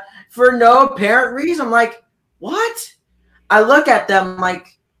of that for no apparent reason. I'm like, what? I look at them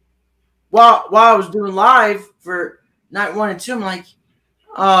like, while I was doing live for night 1 and 2, I'm like,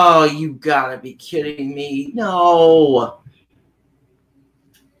 oh, you gotta be kidding me. No.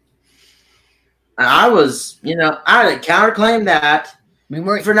 And I was, I had to counterclaim that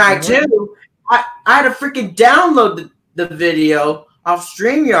for night 2. I had to freaking download the video off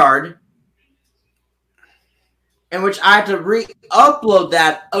StreamYard, in which I had to re-upload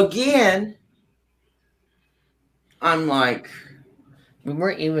that again. I'm like, We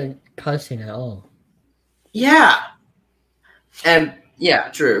weren't even cussing at all. yeah. And yeah,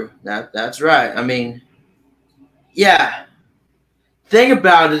 true. That's right. I mean, yeah. Thing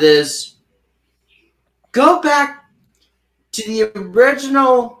about it is, go back to the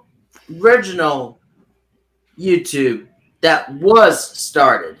original YouTube that was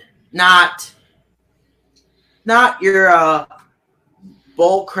started, not your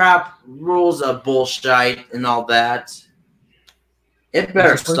bullcrap rules of bullshit and all that. It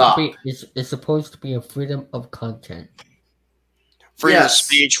better stop. It's supposed to be a freedom of content. Freedom of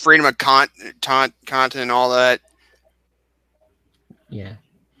speech, freedom of content, and all that. Yeah.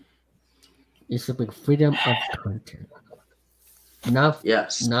 It's a big freedom of content. Not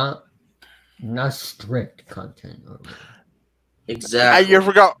strict content. Exactly. You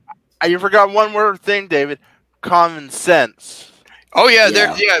forgot one more thing, David. Common sense. Oh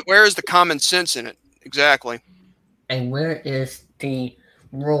yeah. Where is the common sense in it? Exactly. And where is the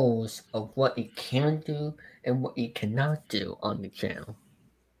rules of what you can do and what you cannot do on the channel?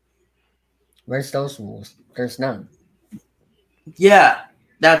 Where's those rules? There's none. Yeah,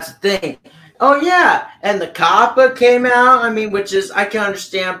 that's the thing. Oh yeah, and the COPPA came out. I mean, which is I can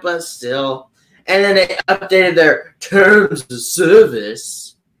understand, but still. And then they updated their terms of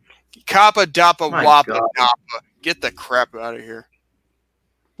service. Kappa Dappa Wappa Nappa. Get the crap out of here.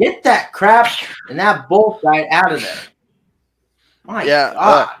 Get that crap and that bullshit out of there. My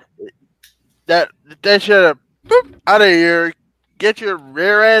God. That should have out of here. Get your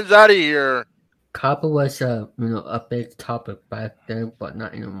rear ends out of here. COPPA was a big topic back then, but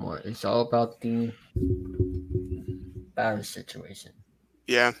not anymore. It's all about the virus situation.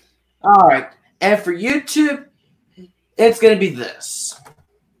 Yeah. All right. And for YouTube, it's going to be this.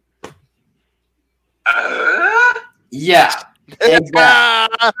 Yeah.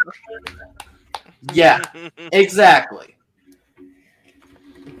 Exactly. Yeah. Exactly.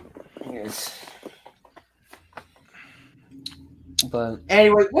 Yes. But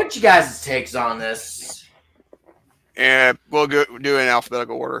anyway, what you guys' takes on this? Yeah, we'll do it in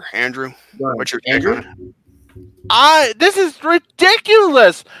alphabetical order. Andrew, what's your take on it? This is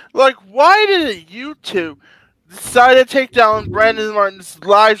ridiculous. Like, why did YouTube decide to take down Brandon Martin's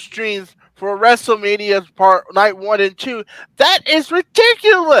live streams for WrestleMania part night 1 and 2? That is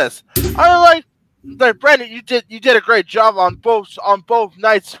ridiculous. I like Brandon, you did a great job on both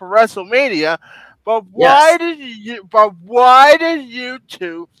nights for WrestleMania. But why did you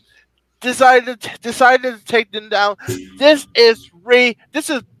two decide to take them down? This is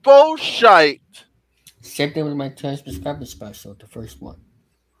bullshit. Same thing with my Transcriber special, the first one.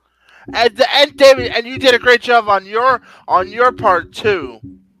 And David, and you did a great job on your part too.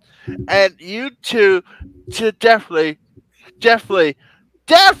 And you two definitely,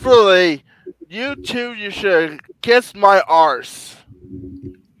 you two, you should kiss my arse.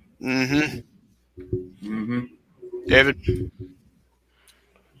 Mm-hmm. David?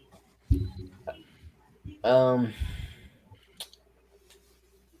 I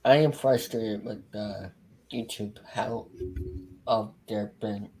am frustrated with YouTube how they've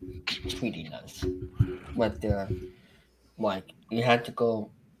been treating us. With their you have to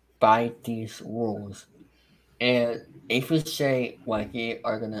go by these rules, and if you say you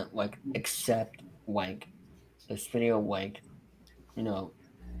are gonna accept this video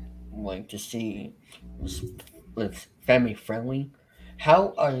to see it's family friendly,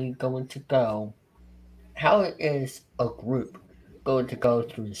 how are you going to go? How is a group going to go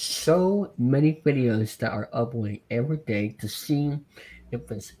through so many videos that are uploaded every day to see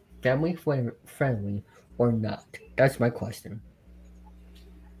if it's family friendly or not? That's my question.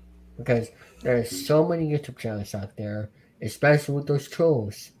 Because there are so many YouTube channels out there, especially with those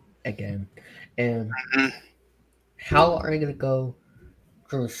trolls again. And how are you going to go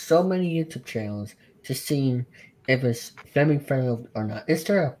through so many YouTube channels to see if it's family friendly or not? Is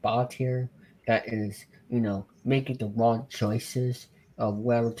there a bot here that is, making the wrong choices of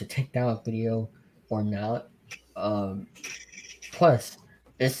whether to take down a video or not? Plus,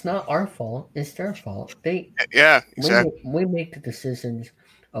 it's not our fault; it's their fault. Exactly. We make the decisions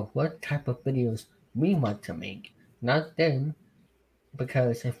of what type of videos we want to make, not them.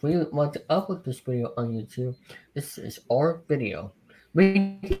 Because if we want to upload this video on YouTube, this is our video.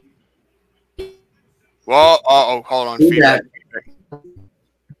 Hold on. Feedback. Hold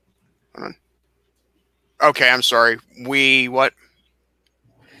on. Okay, I'm sorry. What?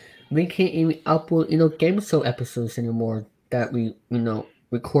 We can't even upload, game show episodes anymore that we,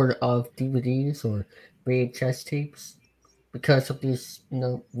 record of DVDs or VHS tapes because of these,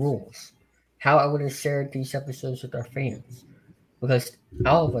 rules. How I would have shared these episodes with our fans, because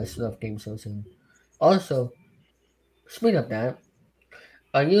all of us love game shows. And also, speaking of that,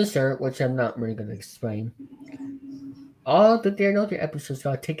 a user, which I'm not really going to explain, all the Dear Note episodes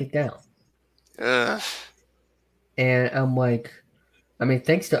got taken down. Ugh. And I'm like, I mean,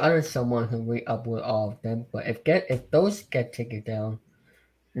 thanks to other someone who re-upload all of them, but if those get taken down,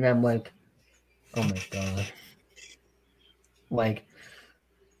 and I'm like, oh my god, like,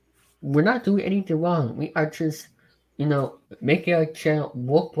 we're not doing anything wrong. We are just, making our channel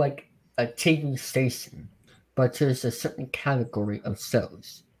look like a TV station, but there's a certain category of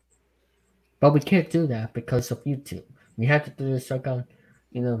shows. But we can't do that because of YouTube. We have to do this like on,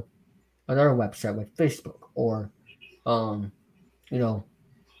 another website like Facebook or,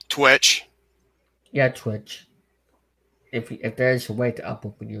 Twitch. Yeah, Twitch. If there's a way to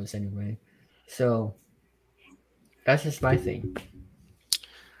upload videos anyway. So that's just my thing.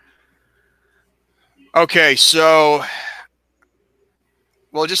 Okay, so,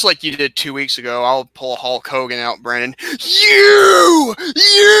 well, just like you did 2 weeks ago, I'll pull Hulk Hogan out, Brandon. You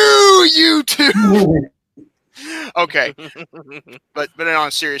too. Okay, but on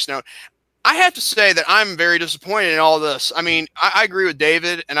a serious note, I have to say that I'm very disappointed in all this. I mean, I agree with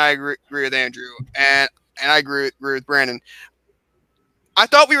David, and I agree with Andrew, and I agree with Brandon. I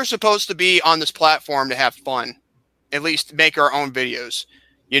thought we were supposed to be on this platform to have fun, at least make our own videos,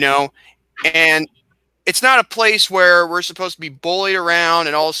 and it's not a place where we're supposed to be bullied around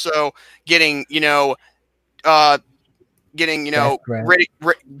and also getting getting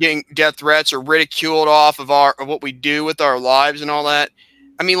death threats or ridiculed off of what we do with our lives and all that.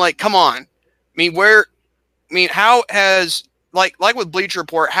 I mean, like, come on. How has like with Bleacher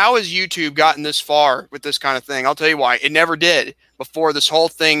Report, how has YouTube gotten this far with this kind of thing? I'll tell you why. It never did before this whole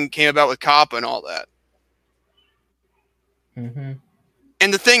thing came about with COPPA and all that. Mm-hmm.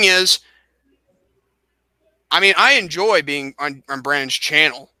 And the thing is, I enjoy being on Brandon's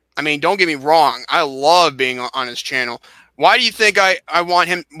channel. Don't get me wrong. I love being on his channel. Why do you think I want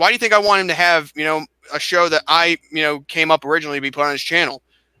him? Why do you think I want him to have, a show that I, came up originally to be put on his channel?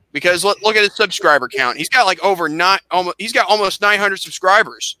 Because look at his subscriber count. He's got like he's got almost 900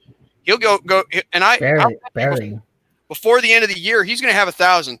 subscribers. He'll go, and barely. Before the end of the year, he's going to have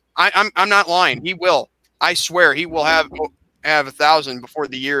 1,000. I'm not lying. He will. I swear he will have 1,000 before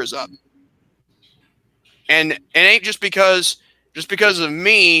the year is up. And it ain't just because of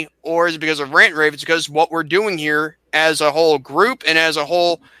me, or is it because of Rant and Rave? It's because what we're doing here as a whole group and as a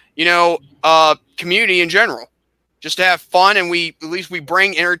whole, community in general. Just to have fun, and at least we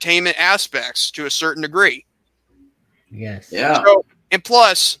bring entertainment aspects to a certain degree. Yes. Yeah. So, and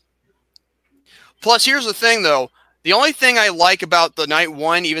plus, here's the thing, though. The only thing I like about the night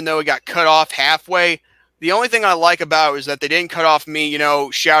one, even though it got cut off halfway, the only thing I like about it is that they didn't cut off me,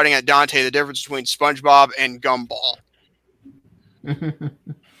 shouting at Dante the difference between SpongeBob and Gumball.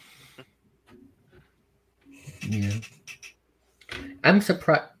 Yeah. I'm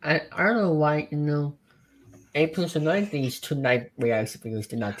surprised. I don't know why, April 9th, these 2 night reaction videos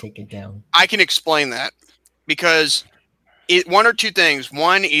did not take it down. I can explain that because one or two things.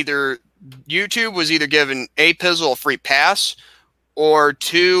 One, either YouTube was either giving A Pizzle a free pass, or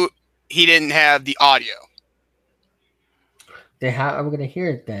two, he didn't have the audio. Then how are we going to hear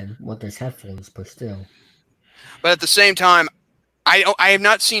it then with those headphones, but still? But at the same time, I have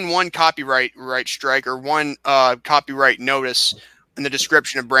not seen one copyright strike or one copyright notice in the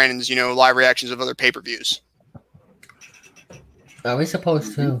description of Brandon's, live reactions of other pay-per-views. Are we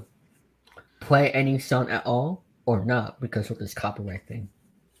supposed to play any song at all or not because of this copyright thing?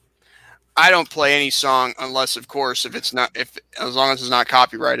 I don't play any song unless, of course, as long as it's not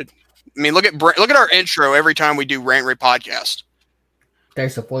copyrighted. Look at our intro every time we do Rant Ray podcast.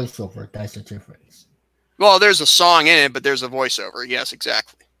 There's a voiceover. That's the difference. Well, there's a song in it, but there's a voiceover. Yes,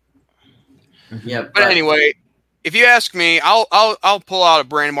 exactly. Yeah. But anyway, if you ask me, I'll pull out a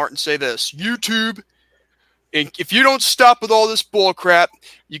Brandon Martin and say this: YouTube. And if you don't stop with all this bull crap,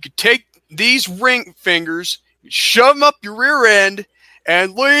 you could take these ring fingers, shove them up your rear end,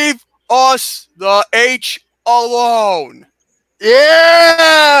 and leave us the H alone.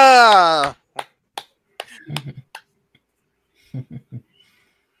 Yeah.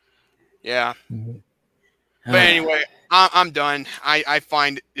 Yeah. But anyway, I'm done. I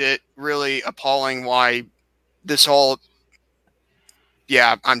find it really appalling why this whole...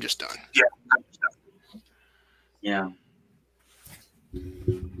 Yeah, I'm just done. Yeah.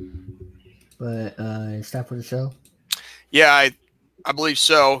 But is that for the show? Yeah, I believe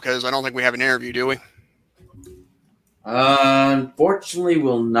so, because I don't think we have an interview, do we? Unfortunately,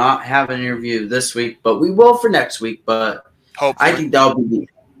 we'll not have an interview this week, but we will for next week. But Hopefully. I think that'll be,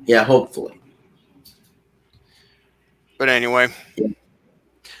 hopefully. But anyway. Yeah.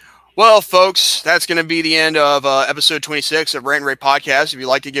 Well, folks, that's going to be the end of episode 26 of Rant and Rave Podcast. If you'd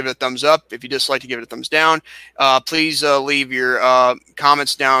like to give it a thumbs up, if you dislike to give it a thumbs down, please leave your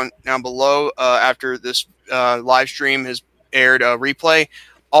comments down below after this live stream has aired replay.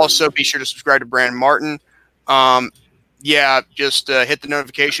 Also, be sure to subscribe to Brandon Martin. Just hit the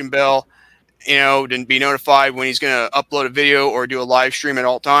notification bell, and be notified when he's going to upload a video or do a live stream at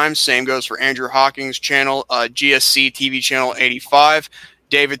all times. Same goes for Andrew Hawking's channel, GSC TV channel 85.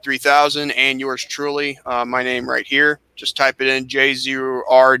 David 3000, and yours truly, my name right here. Just type it in,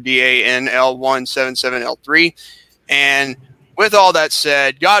 J0RDANL177L3. And with all that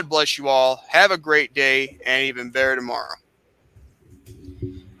said, God bless you all. Have a great day, and even better tomorrow.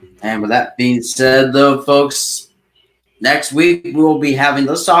 And with that being said, though, folks, next week we will be having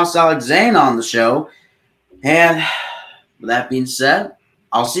the Sauce Alex Zane on the show. And with that being said,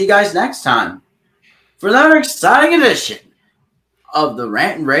 I'll see you guys next time for another exciting edition of the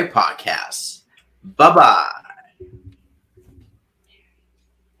Rant and Rave Podcast. Bye-bye.